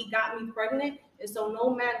why he got me pregnant is so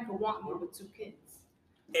no man could want me with 2 kids.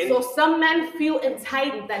 So some men feel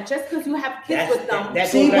entitled that just because you have kids with them,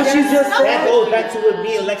 See what you just said? That goes back to what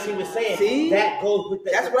me and Lexi was saying. See? That goes with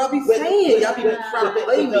the. That's what I be with- saying. Y'all be with- trying to with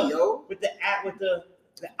play the- me, yo. With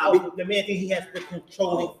the man think he has the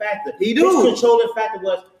controlling factor. He do. His controlling factor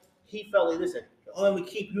was he felt like, listen, the only way we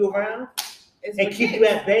keep you around it's and with keep kids. you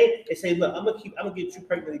at bay and say, look, I'm gonna get you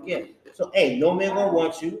pregnant again. So hey, no man gonna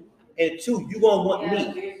want you, and 2, you gonna want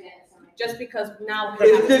me. Just because now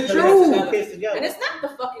It's the So truth. that's 2 kids together. And it's not the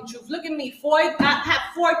fucking truth. Look at me. I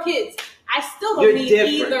have 4 kids. I still don't You're need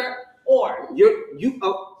different. either or.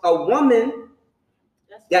 A woman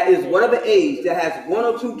that is whatever age that has 1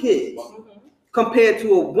 or 2 kids compared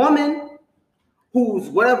to a woman who's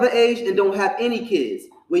whatever age and don't have any kids,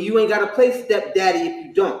 where you ain't got to play stepdaddy if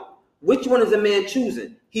you don't. Which one is a man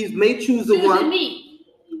choosing? He may choose the one. me.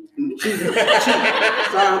 Sorry,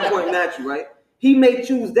 I'm pointing at you, right? He may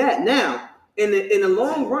choose that. Now, in the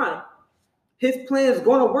long run, his plan is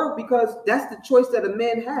going to work because that's the choice that a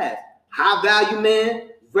man has. High value man,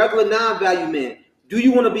 regular non-value man. Do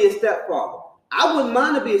you want to be a stepfather? I wouldn't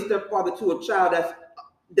mind to be a stepfather to a child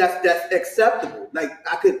that's acceptable. Like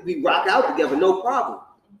we rock out together, no problem.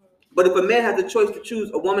 But if a man has the choice to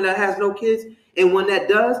choose a woman that has no kids and one that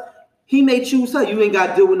does, he may choose her. You ain't got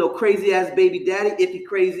to deal with no crazy ass baby daddy if he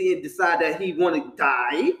crazy and decide that he want to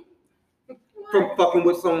die from fucking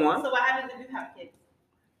with someone. So what happens if you have kids?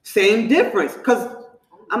 Same difference, because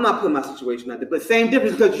I'm not putting my situation out there, but same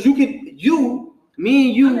difference because me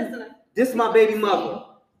and you, this is my baby mother.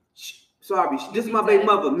 This is my baby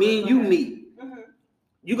mother. Me and you meet. Mm-hmm.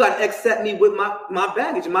 You got to accept me with my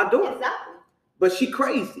baggage and my daughter. Exactly. But she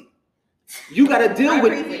crazy. You gotta deal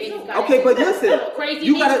with. Okay, but listen, Crazy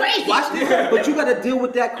you means gotta crazy. watch this. But you gotta deal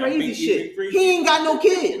with that crazy shit. He ain't got no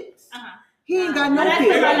kids. He ain't got no But that's kids.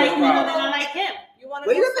 because I like more than I like him. You want to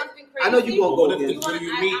Wait do a minute. something crazy? I know you gonna go What if the against. girl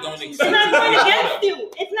you meet don't It's accept not you going and your against daughter?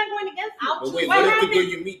 you. It's not going against you. But wait, What what if the happened? girl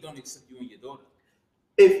you meet don't accept you and your daughter?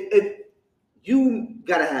 If you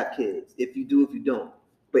gotta have kids, if you do, if you don't.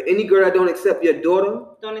 But any girl that don't accept your daughter,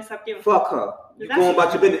 Don't accept you. fuck her. You're That's going true.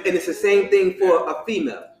 about your business, and it's the same thing for a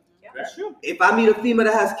female. That's true. If I meet a female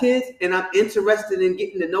that has kids and I'm interested in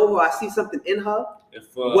getting to know her, I see something in her. If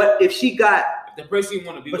What if she got? if the person you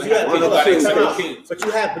want to be But with you has have, kids, one you or gotta two. accept time your out. kids. But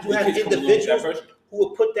you have Your kids come along with that individuals person. who will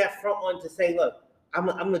put that front on to say, look, I'm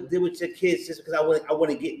gonna deal with your kids just because I want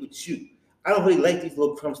to get with you. I don't really like these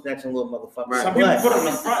little crumb snatching little motherfuckers. Right. Some people But- put on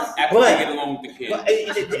the front after but- they get along with the kids. but they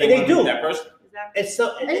They wanna be do. with that person. Exactly. And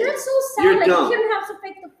so, And that's so sad. You're like dumb. you shouldn't have to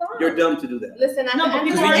fake the fun. You're dumb to do that. Listen, at No, the but end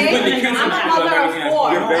of people the are day, putting the kids in I'm the a middle of mother of everything.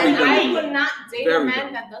 4, You're very and I dumb. would not date a Very man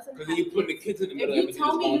dumb. that doesn't Because have then you put the kids. kids in the middle If of you everything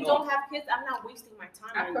tell that's me you going don't on. have kids, I'm not wasting my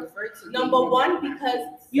time I on you. prefer to. Number one, because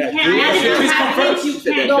You That's can't. true. Now that Your you kids have come kids, first. you She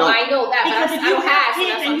said can't. that. No, I know that, Because but if I you don't have have kids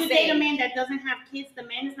that's and what you I'm date a saying. man that doesn't have kids, the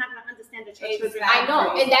man is not going to understand that your children. Exactly. I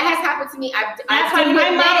know, and that has happened to me. That's I've why dated my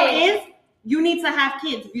motto men. is: you need to have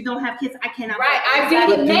kids. If you don't have kids, I cannot. Right, I've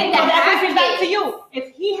Exactly. dated men So that that brings have me back to kids. you.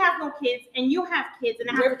 If he has no kids and you have kids, and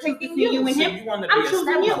I We're have to choose picking between you and So him, you want to I'm be a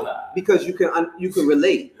choosing you. stepmother. Because you can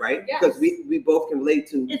relate, right? Yes. Because we both can relate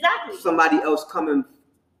to exactly. somebody else coming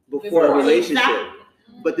before a Before. relationship. Exactly.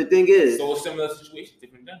 But the thing is, So a similar situation,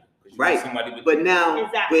 different thing. 'Cause you Right. want somebody with but now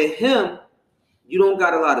Exactly. with him, you don't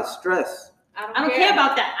got a lot of stress. I don't care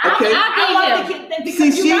about that. Okay. I want the kid because See,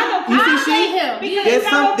 you she, got no you kids. see, she, Because there's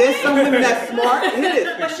you got no there's kids. some women that's smart. Hit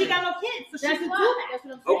it. But she got no kids, so she That's can do why. that. That's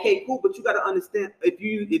what I'm saying. Okay, cool, but you got to understand if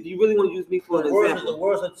you really want to use me for an the worlds example.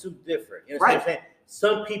 are too different. You know what I'm Right. saying?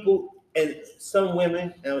 Some people and some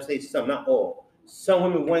women, and I would say some, not all. Some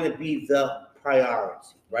women want to be the priority,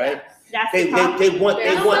 right? That's They the problem. they want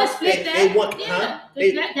They don't want to split they that. want Yeah. huh?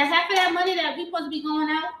 The They- half of that money that we supposed to be going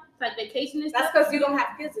out, like vacation and That's stuff. because you don't have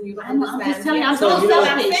kids and you don't I'm understand. just telling you, I'm So so you know what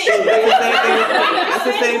selfish. I'm So that's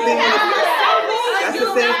the same thing. That's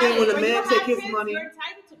the same thing when a When you man have take his kids, money. You're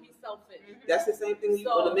entitled to be selfish. That's the same thing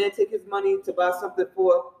So- when a man take his money to buy something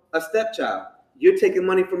for a stepchild. You're taking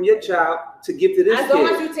money from your child to give to this As long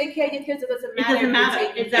as kid. you take care of your kids, it doesn't It matter. doesn't if matter, you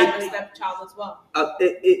take exactly. your stepchild as well.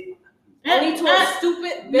 It Only to a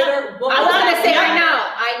stupid, bitter woman. I was gonna say No. right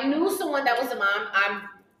now, I knew someone that was a mom.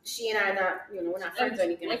 She and I are not, we're not friends or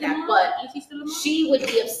anything like that, but Is he still a mom? she would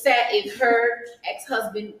be upset if her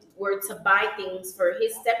ex-husband were to buy things for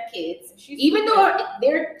his stepkids, even though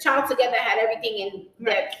their child together had everything in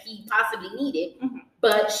that he possibly needed. Mhm.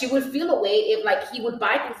 But she would feel a way if like he would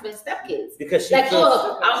buy things for his stepkids. because she Like, feels,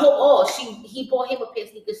 oh, I hope, he bought him a pair of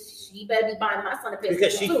sneakers. He better be buying my son a pair of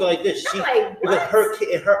because sneakers she too. feel like this. I'm She like, because what? her kid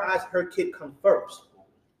in her eyes, her kid come first.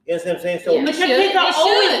 You know what I'm saying? So Yeah. But your kids are It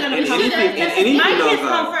always should. gonna And come anything- first. and anything My kids else,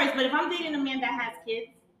 come first, but if I'm dating a man that has kids,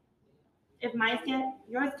 if mine get,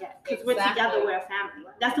 yours get. Because we're Exactly. together, we're a family.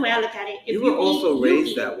 That's the way I look at it. If you were also eat, raised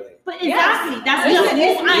you eat. that way. But exactly, that's Listen,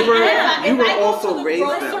 just who I you were- am. you If were I go also to the raised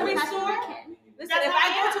that grocery way. store, listen, That's if how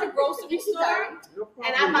I I go to the grocery store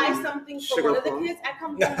and I buy something for Sugar one of the plum. kids, I come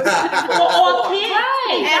home with something For for all four. kids.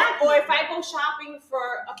 And, or if I go shopping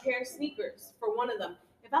for a pair of sneakers for one of them,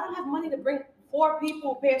 if I don't have money to bring 4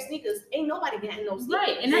 people a pair of sneakers, ain't nobody getting no sneakers.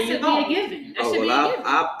 Right, and that should be a given. That Oh, should be well, a given.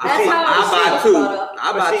 That's how I she buy was two. brought up.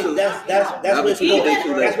 I but buy see, two. that's That what it's was called.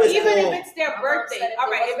 cool. That's what it's Even called. if it's their birthday, all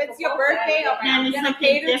right. If it's your Both birthday, all right, Then I'm it's gonna something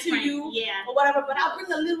cater to different. you Yeah. or whatever. But I'll bring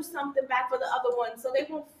a little something back for the other one, so they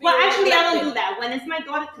won't feel. Well, actually, I don't neglected. do that. When it's my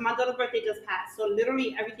daughter's birthday just passed, so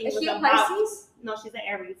literally everything Is was she a about. Pisces? No, she's an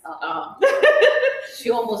Aries. She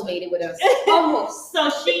almost made it with us. Almost. So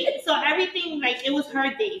everything, like, it was her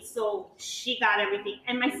day, so she got everything.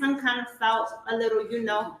 And my son kind of felt a little,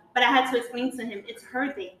 but I had to explain to him, it's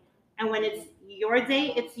her day. And when it's your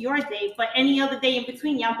day, it's your day. But any other day in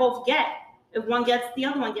between, y'all both get. If one gets, the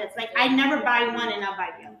other one gets. Like, I never buy one and I buy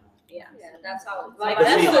the other. Yeah, that's how. Like, But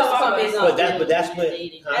that's see- what's coming But up. that's when And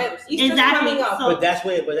Easter's Exactly. coming up. So but that's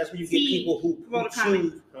where you get T people who wrote a comment.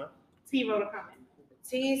 choose. Huh? T wrote a comment.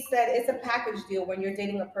 T said it's a package deal when you're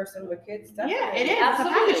dating a person with kids. Yeah, Definitely. it is. It's a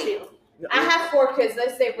Absolutely. package deal. I have 4 kids.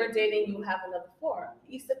 Let's say we're dating, you have another 4.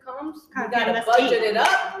 Easter comes, we Okay, gotta let's budget see. it up,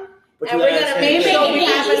 But and you we're gotta gonna understand make this. sure we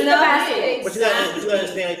have Easter enough. basket. But you gotta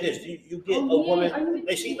understand like this. You get a woman,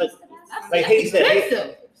 and she like Haley said.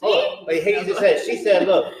 Expensive. Oh, like Haley just said. She said,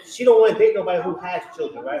 look, she don't want to date nobody who has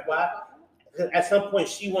children, right? Why? Because at some point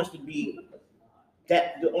she wants to be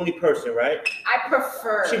the only person, right? I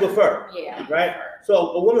prefer. She prefer, Yeah. right? So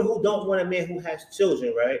a woman who don't want a man who has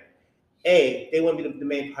children, right? A, they want to be the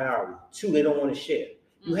main priority. 2, they don't want to share.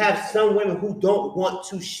 You have some women who don't want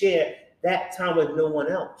to share that time with no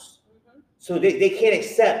one else. So they can't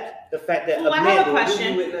accept the fact that Well, a I man have a will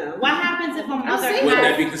question. do it now. What happens if a mother saying Would that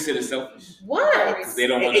has be considered selfish? What? Because they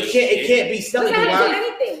don't want It to can't be selfish. Doesn't have to do Why?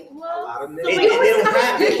 anything. A lot of men. They don't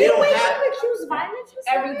have. Did They you don't wake have. up and choose violence for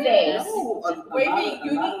Every something? day. No, Wavy,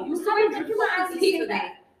 you Sorry, did you not see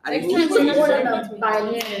that? I He need was to- born in a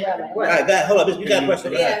violent umbrella. All right, guys, hold up. You got a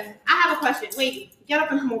question? Yeah, I have a question. Wait, get up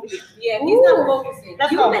and come over here. yeah, he's not Ooh. focusing.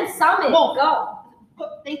 Let's You've go. been summoned. Go. Go.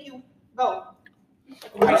 Thank you. Go.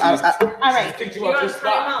 All I right. Picked you You're up on this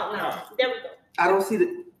spot. timeout now. There we go. don't see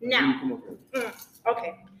the. Now. Come over.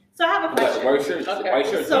 Okay. So I have a You got the question. white shirt. Okay. White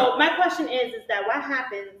shirt. So my question is that what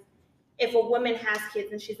happens if a woman has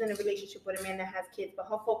kids and she's in a relationship with a man that has kids, but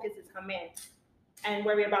her focus is her man and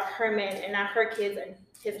worry about her man and not her kids and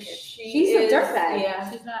his kids? She's a dirtbag. Yeah.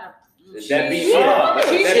 She's not That be She's mother.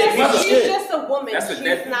 She's That is mother. just a woman. That's a She's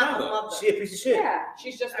deadbeat not a mother. mother. She a piece of shit. Yeah.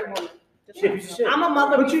 She's just a woman. She a piece of shit. I'm a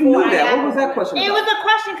mother But you before knew I that. am What was a that woman. question It about? was a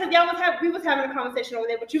question because we was having a conversation over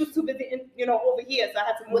there, but you was too busy, over here, so I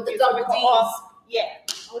had to move With the you so we double could Ds. all- Yeah.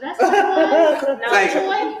 Oh, that's what Now Like-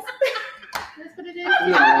 choice. That's what it is.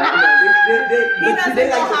 They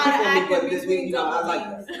like to how to pick on me, act but in this, between you know, I like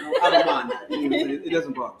double that. I don't mind that. It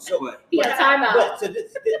doesn't bother. But Yeah, timeout. But so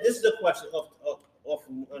this is a question of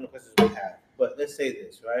from one of the questions we have. But let's say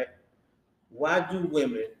this, right? Why do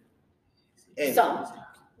women and Some.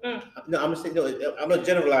 no, I'm gonna say no. I'm gonna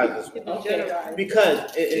generalize this one. Generalize.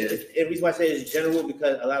 Because the reason why I say it's general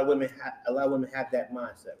because a lot of women have that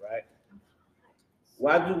mindset, right?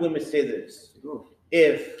 Why do women say this?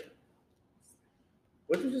 If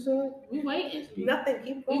what did you just say? we waiting. Nothing.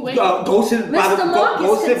 Keep We going. waiting. go sit by the Mr. go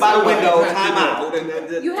Marcus sit by the can window. see. Time out.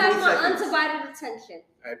 And You have 20 my seconds. undivided attention.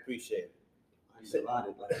 I appreciate it.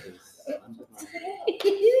 Undivided like this.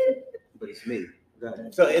 But it's me. Go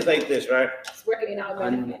ahead. So it's like this, right? It's working in our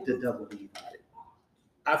benefit. The double divided.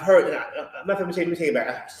 I've heard. I'm not going to take it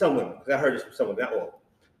back. Some women, because I heard this from some women, not all.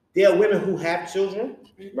 There are women who have children,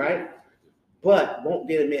 right? But won't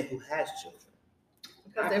date a man who has children.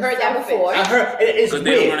 I've heard that before. I heard, and it's Because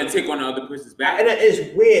they don't weird. want to take on the other person's back. And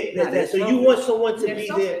it's weird. Nah, that- they're so you selfish. want someone to They're be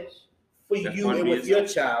selfish. there for That's you one and being with your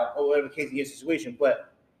selfish. child or whatever the case in your situation,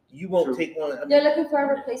 but you won't True. take on. They're looking for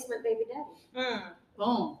a replacement baby daddy.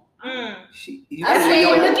 Boom. You I say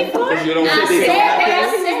you're looking for Because you don't I want to said take on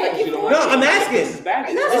that. the I because you don't No, want to I'm take on the asking. person's back.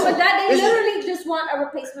 No, Listen, but that they listen. literally just want a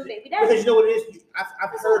replacement baby daddy. Because you know what it is? I've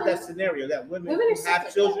That's heard all that it is. scenario that women Women who are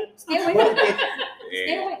have selfish. children Stay away won't from get. Stay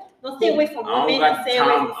Yeah. away. Don't stay away from I don't women. got Stay time.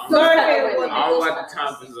 away I from don't certain women. women. got the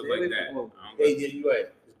time for stuff like that. I don't Hey, got- you're right.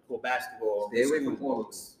 For basketball. Stay away from all of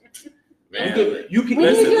us. Man, You can We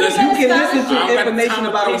need listen, you to listen. get you a can listen I don't to got information time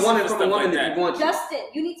about a for woman stuff from a like woman that. if you want to. Justin,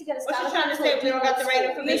 you need to get a What you scholarship. trying to say? We don't got the right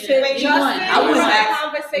information. Listen, Wait, Justin, I wouldn't from the ask-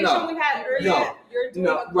 conversation no. we had earlier, No. you're doing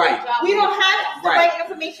No, a great right. job. we don't have the Right. right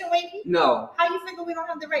information, Wavy? No. How you figure we don't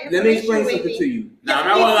have the right Let me information, explain Wavy? something to you. Nah, I'm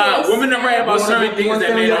not gonna lie. Women are right about certain things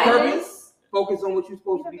that men your aren't. purpose. Focus on what you're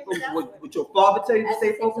supposed to be focused on. What your father tell you to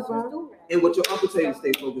stay focused on, and what your uncle tell you to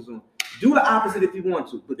stay focused on. Do the opposite if you want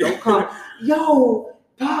to, but don't come, yo,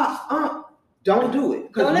 pop, don't do it. Don't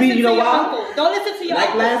Because listen you know to your why? uncle. Don't listen to your Like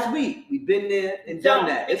uncle. last week, we've been there and done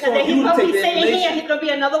that. It's Because on then you he's to gonna take be the sitting here, he's information. gonna be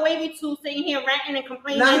another Wavy too, sitting here ranting and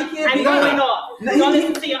complaining Nah, he can't and be going that. off. Nah, Don't he-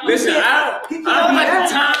 listen to your uncle. Listen, I He don't can't be have that.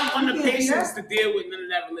 the time or He the can't be patience that. to deal with none of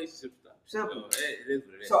that relationship stuff. Simple. So, it is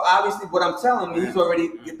what it is. So obviously, what I'm telling you, he's already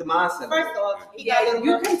get the mindset. First off, he got a Yeah, little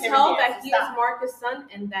you girl can from tell here, that so he stop. is Marcus' son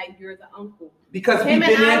and that you're the uncle. Because we've Him been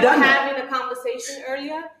and there I and were done that. having a conversation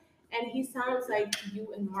earlier, and he sounds like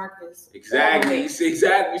you and Marcus. Exactly.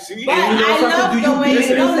 Exactly. See, But And you know I something? love Do the you way beat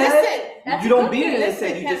you it know. and say Listen, That's You a don't good beat it thing. and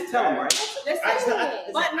say, you just tell him, right? listen.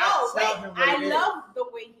 But no, I love the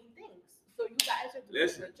way he thinks. So you guys are doing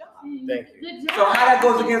Listen. a good job. Thank you. Good job. So how that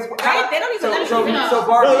goes against Right? They don't even let me so finish.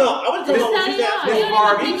 Barbie. No, I want to know what you said. Miss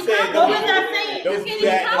Barbie. You said What don't was do I that. saying? Don't do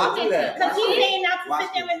that. Don't do that. Because he's saying not to Watch sit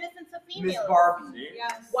there this. and listen to Miss females. Barbie.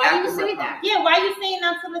 Yes. Why do you say that? Yeah, why are you saying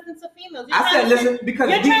not to listen to females? You're I trying said to listen because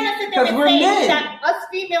You're trying to sit there and we're say men. that us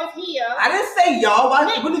females here. I didn't say y'all. Why?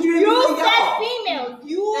 What did you You even say said y'all? females.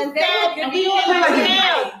 You And they said will give we you all got like-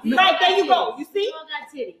 males. Right, there you go. You see? We all got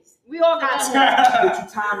titties. We all got Did you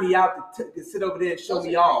time me out to sit over there and show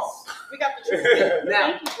me y'all? We got the truth.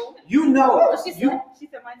 Now Thank you, boo. you know What she you said? She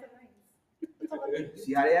said mine's are nice.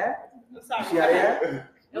 see how they act. I'm sorry. See how they act.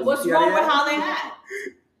 And what's See how wrong they with act? how they act?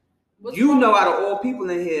 What's You wrong know, with out of all people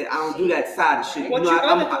in here, I don't do that side of shit. What You you know,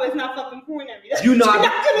 gonna do is not fucking porn every day. you know, You're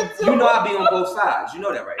not gonna do you know, it. I be on both sides. You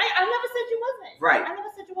know that, right? I never said you wasn't. Right. I never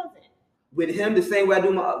said you wasn't. With him, the same way I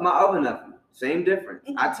do my other nephew. Same difference.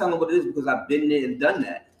 I tell him what it is because I've been there and done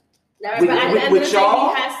that. But With- at the with- end with of the day,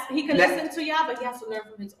 y'all, he can that- listen to y'all, but he has to learn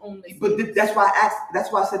from his own mistakes. But that's why I asked.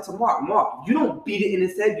 That's why I said to Mark, you don't beat it in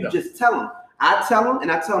his head. You just tell him. I tell him,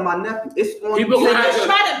 and I tell my nephew. It's on People you. gonna have just to-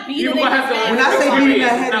 try to beat it in People his gonna have to. head. When I say beating their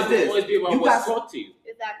head, it's not is gonna this. always be about You what's got- taught to you.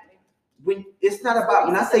 Exactly. When it's not about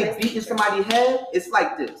when I say beating somebody's head, it's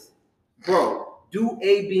like this, bro. Do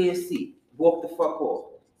A, B, and C. Walk the fuck off.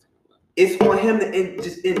 It's on him to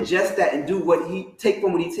just ingest that and do what he take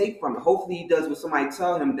from what he take from it. Hopefully he does what somebody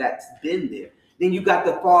tell him that's been there. Then you got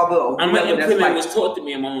the father or I'm gonna whoever that's implement like, what's taught to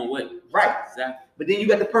me in my own way. right. Exactly. But then you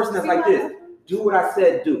got the person that's like this. Do what I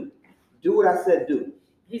said do. Do what I said do.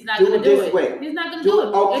 He's not Do gonna it do this it. way. He's not gonna Do do it.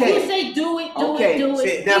 it. Okay. If you say do it, do Okay. it, do See,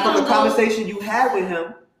 it. now he from the gonna go- conversation you had with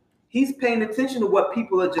him, he's paying attention to what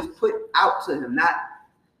people are just put out to him. Not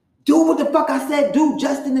do what the fuck I said do,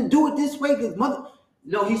 Justin, and do it this way, because mother.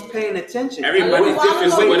 No, he's paying attention. Everybody's while different,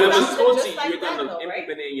 ago, so you whatever's found it taught just to you, like you're that, gonna though, right?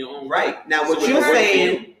 implement it in your own way. Right. Now what So you're whatever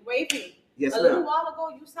saying, Wavy. yes, A little ma'am. while ago,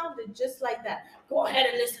 you sounded just like that. Go ahead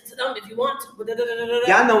and listen to them if you want to.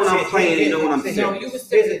 Y'all know when I'm playing, you know when I'm See, No, serious. you was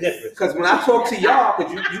Here's the serious. difference. Because when I talk to y'all,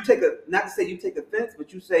 because you take a, not to say you take offense,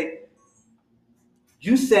 but you say,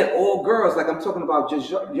 you said all girls, like I'm talking about just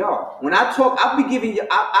y'all. When I talk, I'll be giving you,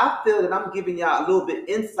 I feel that I'm giving y'all a little bit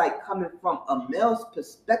insight coming from a male's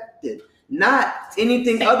perspective, not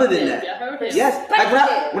anything other than that. You heard him. Yes,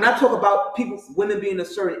 like when I talk about people, women being a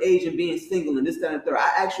certain age and being single and this, that, and the third, I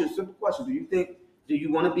ask you a simple question. Do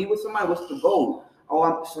you want to be with somebody? What's the goal?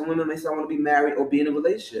 Oh, some women may say I want to be married or be in a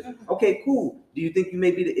relationship. Okay, cool. Do you think you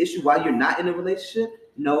may be the issue why you're not in a relationship?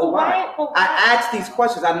 No, why? I ask these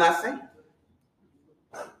questions. I'm not saying.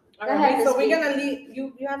 All Go right, ahead, so Miss we're B. gonna leave.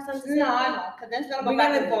 You have something to say? No, I know, because then it's gonna go We're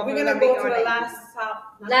back and gonna forth. we're gonna go to the last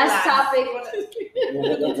topic. Last topic.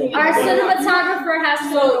 Our cinematographer has to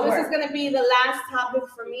So go to this is work. gonna be the last topic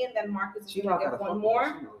for me, and then Marcus is She gonna knows how get to one fuck. more.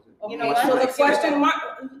 She knows it. Okay, You know what? so the Like, question mark.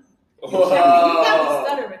 You got me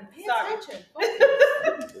stuttering. Pay Sorry. attention.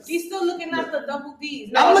 Focus. She's still looking at the double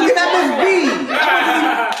D's. I'm looking at Miss B.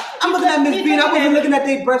 Ah. I'm looking at Miss B. And I wasn't looking at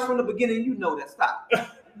their breasts from the beginning. You know that. Stop.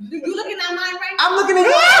 You looking at mine right now? I'm looking at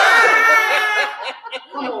you.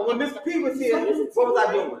 Come on. When Miss P was here, what was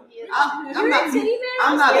I doing? I'm You're not. a titty man?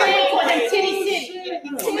 I'm not like. Titty city.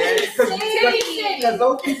 Come on, man. Because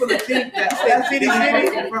those people that think that That city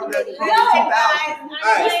city. from the Yo, 2000s.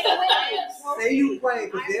 Alright. Say you playing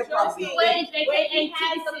because they're probably. Wait, Wavy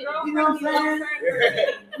has a City. You know what I'm saying?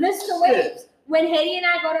 Mr. Waves, when Haiti and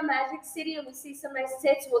I go to Magic City and we see some nice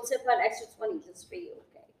tits, we'll tip an extra 20 just for you,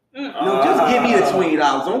 okay? No, just give me the $20.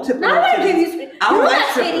 Don't tip me. Now I'm gonna give you. You I don't don't like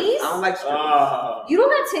got strippers. titties. I don't like strippers. You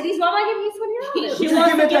don't got titties. Why am I giving you $20? But you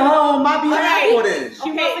give it to her on my behalf Alright. for this.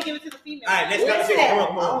 She wants to give it to the female. All right, next conversation. Come on,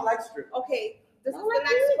 come I on. don't like strippers. Okay, this is Oh, the like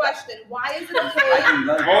next you. question. Why is it I okay? can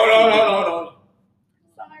love you. Hold on.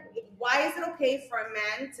 Why is it okay for a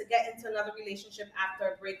man to get into another relationship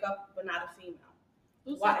after a breakup but not a female?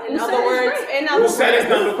 Why, in Who other said it's words, right? in Who other said it's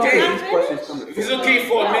words, not okay? These questions coming. If it's okay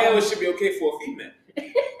for a male, it should be okay for a female.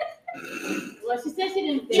 Well, she said she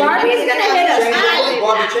didn't. Barbie's gonna hit us. Change,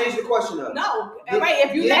 Barbie, change the question up. no, right?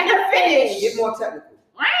 If you let her finish, Get more technical.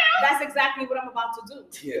 that's exactly what I'm about to do.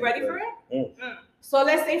 Yeah, You ready for it? So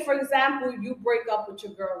let's say, for example, you break up with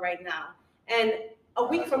your girl right now, and a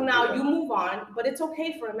week from now you move on, but it's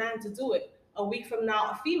okay for a man to do it. A week from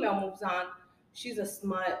now, a female moves on. She's a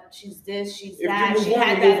smut. She's this. She's If that. you move She on,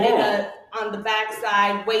 had you that move nigga on the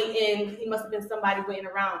backside waiting. He must have been somebody waiting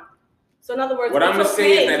around. So in other words, What it's I'm gonna say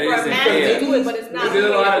okay is that it for a isn't man fair. to do it, but it's not. There's a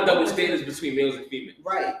lot of okay double for a standards between males and females.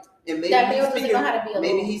 Right. And maybe That he's male doesn't know how to be speaking.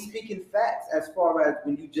 Maybe alone. he's speaking facts as far as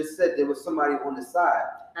when you just said there was somebody on the side.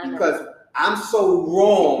 I know. Because I'm so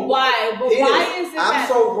wrong. Why? But Here's- why is it I'm that?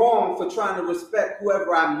 so wrong for trying to respect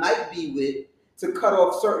whoever I might be with to cut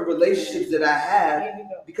off certain relationships that I have Here we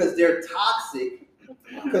go. because they're toxic.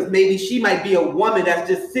 Because maybe she might be a woman that's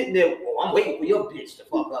just sitting there, oh, I'm waiting for your bitch to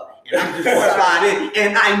fuck up. And I'm just gonna slide in.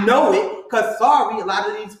 And I know it, because sorry, a lot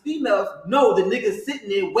of these females know the nigga's sitting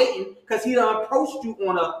there waiting because he done approached you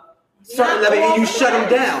on a certain Not level and you all shut him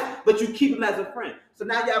the down. But you keep him as a friend. So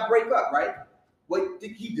now y'all break up, right? What do you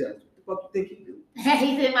think he does? What the fuck you think he do?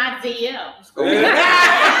 He's in my DMs.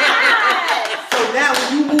 So now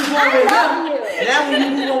when you move on I with love him, you. now when you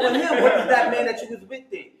move on with him, what does that man that you was with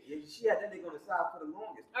think? Yeah, she had that nigga on the side for the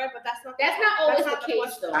longest. All right, but that's not. That's not always that's the not case,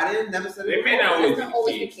 question. though. I didn't never said it. They may before. not always That's not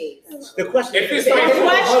always the be case. The question If it's is, okay for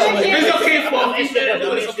hold on, if wait, it's okay for a Let me female to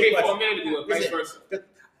do ask it, you it's okay a for a question. man to do it, vice Listen, versa.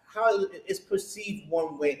 how it's perceived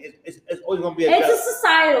one way, it's always going to be It's a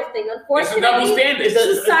societal thing. It's a double Unfortunately, standard.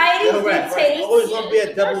 society correct, right. dictates. It's always going to be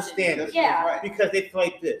a double standard. Yeah. Because they feel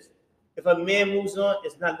like this. If a man moves on,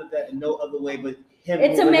 it's not looked at in no other way but him.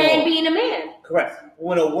 It's a moving man on. being a man. Correct.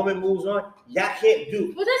 When a woman moves on, y'all can't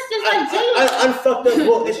do. Well, that's just like J-Lo. Unfucked up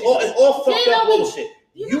bull. It's all fucked J-Lo up be- bullshit.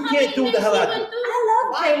 You You know how can't many do the men hell she I went do. through? I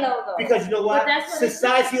love J-Lo though. Because you know what? But that's what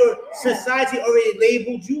it's Society already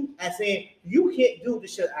labeled you as saying you can't do the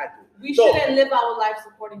shit I do. We So- shouldn't live our lives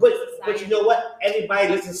according But to society. but you know what? Everybody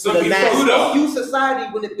listens to Some the people do, masses. though. Use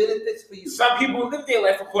society when it benefits for you. Some people live their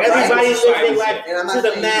life according Everybody to lives what their society life And I'm to not the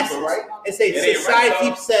saying masses people, right? and say It ain't right, society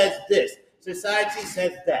though. says this, society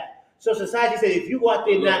says that. So society says if you go out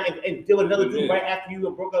there now and deal with another dude right after you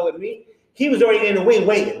broke up with me, he was already in the wing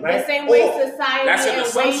waiting, right? The same way Or- society That's an and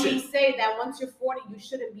assumption. ladies say that once you're 40, you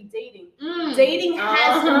shouldn't be dating. Mm. Dating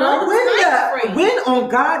has Uh-huh. no time frame. When on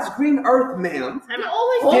God's green earth, ma'am, Time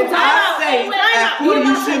out. did Time I out. say Wait, at time 40 out.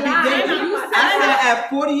 you should be Time out. dating? You I said at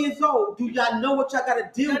 40 years old, do y'all know what y'all gotta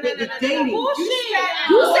deal with with dating?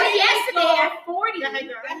 You said yesterday at 40. Go ahead,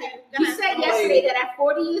 girl. Go ahead. You said yesterday that at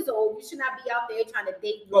 40 years old, you should not be out there trying to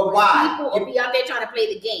date But numerous why? people or be out there trying to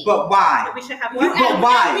play the game. But why? We should have You- one. But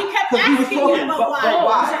why? We kept Because we was asking talking, you, but but You why?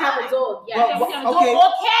 why? should have a dog. Yeah. But okay,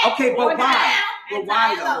 okay, or but why? down. But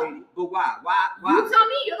why though, lady? But why? You tell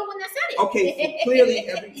me. You're the one that said it. Okay, so clearly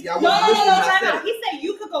y'all No, wasn't listening when I time said out. it. He said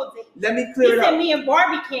you could go date. Let me He clear it said up. me and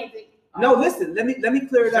Barbie can't date. No, listen, let me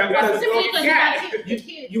clear it up because Because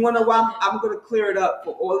you wanna know why I'm gonna clear it up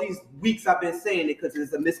for all these weeks I've been saying it because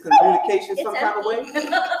there's a miscommunication some kind of way.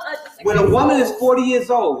 When a woman is 40 years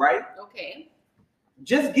old, right? Okay.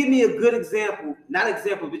 Just give me a good example, not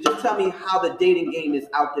example, but just tell me how the dating game is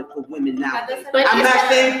out there for women now. But I'm it's not the-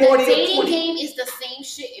 saying 40 the or dating 20. game is the same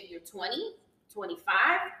shit if you're 20, 25.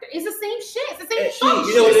 It's the same shit. It's the same Hey, fuck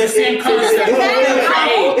you know what shit. this is? Same concept.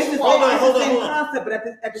 It's the Hold on, hold on, same hold on. concept, but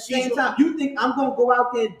at the She's- same time, you think I'm gonna go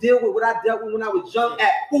out there and deal with what I dealt with when I was young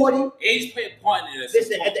at 40? Age play a part in this.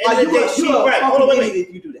 Listen, at the Are end of the day, she's you a right. Hold on, fucking wait a minute. idiot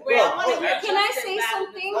if you do that? Wait, I wanna hear Can I Justin say battle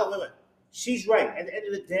something? Wait, wait, wait. She's right. At the end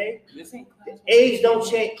of the day, This ain't class. age don't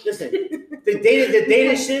change. Listen, the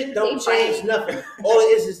dating shit don't change nothing. All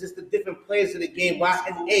it is just the different players of the game. Why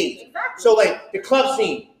and age. So like the club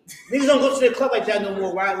scene, niggas don't go to the club like that no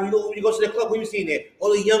more, right? When you go to the club, what you see in there?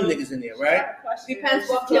 All the young niggas in there, right? Depends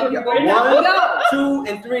what club you're going to. 1, 2,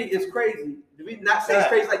 and 3 is crazy. The reason not saying it's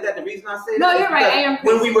crazy like that. The reason I say that. No, is you're right, because I am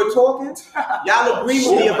When we were talking, y'all agree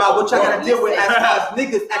with me about what y'all gotta deal with as far as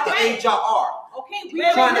niggas at the age y'all are. Okay,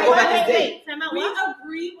 Trying to go back and date. Time out. We What?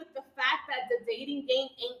 agree with the fact that the dating game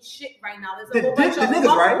ain't shit right now. There's a The whole bunch the of niggas,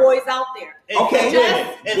 fuck right? boys out there. Okay.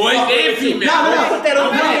 Boys and females. No. Put that on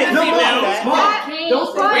Okay. no more. Females. Mark,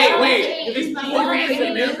 don't say Wait. that. It's not boys what I'm and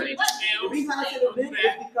saying. females. The reason I said it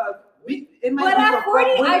is because it might But be at some 40,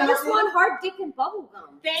 fuck women I out just there. want hard dick and bubble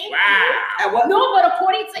gum. Thank Wow. At what? No, but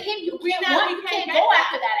according to him, you We can't not- want. we You can't can't get go that.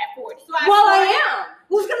 after that at 40. So at Well, 40 I am.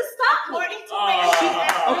 Who's gonna stop me? According to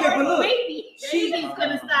Okay, but look. Baby's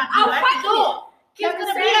gonna stop I'll you at fight the door. He's Kevin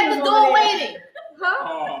gonna be Samuels at the over door there. waiting.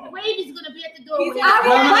 Huh? Baby's gonna be at the door He's waiting. I will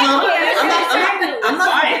No, fight no, it. I'm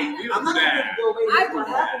not Fight. I'm You not do gonna that. go away. I What's do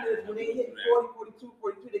gonna happen is when they hit 40, 42,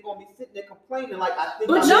 43, they're gonna be sitting there complaining like I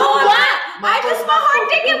think. But I'm no, missing I'm out. not. My I just brother's want not hard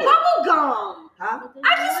supposed dick to and do it. bubble gum. Huh?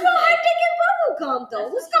 I just want hard dick and bubble gum, though.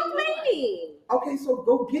 Who's complaining? Okay, so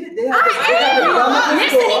go get it. They I have the gun at the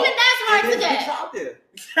Listen, store, even that's hard and to there's get. bitch out there.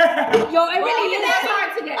 Yo, it really Even is. that's hard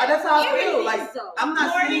to get. That's how I It feel. really Like is, though. I'm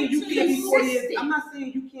not saying you can't be 40 years. Consistent. I'm not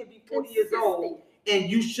saying you can't be 40 years Consistent. old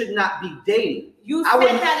and you should not be dating. You I said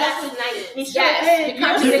wouldn't- that last night. Yes, You're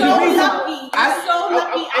because so reason- lucky. You're I- so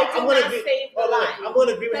lucky. I did I'm gonna not agree. save the Hold on. line. I'm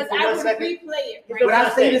gonna agree with Because him for I one would second. replay it. But Right But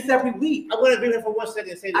I say this every week. I'm gonna agree with him for 1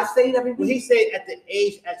 second and say I this. say it every When he week. said at the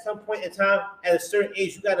age, at some point in time, at a certain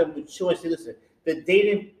age, you gotta mature and say, listen, the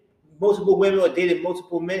dating multiple women or dating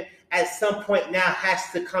multiple men at some point now has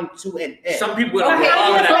to come to an end. Some people don't Okay, get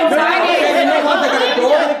all of so that. They got a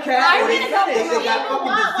dog and a cat, I or really don't they believe got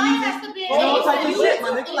fucking diseases. All types of shit, my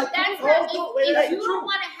nigga. Like, If you don't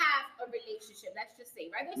want to have a relationship, let's just say,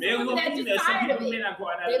 right? There's Male people or that female, just some tired of people may it. not go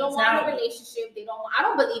out They don't want a talent. relationship. They don't. I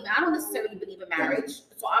don't believe. I don't necessarily believe in marriage.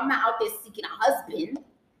 So I'm not out there seeking a husband.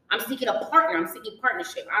 I'm seeking a partner. I'm seeking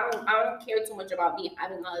partnership. I don't care too much about me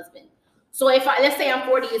having a husband. So if let's say I'm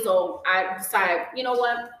 40 years old, I decide, you know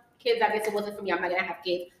what, kids, I guess it wasn't for me. I'm not gonna have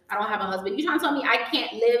kids. I don't have a husband. You trying to tell me I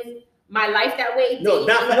can't live my life that way? No,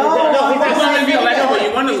 not No, he's not You want to saying live your life that. the way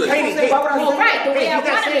you want to live. Well, right, the way I He's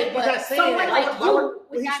not want to saying- live, he's not but saying someone that. like Why you would-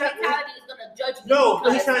 with he's that not- mentality is gonna judge me. No,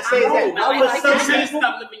 what he's because trying to say is I that live my why life would like some that. You should people-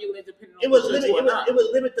 stop living your life depending on It was what limit. you It or was, not. it was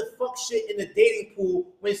limit the fuck shit in the dating pool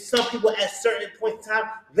when some people at certain points in time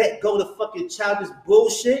let go the fucking childish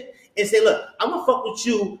bullshit and say, "Look, I'm gonna fuck with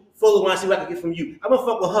you fully want to see what I can get from you. I'm gonna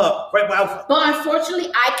fuck with her right now. But unfortunately,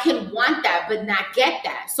 I can want that, but not get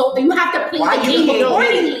that. So you have to play the game can't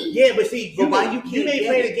accordingly. Yeah, but see, But why you you may can't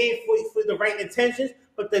play get the game for the right intentions,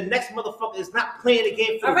 but the next motherfucker is not playing the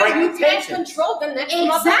game for All the right, right you can't intentions. control the next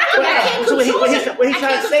Exactly. I can't So control what it. he's I trying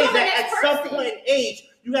can't to say is control the that next at some person. point in age,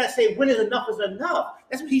 you gotta say when is enough is enough.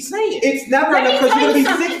 That's what he's saying. It's never Let me enough because tell you're you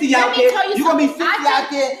gonna be something. 60 Let out me there. tell you You're gonna be something. 60 out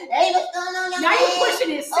there. Hey, what's going on? Now you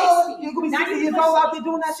pushing it 60. Oh, you're gonna be Now 60 you years pushing old out it there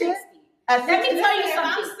doing that shit? 60. At Let me 60? tell you If I'm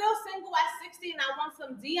something. still single at 60 and I want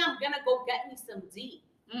some D, I'm gonna go get me some D.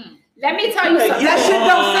 Let me tell you something. That shit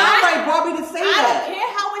don't sound right, Bobby, to say I don't that. care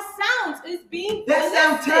how it sounds. It's being That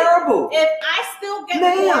sounds realistic. terrible. If I still get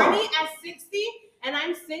Ma'am. horny at 60 and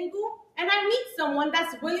I'm single and I meet someone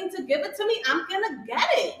that's willing to give it to me, I'm gonna get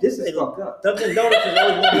it. This is fucked up. Dunkin' Donuts is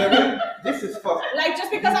always gonna be around. This is fucked up. Like,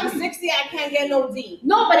 just because I'm 60, I can't get no D.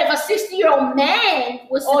 No, but if a 60-year-old man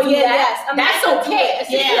was to Oh, do yeah, that, yes. A man that's can do okay. it. A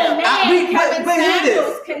 60-year-old Yeah. man, But hear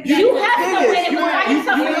this. Can you get have Hear to this. win it. You But wanna- find you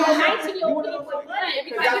something with a wanna- 19-year-old you kid for money.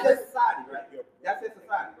 Because that's their society, right? That's their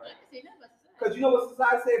society, right? Because you know what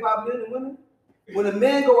society say about men and women? When a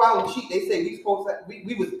man go out and cheat, they say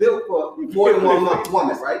we was built for more than one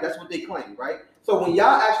woman, right? That's what they claim, right? So when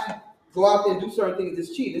y'all actually go out there and do certain things,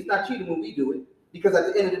 it's cheating. It's not cheating when we do it. Because at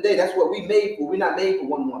the end of the day, that's what we made for. We're not made for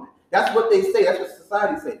one woman. That's what they say. That's what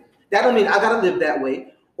society say. That don't mean I gotta live that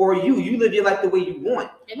way. Or you live your life the way you want.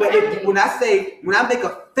 But when I make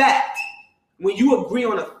a fact, when you agree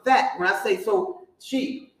on a fact, when I say so,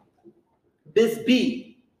 she, Miss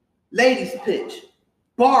B, ladies pitch,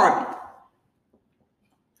 Barbie.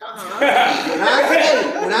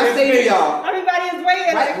 When I say to y'all, Everybody is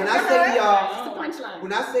waiting. right? When I say to y'all, That's the punchline.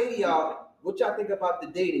 when I say to y'all, what y'all think about the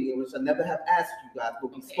dating game, which I never have asked you guys,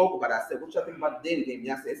 but we spoke about it. I said, what y'all think about the dating game?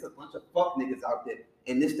 Y'all said it's a bunch of fuck niggas out there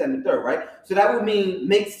and this, that, and the third, right? So that would mean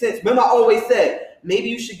make sense. Remember, I always said maybe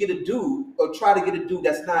you should get a dude or try to get a dude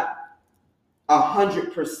that's not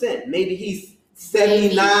 100%. Maybe he's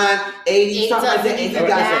 79, 80, something like that.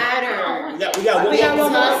 And you got We got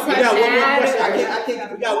one more question. I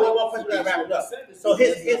can't. We got one more question. We gotta wrap it up. So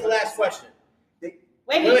here's the last question.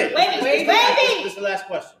 Wait. This is the last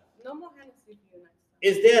question. No more Hennessy for you next time.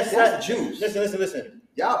 Is there That's such juice. Listen.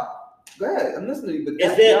 Y'all, go ahead. I'm listening to you.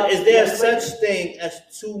 But Is there such thing as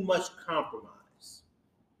too much compromise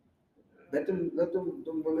let them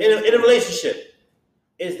in a relationship?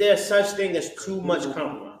 Is there such thing as too much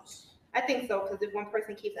compromise? I think so, because if one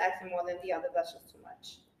person keeps asking more than the other, that's just too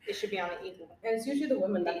much. It should be on an equal. And it's usually the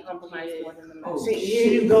women that compromise more than the men. Oh, See,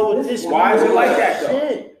 here you go with this. Why is it like that, though?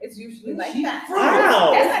 Shit. It's usually like She that. from?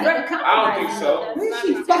 Wow. That's not even I don't think so. compromising. Where's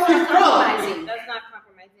she That's fucking not from? compromising. That's not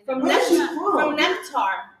compromising. From Where's she Nectar, from?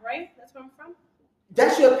 right? That's where I'm from.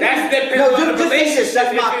 That's your opinion. That's depends No, on the just say this. That's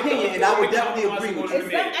relationship. my opinion, and I would definitely agree with It's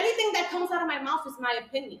you. not, anything that comes out of my mouth is my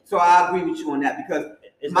opinion. So I agree with you on that because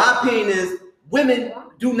It's my not- opinion is women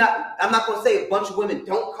do not. I'm not going to say a bunch of women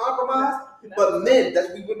don't compromise, but men.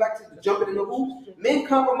 That's we went back to the jumping in the hoops. Men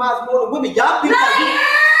compromise more than women. Y'all think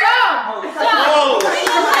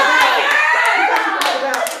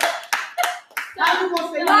How you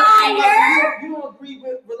gonna say you don't agree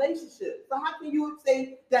with relationships? So how can you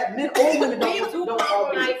say that men or women don't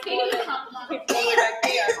compromise?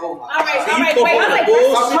 Oh my All right, See, all you right, talking wait. about I'm like,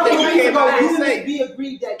 bullshit A couple that you weeks came ago, out and you say. and B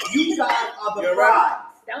agreed that you guys are the You're prize. right.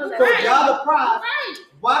 That was So right. y'all the prize.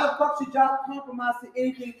 Why the fuck should y'all compromise to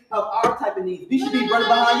anything of our type of needs? We should be running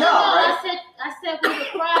behind y'all, right? I said we're the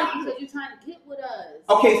prize because you're trying to get with us.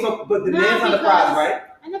 Okay, so but the Nah, man's on the prize, right?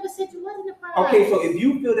 I never said you wasn't the prize. Okay, so if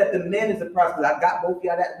you feel that the man is the prize, because I got both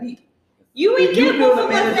y'all that week. You ain't If you get feel both the of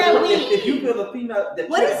man us is that the, week. if you feel the female that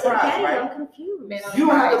What you're is the it, prize, Daddy? right? I'm confused. You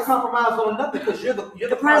don't have to compromise on nothing because you're the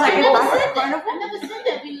prize prize. I of never your life. said that. I never said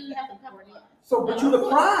that you have to compromise. So, but you're the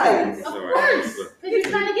prize. Of course, because you're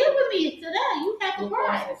trying to get with me. So that you have the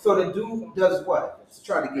prize. So the dude does what? To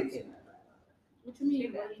try to get in. What you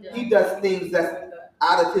mean? What he does? He does things that's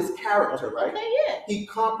out of his character, right? Okay, yeah.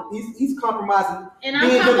 He's compromising. And I'm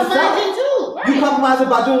Being compromising too. Right. You compromising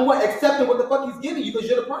by doing what? Accepting what the fuck he's giving you because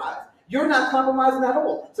you're the prize. You're not compromising at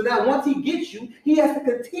all. So now once he gets you, he has to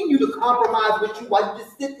continue to compromise with you while you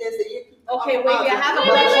just sit there and say, yeah, Okay, wait, you have a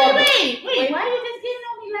Wait, why are you just getting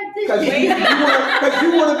on me like this? Because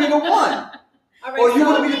you want to be the one. All right, Or you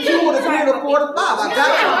so- want to be the 2 or the 3 or the 4 or the 5. I Why got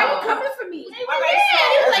are you coming for me? All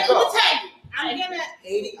right, Let's go. I'm gonna you.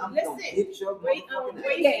 80, I'm Listen, going to hit your wait, motherfucking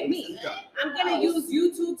wait, ass. me. I'm gonna use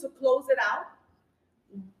you two to close it out.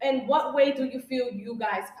 In what way do you feel you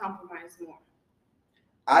guys compromise more?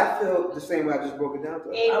 I feel the same way I just broke it down to.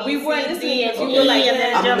 We weren't listening. and You were like, and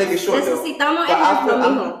then I'm jump. making sure though. Necesitamos But I feel,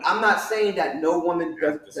 ejemplo, mijo. I'm not saying that no woman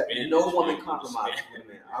does that. Spanish. No woman compromises with a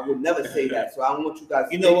man. I would never say that. So I don't want you guys.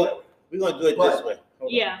 You to know think what? We're gonna do it But- this way. Hold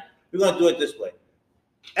on. Yeah. We're gonna do it this way.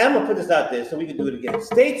 And I'm gonna put this out there so we can do it again.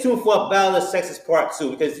 Stay tuned for Battle of Sexes Part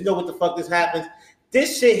 2 because you know what the fuck this happens.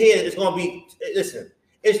 This shit here is gonna be. Listen,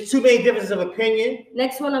 it's too many differences of opinion.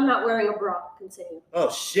 Next one, I'm not wearing a bra. Continue. Oh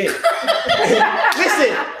shit!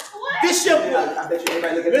 Listen, this shit. I bet you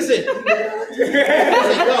everybody look at Listen.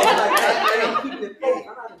 Listen, go. I'm keeping it paid. I'm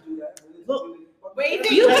not gonna do that. Look. Wait,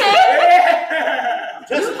 You can.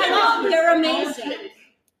 Justin, You're amazing.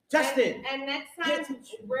 Justin. And next time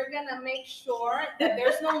we're gonna make sure that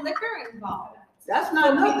there's no liquor involved. That's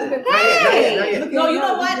not nothing. Not yet. No, you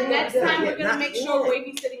know what? Next time Yeah, we're gonna not make yet. sure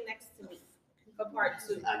Wavy's sitting next to me for part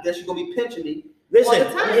 2. I guess you're gonna be pinching me. Listen. All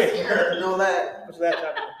the time. Here. Know that. What's that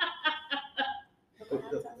laptop?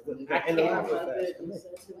 And the laptop fast.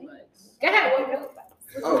 Go ahead.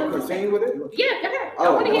 Oh, continue with it. Yeah, go ahead. I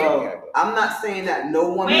Oh, want to hear. well, I'm not saying that no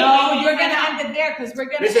woman. No, you're gonna end it there because we're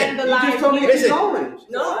gonna Listen, end the You live. just told me to keep Listen. going.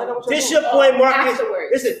 No. I know what you're This doing. your boy Marcus. Afterwards.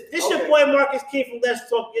 Listen, this your Okay. boy Marcus King from Let's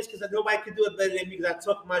Talk Is because nobody can do it better than me because I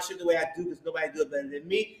talk my shit the way I do because nobody do it better than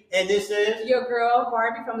me. And this is Your girl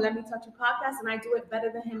Barbie from Let Me Touch You podcast, and I do it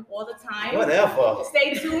better than him all the time. whatever.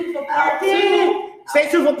 Stay tuned for part 2. Stay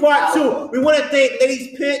tuned for part 2. We want to thank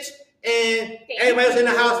Ladies Pitch and everybody else in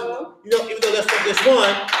the house. You know, even though Let's Talk This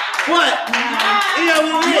one, but you know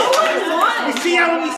we win. We see y'all when we